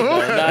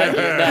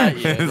 not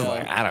you. It's No.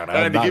 like, I don't know.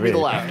 And not give me the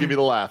really. laugh. Give me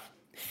the laugh.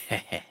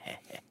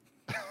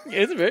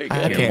 It's very good.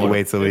 I can't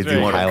wait till we do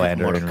very-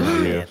 Highlander in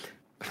review.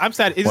 I'm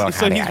sad. Well,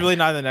 So he's kinda. really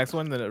not in the next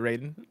one, the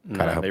Raiden?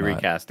 Kinda No, hope they not.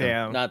 recast him.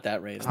 Damn. Not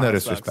that rated. No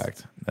that sucks.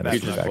 disrespect. No Future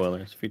disrespect.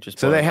 spoilers. Future spoilers.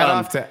 So they head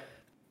off to.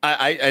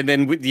 And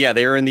then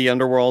they're in the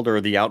underworld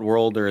or the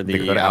outworld or They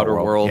the go to outer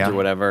Outworld, world yeah. or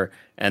whatever.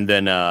 And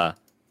then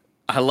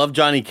I love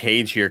Johnny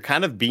Cage here,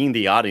 kind of being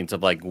the audience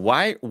of like,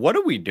 why? What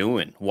are we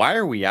doing? Why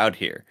are we out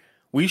here?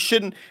 We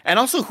shouldn't. And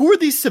also, who are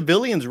these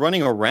civilians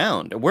running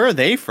around? Where are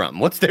they from?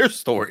 What's their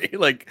story?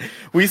 Like,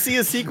 we see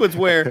a sequence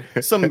where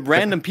some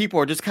random people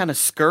are just kind of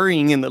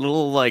scurrying in the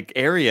little like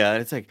area.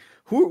 And it's like,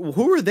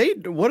 who are they?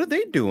 What are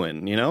they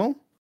doing? You know,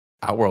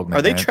 Outworld. Man,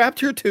 are they right? trapped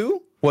here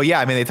too? Well,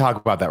 yeah. I mean, they talk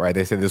about that, right?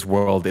 They say this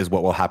world is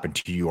what will happen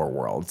to your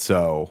world.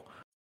 So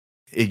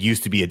it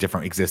used to be a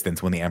different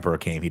existence when the Emperor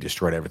came. He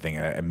destroyed everything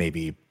and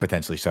maybe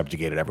potentially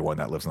subjugated everyone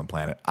that lives on the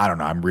planet. I don't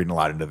know. I'm reading a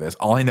lot into this.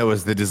 All I know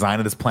is the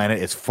design of this planet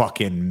is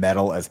fucking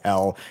metal as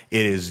hell.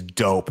 It is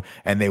dope.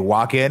 And they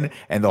walk in,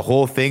 and the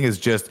whole thing is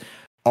just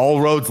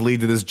all roads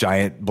lead to this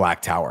giant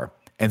black tower.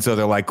 And so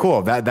they're like,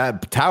 cool,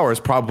 that tower is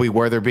probably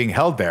where they're being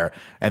held there.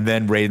 And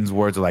then Raiden's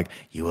words are like,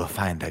 you will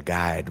find a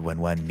guide when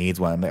one needs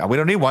one. I'm like, we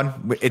don't need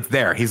one. It's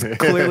there. He's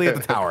clearly at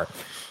the tower.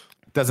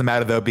 Doesn't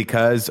matter, though,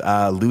 because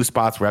Loose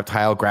Spot's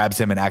reptile grabs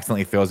him and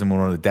accidentally throws him in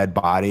one of the dead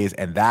bodies.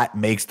 And that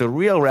makes the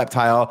real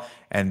reptile.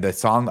 And the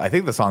song, I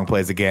think the song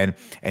plays again.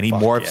 And he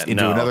morphs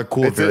into another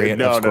cool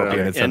variant of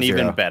Scorpion. It's an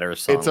even better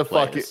song. It's a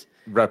fucking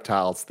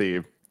Reptiles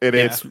theme.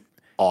 It's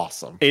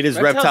awesome. It is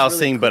Reptile really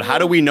sing, cool. But how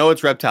do we know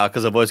it's Reptile?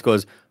 Because the voice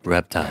goes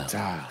Reptile.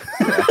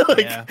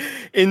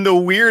 In the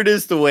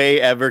weirdest way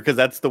ever, because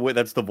that's the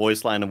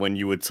voice line of when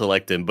you would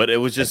select him. But it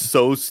was just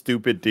so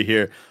stupid to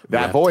hear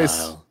that Reptile.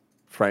 Voice.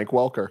 Frank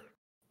Welker.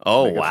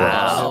 Oh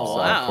wow.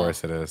 Of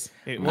course it is.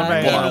 One of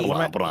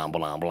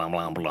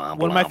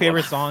my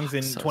favorite songs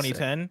in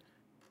 2010,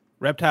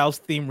 Reptiles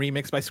theme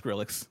remix by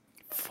Skrillex.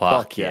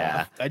 Fuck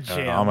yeah. I'm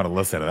gonna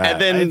listen to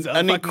that. And then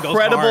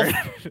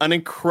an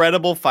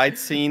incredible fight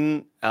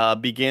scene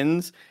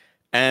begins,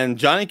 and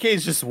Johnny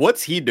Cage just,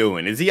 what's he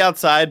doing? Is he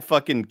outside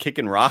fucking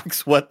kicking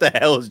rocks? What the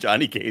hell is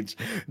Johnny Cage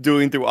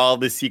doing through all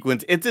this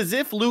sequence? It's as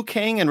if Liu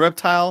Kang and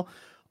Reptile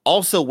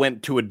also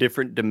went to a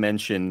different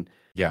dimension.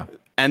 Yeah.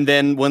 And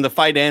then when the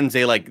fight ends,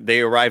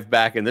 they arrive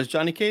back, and there's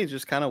Johnny Cage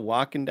just kind of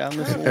walking down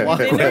this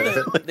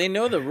walkway. They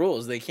know the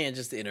rules. They can't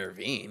just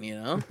intervene, you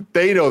know?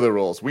 They know the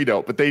rules. We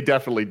don't, but they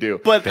definitely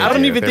do. But I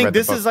don't even think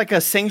this is like a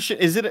sanction.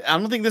 I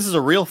don't think this is a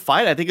real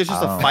fight. I think it's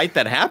just a fight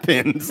that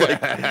happens.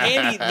 Like,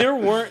 Andy, there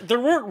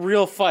weren't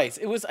real fights.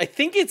 I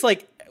think it's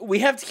like, we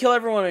have to kill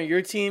everyone on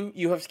your team.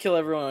 You have to kill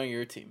everyone on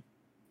your team.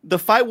 The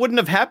fight wouldn't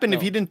have happened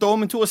if he didn't throw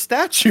him into a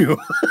statue.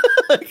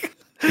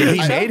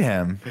 He made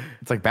him.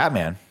 It's like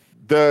Batman.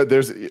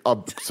 There's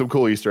some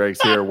cool Easter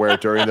eggs here where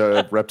during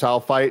the reptile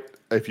fight,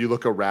 if you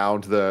look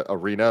around the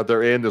arena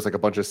they're in, there's like a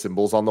bunch of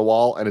symbols on the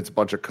wall, and it's a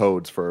bunch of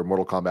codes for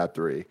Mortal Kombat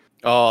 3.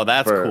 Oh,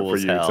 that's cool for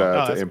as you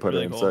hell. to input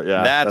really in. cool. So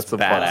yeah, that's some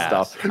badass.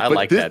 fun stuff. I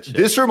like that shit.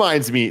 This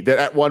reminds me that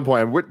at one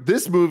point,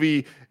 this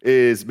movie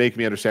is making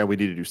me understand we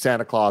need to do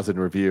Santa Claus in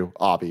review.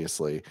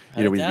 Obviously,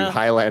 we need to do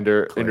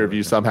Highlander in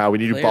review somehow. We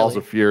need to do Balls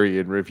of Fury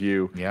in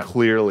review. Yeah.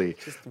 Clearly,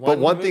 but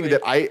one thing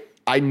that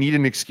I need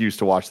an excuse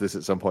to watch this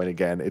at some point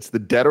again. It's the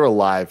Dead or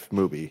Alive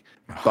movie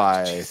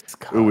by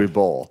Uwe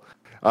Boll,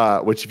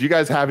 which, if you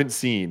guys haven't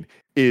seen,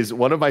 is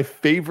one of my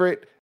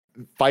favorite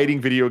fighting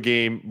video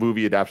game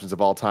movie adaptations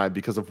of all time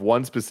because of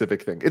one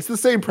specific thing. It's the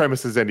same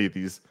premise as any of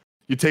these.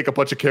 You take a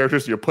bunch of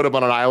characters, you put them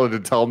on an island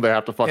and tell them they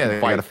have to fucking they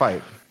gotta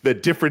fight. The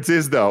difference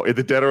is, though, in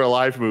the Dead or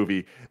Alive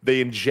movie,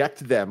 they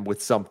inject them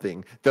with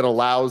something that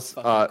allows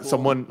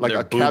someone like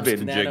Their a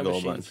Kevin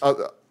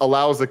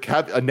allows a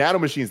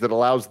nanomachines that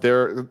allows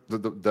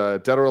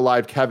the Dead or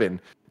Alive Kevin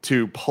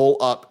to pull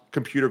up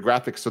computer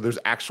graphics so there's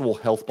actual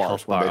health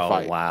bars when they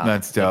fight. Wow,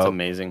 that's dope. That's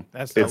amazing.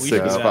 That's It's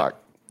sick as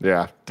fuck.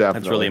 Yeah, definitely.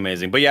 That's really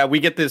amazing. But yeah, we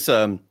get this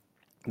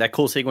that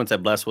cool sequence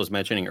that Bless was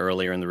mentioning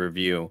earlier in the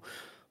review,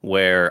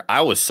 where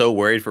I was so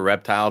worried for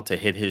Reptile to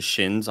hit his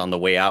shins on the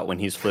way out when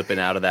he's flipping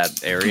out of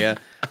that area.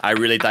 I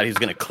really thought he was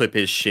going to clip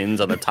his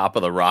shins on the top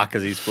of the rock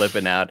as he's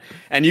flipping out.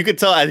 And you could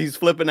tell as he's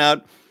flipping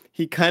out,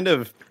 he kind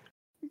of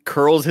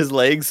curls his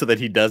legs so that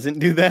he doesn't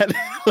do that.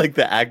 Like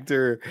the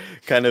actor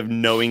kind of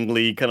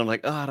knowingly kind of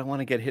like, oh, I don't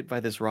want to get hit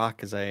by this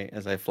rock as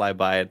I fly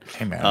by it.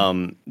 Hey,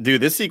 man.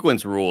 Dude, this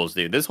sequence rules,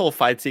 dude. This whole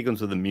fight sequence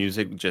with the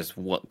music just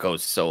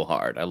goes so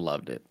hard. I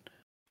loved it.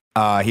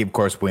 He of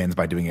course wins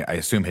by doing it. I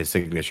assume his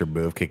signature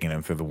move, kicking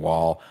him through the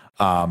wall.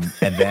 And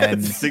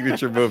then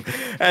signature move.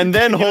 And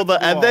then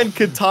and then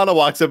Katana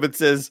walks up and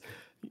says,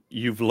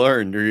 "You've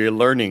learned, or you're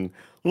learning."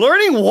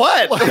 Learning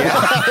what? What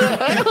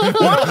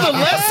are the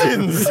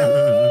lessons?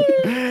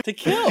 To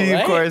kill, she,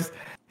 right? Of course,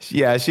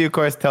 she of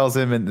course tells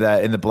him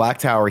that in the Black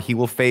Tower he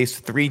will face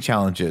 3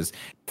 challenges.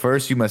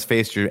 First, you must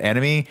face your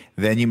enemy.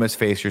 Then you must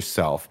face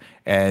yourself,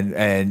 and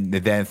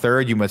then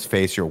third, you must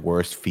face your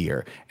worst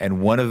fear.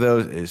 And one of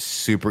those is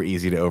super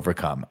easy to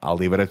overcome. I'll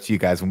leave it up to you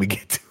guys when we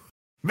get to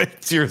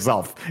it's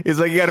yourself. He's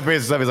like, you got to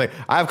face yourself. He's like,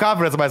 I have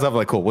confidence in myself. I'm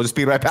like, cool. We'll just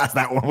speed right past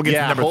that one. We'll get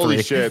to number 3.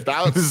 Holy shit,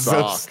 that was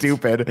so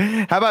stupid.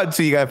 How about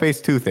so you got to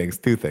face 2 things?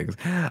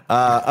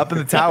 Up in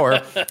the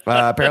tower,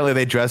 apparently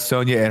they dressed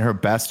Sonya in her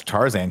best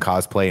Tarzan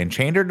cosplay and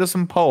chained her to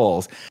some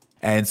poles.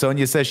 And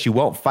Sonya says she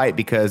won't fight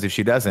because if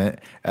she doesn't,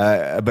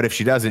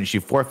 she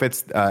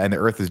forfeits and the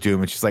Earth is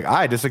doomed. And she's like,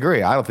 I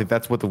disagree. I don't think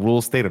that's what the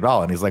rules state at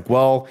all. And he's like,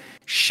 well,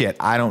 shit,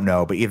 I don't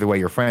know. But either way,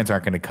 your friends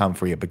aren't going to come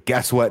for you. But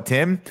guess what,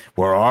 Tim?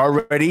 We're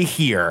already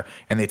here.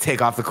 And they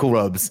take off the cool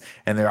robes.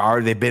 And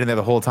they've been in there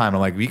the whole time.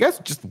 I'm like, were you guys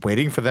just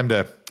waiting for them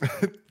to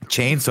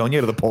chain Sonya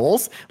to the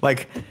poles?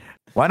 Like,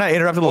 why not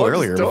interrupt a little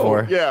earlier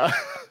before? Yeah.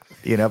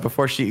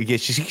 before she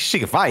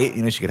could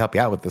fight, she could help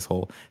you out with this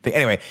whole thing.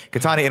 Anyway,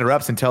 Katana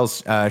interrupts and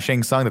tells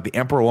Shang Tsung that the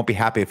Emperor won't be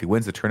happy if he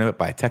wins the tournament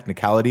by a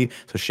technicality.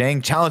 So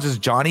Shang challenges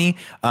Johnny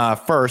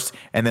first,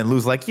 and then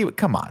Lu's like,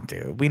 come on,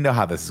 dude. We know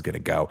how this is going to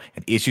go.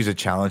 And issues a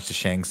challenge to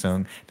Shang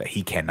Tsung that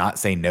he cannot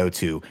say no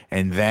to.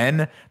 And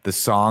then the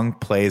song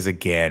plays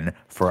again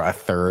for a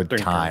third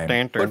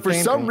time. But for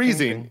some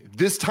reason,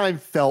 this time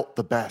felt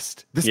the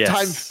best. This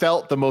time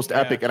felt the most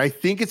epic. And I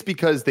think it's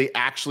because they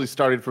actually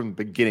started from the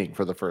beginning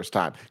for the first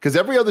time. Because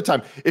every other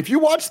time, if you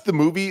watch the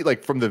movie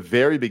like from the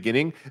very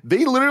beginning,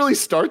 they literally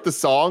start the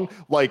song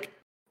like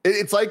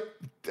it's like,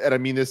 and I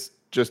mean this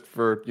just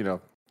for,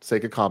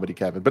 sake of comedy,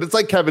 Kevin, but it's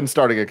like Kevin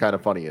starting a kind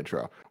of funny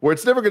intro where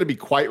it's never going to be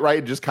quite right.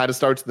 It just kind of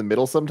starts in the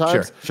middle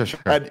sometimes. Sure.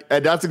 And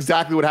that's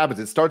exactly what happens.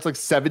 It starts like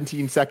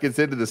 17 seconds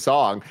into the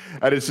song,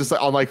 and it's just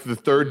like on like the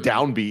third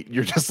downbeat.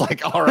 You're just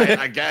like, all right,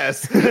 I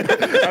guess. and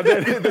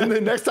then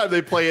the next time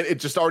they play it, it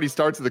just already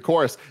starts in the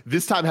chorus.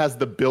 This time has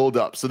the build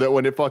up so that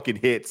when it fucking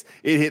hits,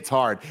 it hits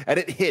hard. And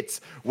it hits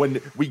when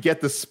we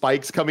get the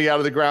spikes coming out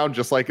of the ground,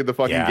 just like in the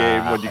fucking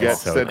game when you get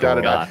sent down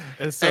and out.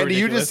 And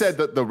you just said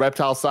that the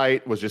reptile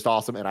site was just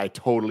awesome, and I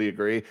totally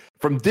agree.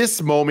 From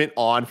this moment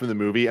on from the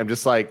movie, I'm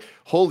just like,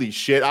 holy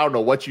shit, I don't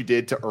know what you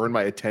did to earn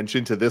my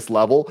attention to this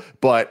level,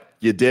 but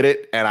you did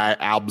it, and I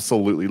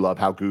absolutely love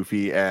how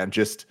goofy and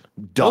just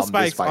dumb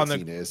this fight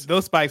scene is.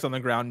 Those spikes on the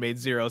ground made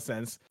zero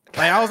sense.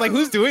 Like, I was like,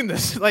 who's doing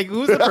this? Like,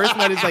 who's the person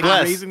that is like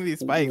raising these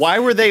spikes? Why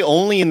were they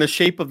only in the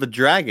shape of the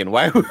dragon?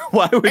 Why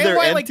were there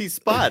empty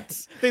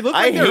spots? They looked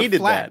like they were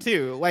flat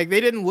too. Like,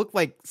 they didn't look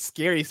like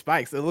scary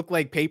spikes. They looked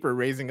like paper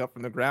raising up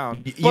from the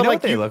ground. You know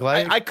what they look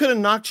like? I could have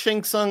knocked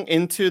Shang Tsung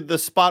into the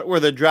spot where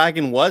the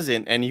dragon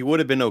wasn't, and he would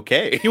have been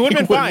okay. He would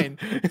have been fine.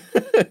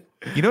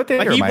 You know what they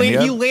remind me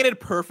of? He landed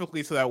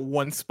perfectly so that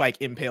one spike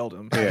impaled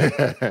him.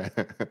 Yeah.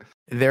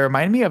 They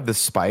remind me of the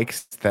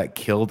spikes that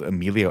killed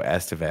Emilio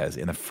Estevez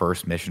in the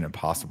first Mission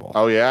Impossible.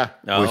 Oh, yeah.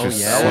 Which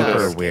is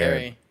super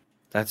weird.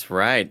 That's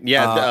right.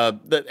 Yeah.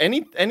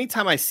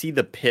 Anytime I see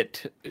the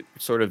pit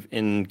sort of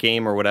in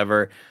game or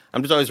whatever,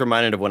 I'm just always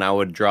reminded of when I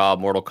would draw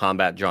Mortal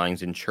Kombat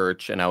drawings in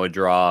church, and I would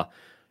draw,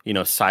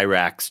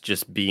 Cyrax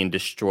just being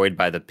destroyed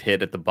by the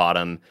pit at the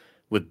bottom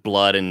with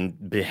blood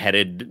and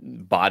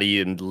beheaded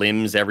body and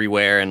limbs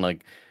everywhere, and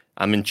like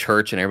I'm in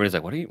church and everybody's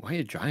like, why are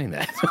you drawing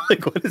that?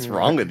 Like, what is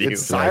wrong with you?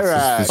 It's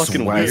Cyrax. This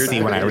fucking weird. I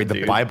see when I read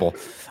the Bible.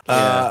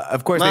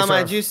 Of course, Mom,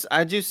 I do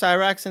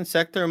Cyrax and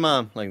Sector,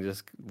 Mom. Like,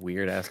 just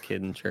weird ass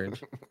kid in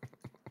church.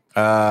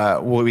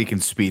 Well, we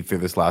can speed through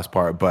this last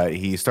part, but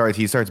he starts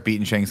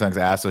beating Shang Tsung's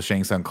ass. So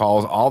Shang Tsung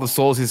calls all the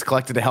souls he's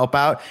collected to help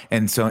out,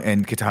 and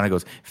Katana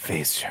goes,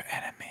 "Face your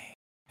enemy."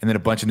 And then a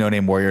bunch of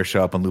no-name warriors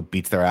show up, and Luke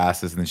beats their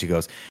asses, and then she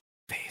goes,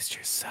 "Face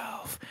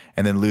yourself."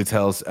 And then Liu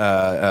tells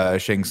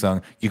Shang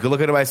Tsung, "You can look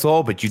into my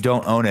soul, but you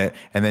don't own it."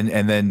 And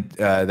then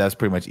that's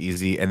pretty much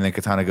easy. And then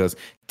Katana goes,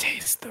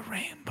 "Taste the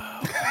rainbow."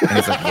 And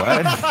he's like,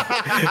 "What?"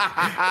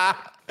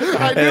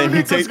 I knew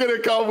Nick was going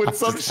to come with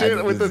some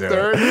shit with the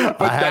third,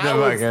 but that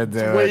was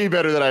way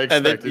better than I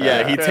expected. And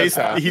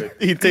then,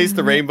 he tastes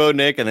the rainbow,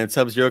 Nick, and then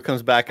Sub-Zero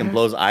comes back and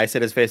blows ice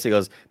at his face. He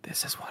goes,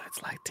 "This is what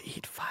it's like to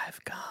eat 5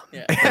 gum."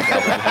 Yeah.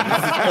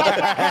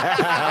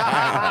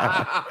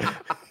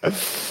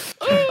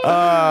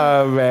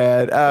 Oh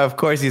man! Of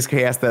course, he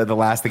has to. The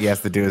last thing he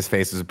has to do is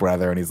face his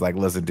brother, and he's like,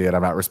 "Listen, dude,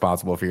 I'm not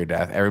responsible for your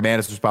death. Every man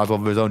is responsible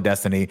for his own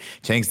destiny.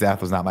 Chang's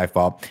death was not my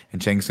fault,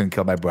 and Chang Tsung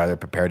killed my brother.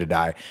 Prepare to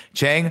die."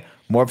 Chang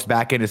morphs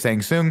back into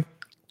Shang Tsung,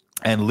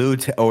 and Liu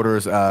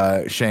orders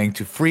Shang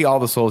to free all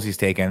the souls he's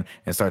taken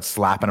and starts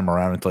slapping him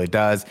around until he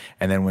does.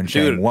 And then when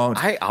Shang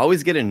won't, I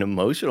always get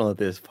emotional at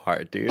this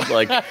part, dude.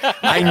 Like,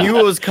 I knew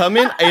it was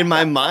coming in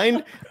my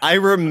mind. I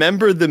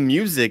remember the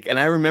music, and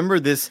I remember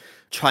this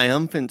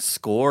triumphant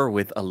score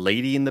with a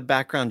lady in the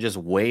background just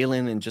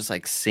wailing and just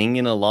like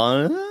singing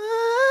along.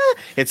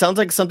 It sounds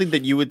like something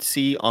that you would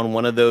see on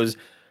one of those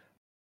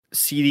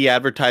CD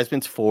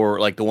advertisements for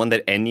like the one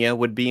that Enya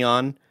would be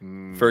on,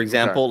 for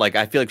example. Okay. Like,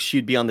 I feel like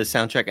she'd be on the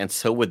soundtrack, and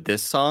so would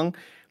this song.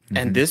 Mm-hmm.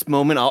 And this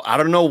moment, I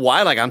don't know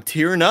why, like I'm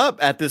tearing up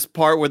at this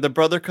part where the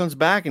brother comes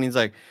back and he's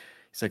like,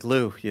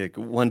 "Lou,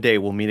 one day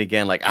we'll meet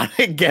again." Like,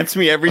 it gets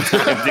me every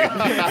time,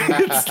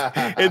 dude.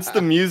 It's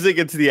the music,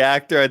 it's the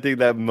actor. I think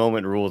that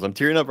moment rules. I'm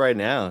tearing up right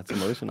now. It's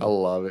emotional. I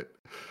love it.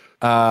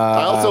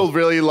 I also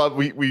really love.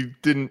 We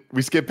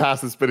skipped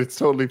past this, but it's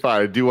totally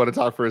fine. I do want to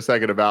talk for a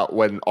second about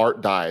when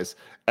Art dies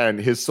and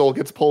his soul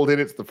gets pulled in.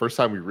 It's the first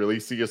time we really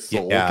see his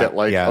soul get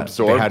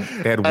absorbed.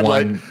 They had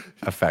one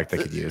effect they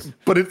could use,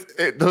 but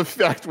the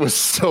effect was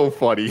so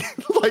funny.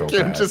 Like,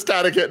 him just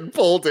kind of getting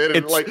pulled in,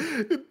 and like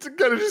it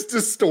kind of just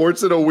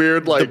distorts in a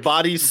weird, like, the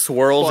body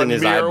swirls in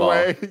his eyeball.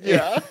 Way.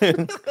 Yeah.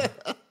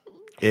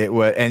 It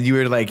was, and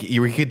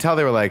you could tell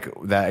they were like,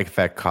 that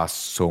effect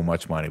costs so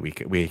much money.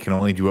 We can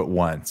only do it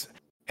once,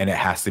 and it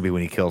has to be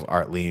when he kills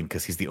Art Lean,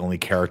 because he's the only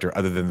character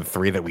other than the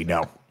 3 that we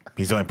know.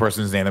 He's the only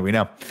person whose name that we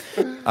know.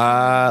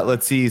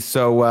 Let's see.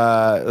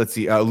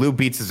 Liu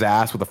beats his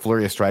ass with a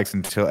flurry of strikes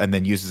and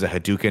then uses a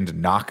Hadouken to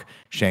knock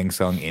Shang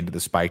Tsung into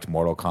the spiked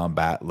Mortal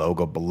Kombat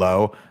logo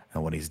below.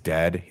 And when he's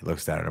dead, he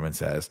looks down at him and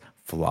says,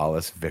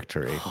 flawless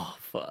victory. Oh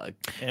fuck!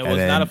 And it was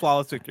not a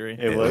flawless victory.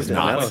 It was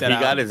not. He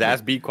got his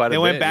ass beat quite a bit. They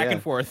went back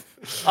and forth.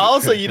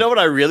 Also, you know what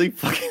I really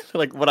fucking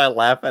like? What I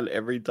laugh at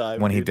every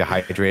time when he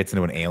dehydrates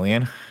into an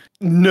alien.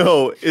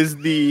 No, is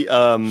the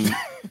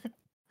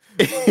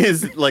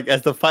is like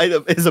as the fight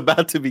is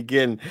about to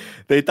begin,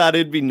 they thought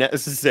it'd be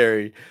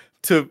necessary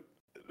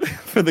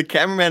for the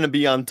cameraman to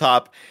be on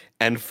top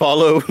and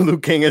follow Liu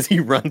Kang as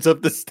he runs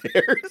up the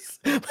stairs.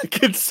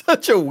 Like it's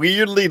such a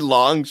weirdly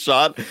long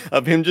shot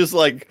of him just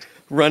like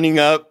running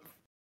up,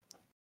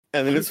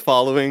 and then it's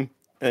following,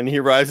 and he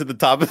arrives at the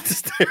top of the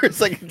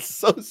stairs. Like it's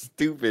so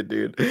stupid,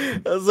 dude.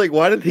 I was like,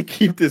 why did they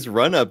keep this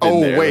run up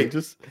in there? Wait, like,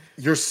 just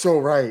you're so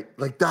right.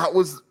 Like that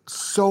was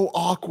so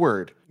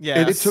awkward. Yeah,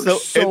 and it took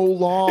so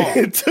long.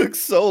 It took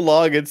so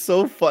long. It's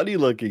so funny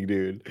looking,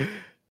 dude.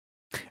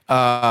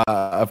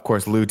 Of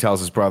course, Liu tells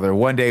his brother,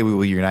 one day we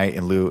will unite,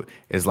 and Liu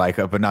is like,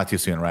 but not too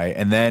soon, right?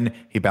 And then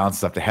he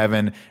bounces up to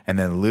heaven, and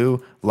then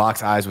Liu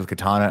locks eyes with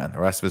Katana and the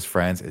rest of his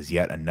friends as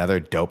yet another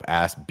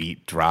dope-ass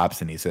beat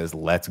drops, and he says,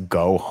 let's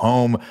go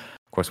home.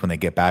 Of course, when they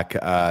get back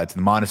to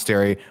the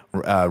monastery,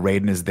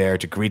 Raiden is there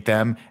to greet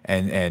them,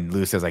 and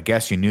Liu says, I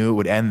guess you knew it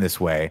would end this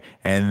way.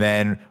 And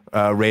then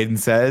Raiden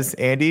says,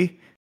 Andy,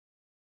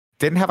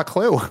 didn't have a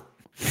clue.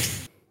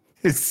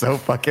 It's so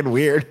fucking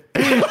weird.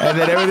 And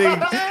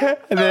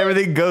then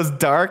everything goes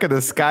dark and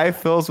the sky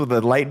fills with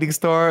a lightning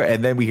storm.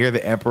 And then we hear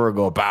the Emperor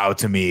go, bow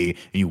to me,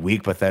 you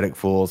weak, pathetic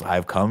fools.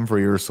 I've come for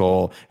your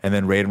soul. And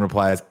then Raiden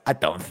replies, I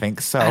don't think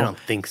so. I don't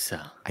think so.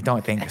 I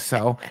don't think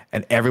so.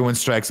 And everyone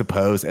strikes a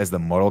pose as the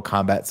Mortal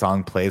Kombat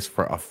song plays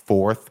for a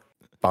fourth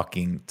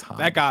fucking time.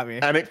 That got me.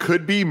 And it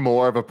could be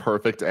more of a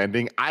perfect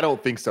ending. I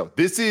don't think so.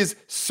 This is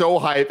so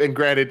hype. And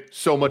granted,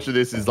 so much of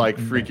this is like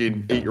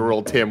freaking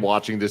 8-year-old Tim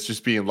watching this,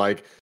 just being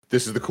like,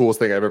 this is the coolest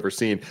thing I've ever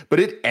seen. But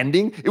it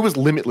was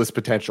limitless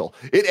potential.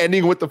 It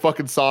ending with the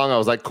fucking song, I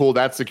was like, cool,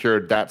 that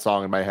secured that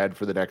song in my head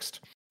for the next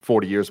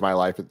 40 years of my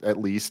life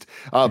at least.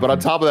 But on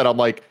top of that, I'm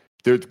like,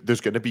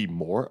 there's going to be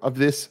more of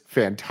this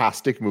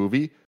fantastic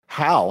movie.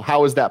 How?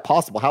 How is that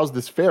possible? How is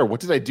this fair?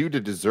 What did I do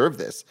to deserve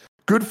this?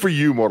 Good for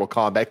you, Mortal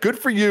Kombat. Good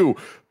for you,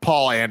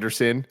 Paul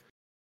Anderson.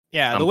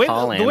 Yeah, the way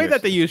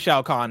that they use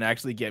Shao Kahn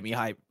actually get me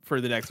hyped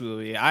for the next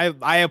movie.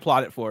 I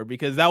applaud it for,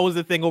 because that was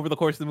the thing over the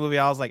course of the movie.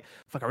 I was like,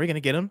 fuck, are we gonna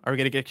get him? Are we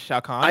gonna get Shao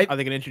Kahn? Are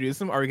they gonna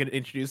introduce him? Are we gonna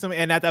introduce him?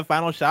 And at that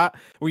final shot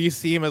where you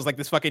see him as like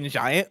this fucking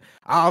giant,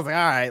 I was like,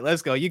 all right,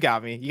 let's go. You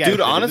got me.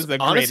 Dude, honestly,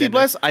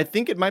 Bless, I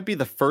think it might be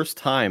the first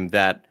time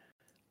that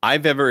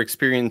I've ever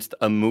experienced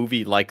a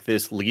movie like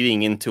this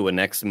leading into a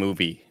next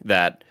movie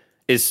that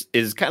is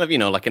kind of,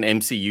 like an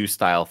MCU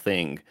style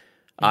thing.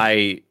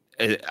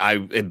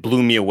 It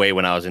blew me away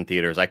when I was in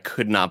theaters. I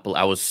could not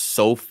I was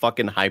so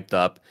fucking hyped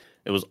up.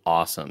 It was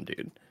awesome,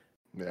 dude.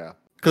 Yeah.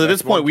 Because at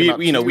this point, we'd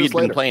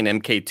been playing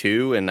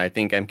MK2, and I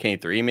think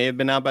MK3 may have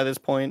been out by this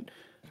point.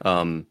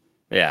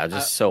 Yeah,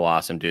 just so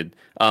awesome, dude.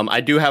 I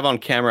do have on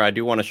camera, I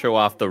do want to show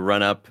off the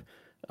run up.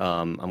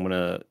 I'm going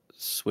to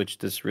switch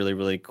this really,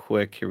 really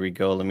quick. Here we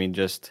go. Let me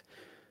just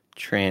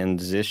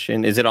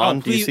transition. Is it on?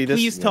 Do you see this?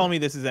 Please tell me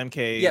this is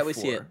MK. Yeah, we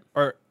see it.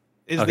 Or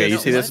okay, you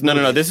see this?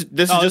 No. This is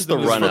just the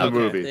run up.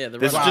 Movie. Yeah,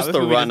 this is just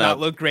the run up. Does not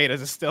look great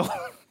as a still.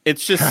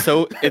 It's just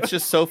so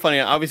funny.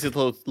 Obviously, it's a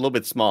little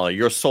bit smaller.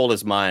 Your soul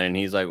is mine, and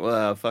he's like,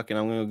 "Well, fucking,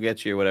 I'm gonna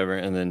get you," or whatever.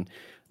 And then,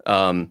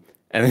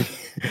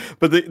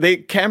 but the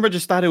camera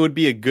just thought it would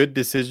be a good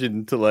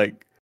decision to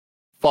like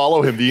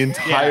follow him the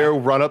entire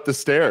run up the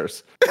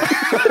stairs.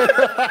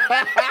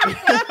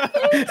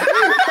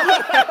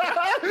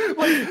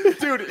 Like,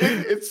 dude,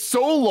 it's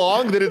so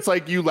long that it's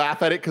like you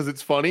laugh at it because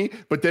it's funny,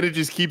 but then it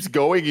just keeps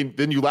going, and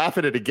then you laugh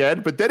at it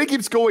again, but then it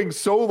keeps going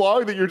so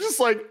long that you're just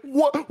like,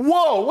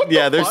 whoa, what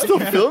they're still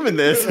filming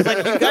this. It's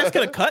like, you guys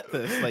could have cut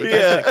this. Like, you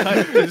guys could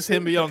have cut just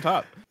him be on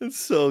top. It's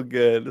so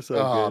good.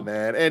 Oh,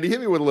 man. Andy, hit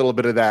me with a little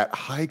bit of that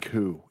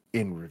haiku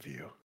in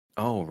review.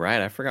 Oh,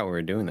 right. I forgot we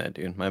were doing that,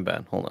 dude. My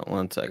bad. Hold on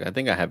one second. I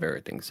think I have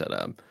everything set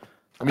up.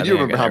 I mean, you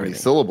remember how many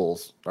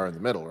syllables are in the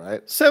middle,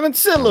 right? 7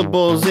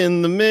 syllables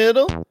in the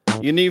middle.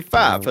 You need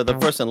 5 for the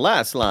first and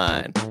last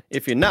line.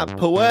 If you're not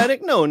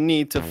poetic, no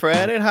need to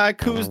fret it.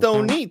 Haikus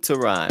don't need to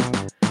rhyme.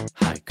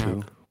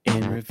 Haiku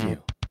in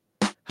review.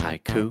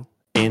 Haiku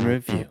in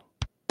review.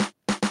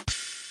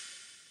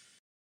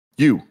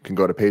 You can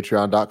go to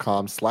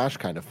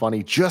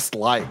patreon.com/kindafunny, just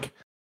like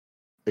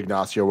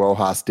Ignacio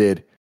Rojas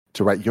did,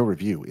 to write your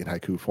review in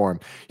haiku form.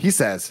 He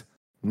says,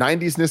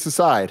 90s-ness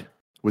aside,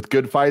 with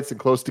good fights and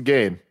close to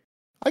game,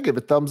 I give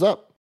it thumbs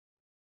up.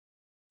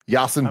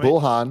 Yasin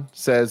Bulhan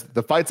says,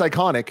 the fight's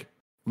iconic.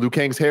 Liu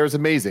Kang's hair is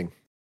amazing.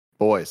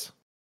 Boys,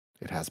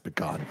 it has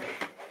begun.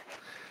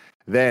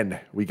 Then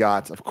we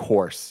got, of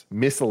course,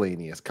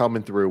 miscellaneous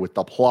coming through with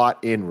the plot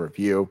in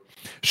review.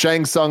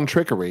 Shang Tsung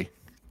trickery,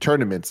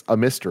 tournaments a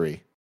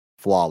mystery,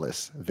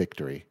 flawless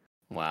victory.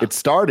 Wow. It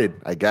started,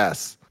 I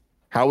guess.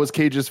 How was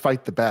Cage's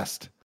fight the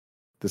best?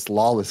 This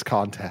lawless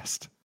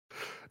contest.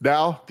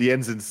 Now the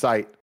end's in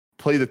sight.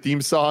 Play the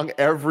theme song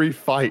every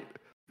fight.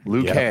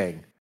 Liu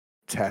Kang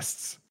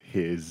tests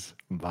his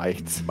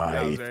Might.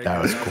 That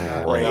was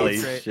Holy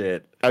great.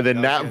 shit. And then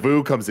That Nat was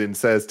Vu comes in and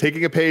says,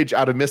 taking a page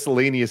out of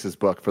Miscellaneous's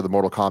book for the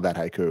Mortal Kombat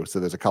haiku. So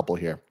there's a couple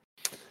here.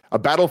 A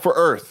battle for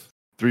Earth.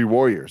 3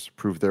 warriors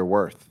prove their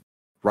worth.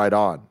 Right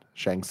on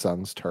Shang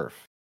Tsung's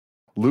turf.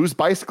 Lose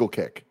bicycle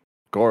kick.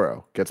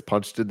 Goro gets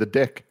punched in the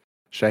dick.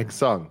 Shang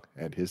Tsung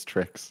and his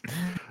tricks.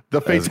 The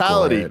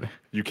fatality. great.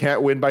 You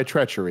can't win by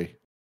treachery.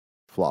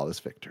 Flawless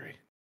victory.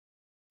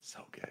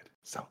 So good.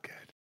 So good.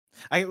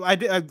 I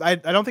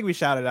don't think we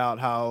shouted out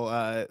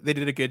how they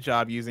did a good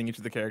job using each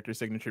of the characters'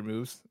 signature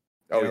moves.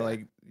 Oh, yeah.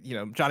 Like,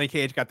 Johnny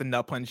Cage got the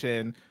nut punch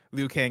in,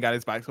 Liu Kang got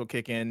his bicycle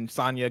kick in,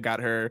 Sonya got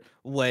her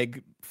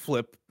leg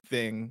flip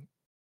thing.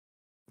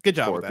 Good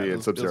job with that. Scorpion, It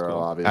was Sub-Zero, cool.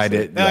 obviously. I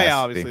did. Oh, yes, yeah,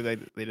 obviously they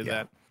did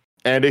that.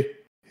 Andy,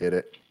 hit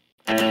it.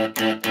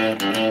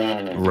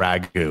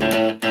 Ragu.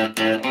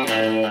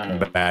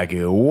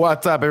 Bagu.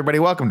 What's up, everybody?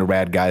 Welcome to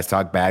Rad Guys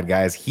Talk Bad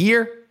Guys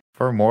here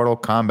for Mortal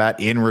Kombat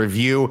in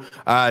review.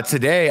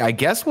 Today, I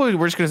guess we're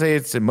just going to say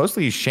it's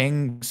mostly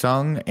Shang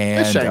Tsung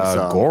and Shang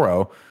Tsung.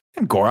 Goro.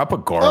 And Goro, I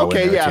put Goro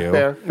in there too.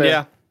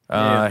 fair.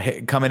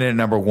 Yeah. Coming in at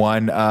number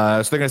 1. So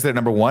they're going to stay at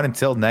number 1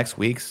 until next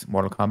week's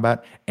Mortal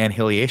Kombat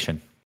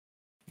Annihilation.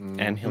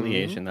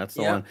 Annihilation, that's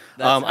the Yeah, one.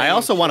 that's how I you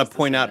also want to choose to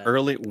point say out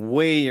that.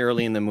 way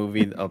early in the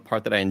movie, a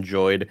part that I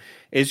enjoyed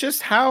is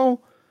just how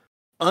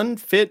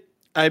unfit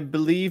I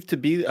believe to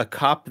be a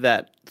cop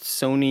that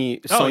Sonya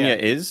yeah.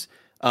 is.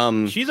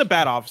 She's a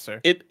bad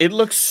officer. It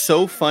looks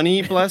so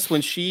funny, Bless,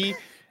 when she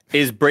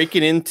is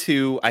breaking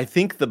into, I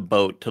think, the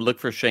boat to look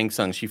for Shang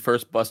Tsung. She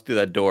first busts through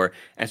that door,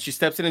 and she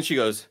steps in and she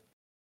goes,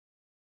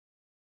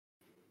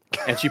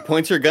 and she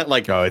points her gun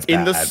like Oh, it's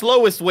in the bad.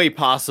 slowest way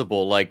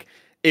possible. Like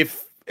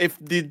if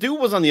the dude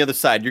was on the other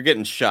side, you're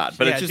getting shot.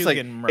 But Yeah, it's she just was like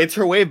getting murked. it's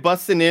her way of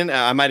busting in.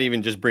 I might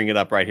even just bring it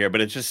up right here, but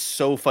it's just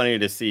so funny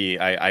to see.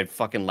 I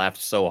fucking laughed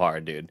so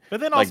hard, dude. But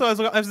then Like-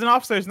 also, as an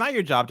officer, it's not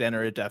your job to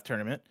enter a death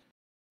tournament.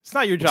 It's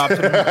not your job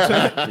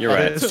to You're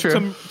right. It's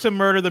true. to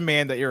murder the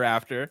man that you're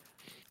after.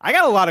 I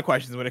got a lot of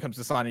questions when it comes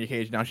to Sonya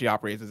Cage. Now she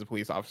operates as a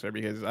police officer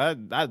because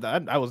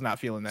I was not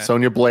feeling that.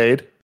 Sonya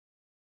Blade.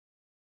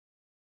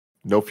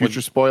 No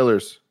future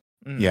spoilers.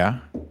 Yeah.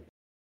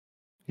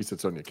 He said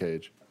Sonya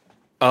Cage.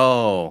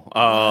 Oh.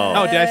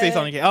 Oh, did I say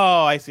Sonya Cage?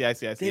 Oh, I see.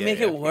 They Yeah, make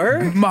yeah. it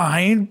work.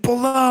 Mind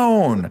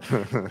blown.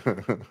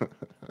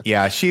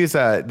 Yeah, she's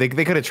they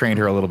could have trained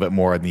her a little bit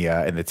more in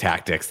the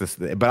tactics.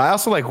 But I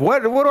also like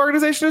what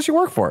organization does she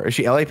work for? Is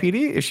she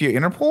LAPD? Is she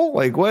Interpol?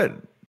 Like what?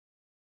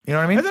 You know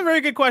what I mean? That's a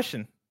very good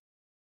question.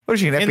 What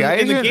is she, an In FBI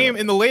the agent? game,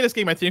 in the latest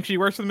game, I think she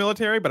works for the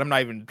military, but I'm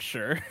not even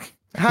sure.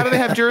 How do they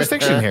have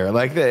jurisdiction here?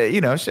 Like I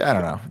don't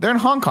know. They're in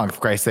Hong Kong, for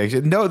Christ's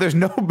sake. No, there's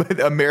no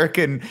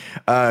American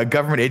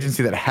government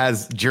agency that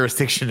has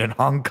jurisdiction in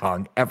Hong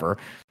Kong ever.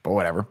 But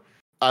whatever.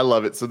 I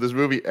love it. So this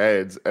movie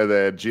ends, and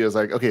then Gio's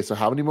like, okay, so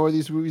how many more of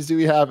these movies do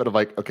we have? And I'm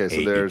like, okay, so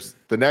 8. there's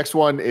the next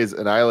one is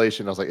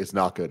Annihilation. I was like, it's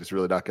not good. It's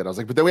really not good. I was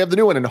like, but then we have the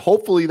new one, and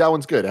hopefully that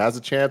one's good. It has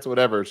a chance,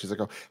 whatever. She's like,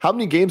 oh, how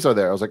many games are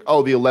there? I was like,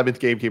 oh, the 11th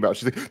game came out.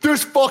 She's like,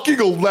 there's fucking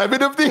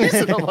 11 of these?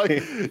 And I'm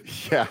like,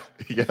 yeah,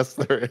 yes,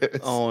 there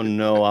is. Oh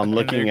no, I'm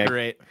looking They're at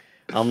great.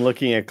 I'm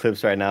looking at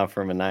clips right now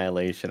from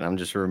Annihilation. I'm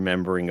just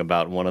remembering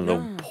about one of the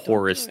don't do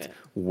poorest it.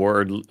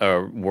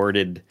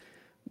 worded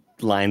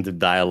lines of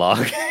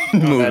dialogue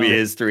in movie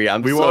history.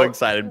 I'm We so won't-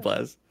 excited,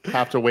 Bless.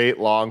 Have to wait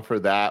long for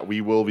that.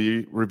 We will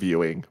be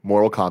reviewing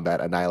Mortal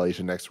Kombat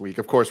Annihilation next week.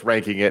 Of course,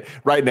 ranking it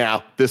right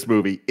now. This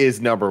movie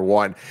is number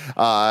 1,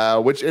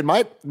 which it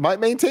might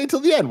maintain till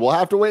the end. We'll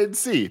have to wait and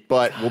see.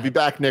 But we'll be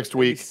back next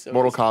week. so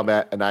Mortal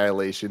Kombat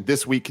Annihilation.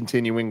 This week,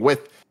 continuing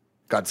with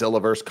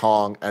Godzilla vs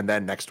Kong, and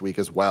then next week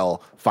as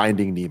well,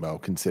 Finding Nemo.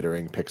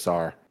 Continuing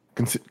Pixar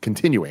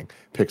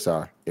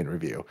in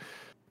review.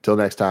 Till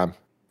next time,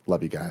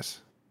 love you guys.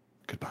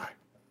 Goodbye.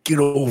 Get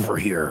over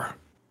here.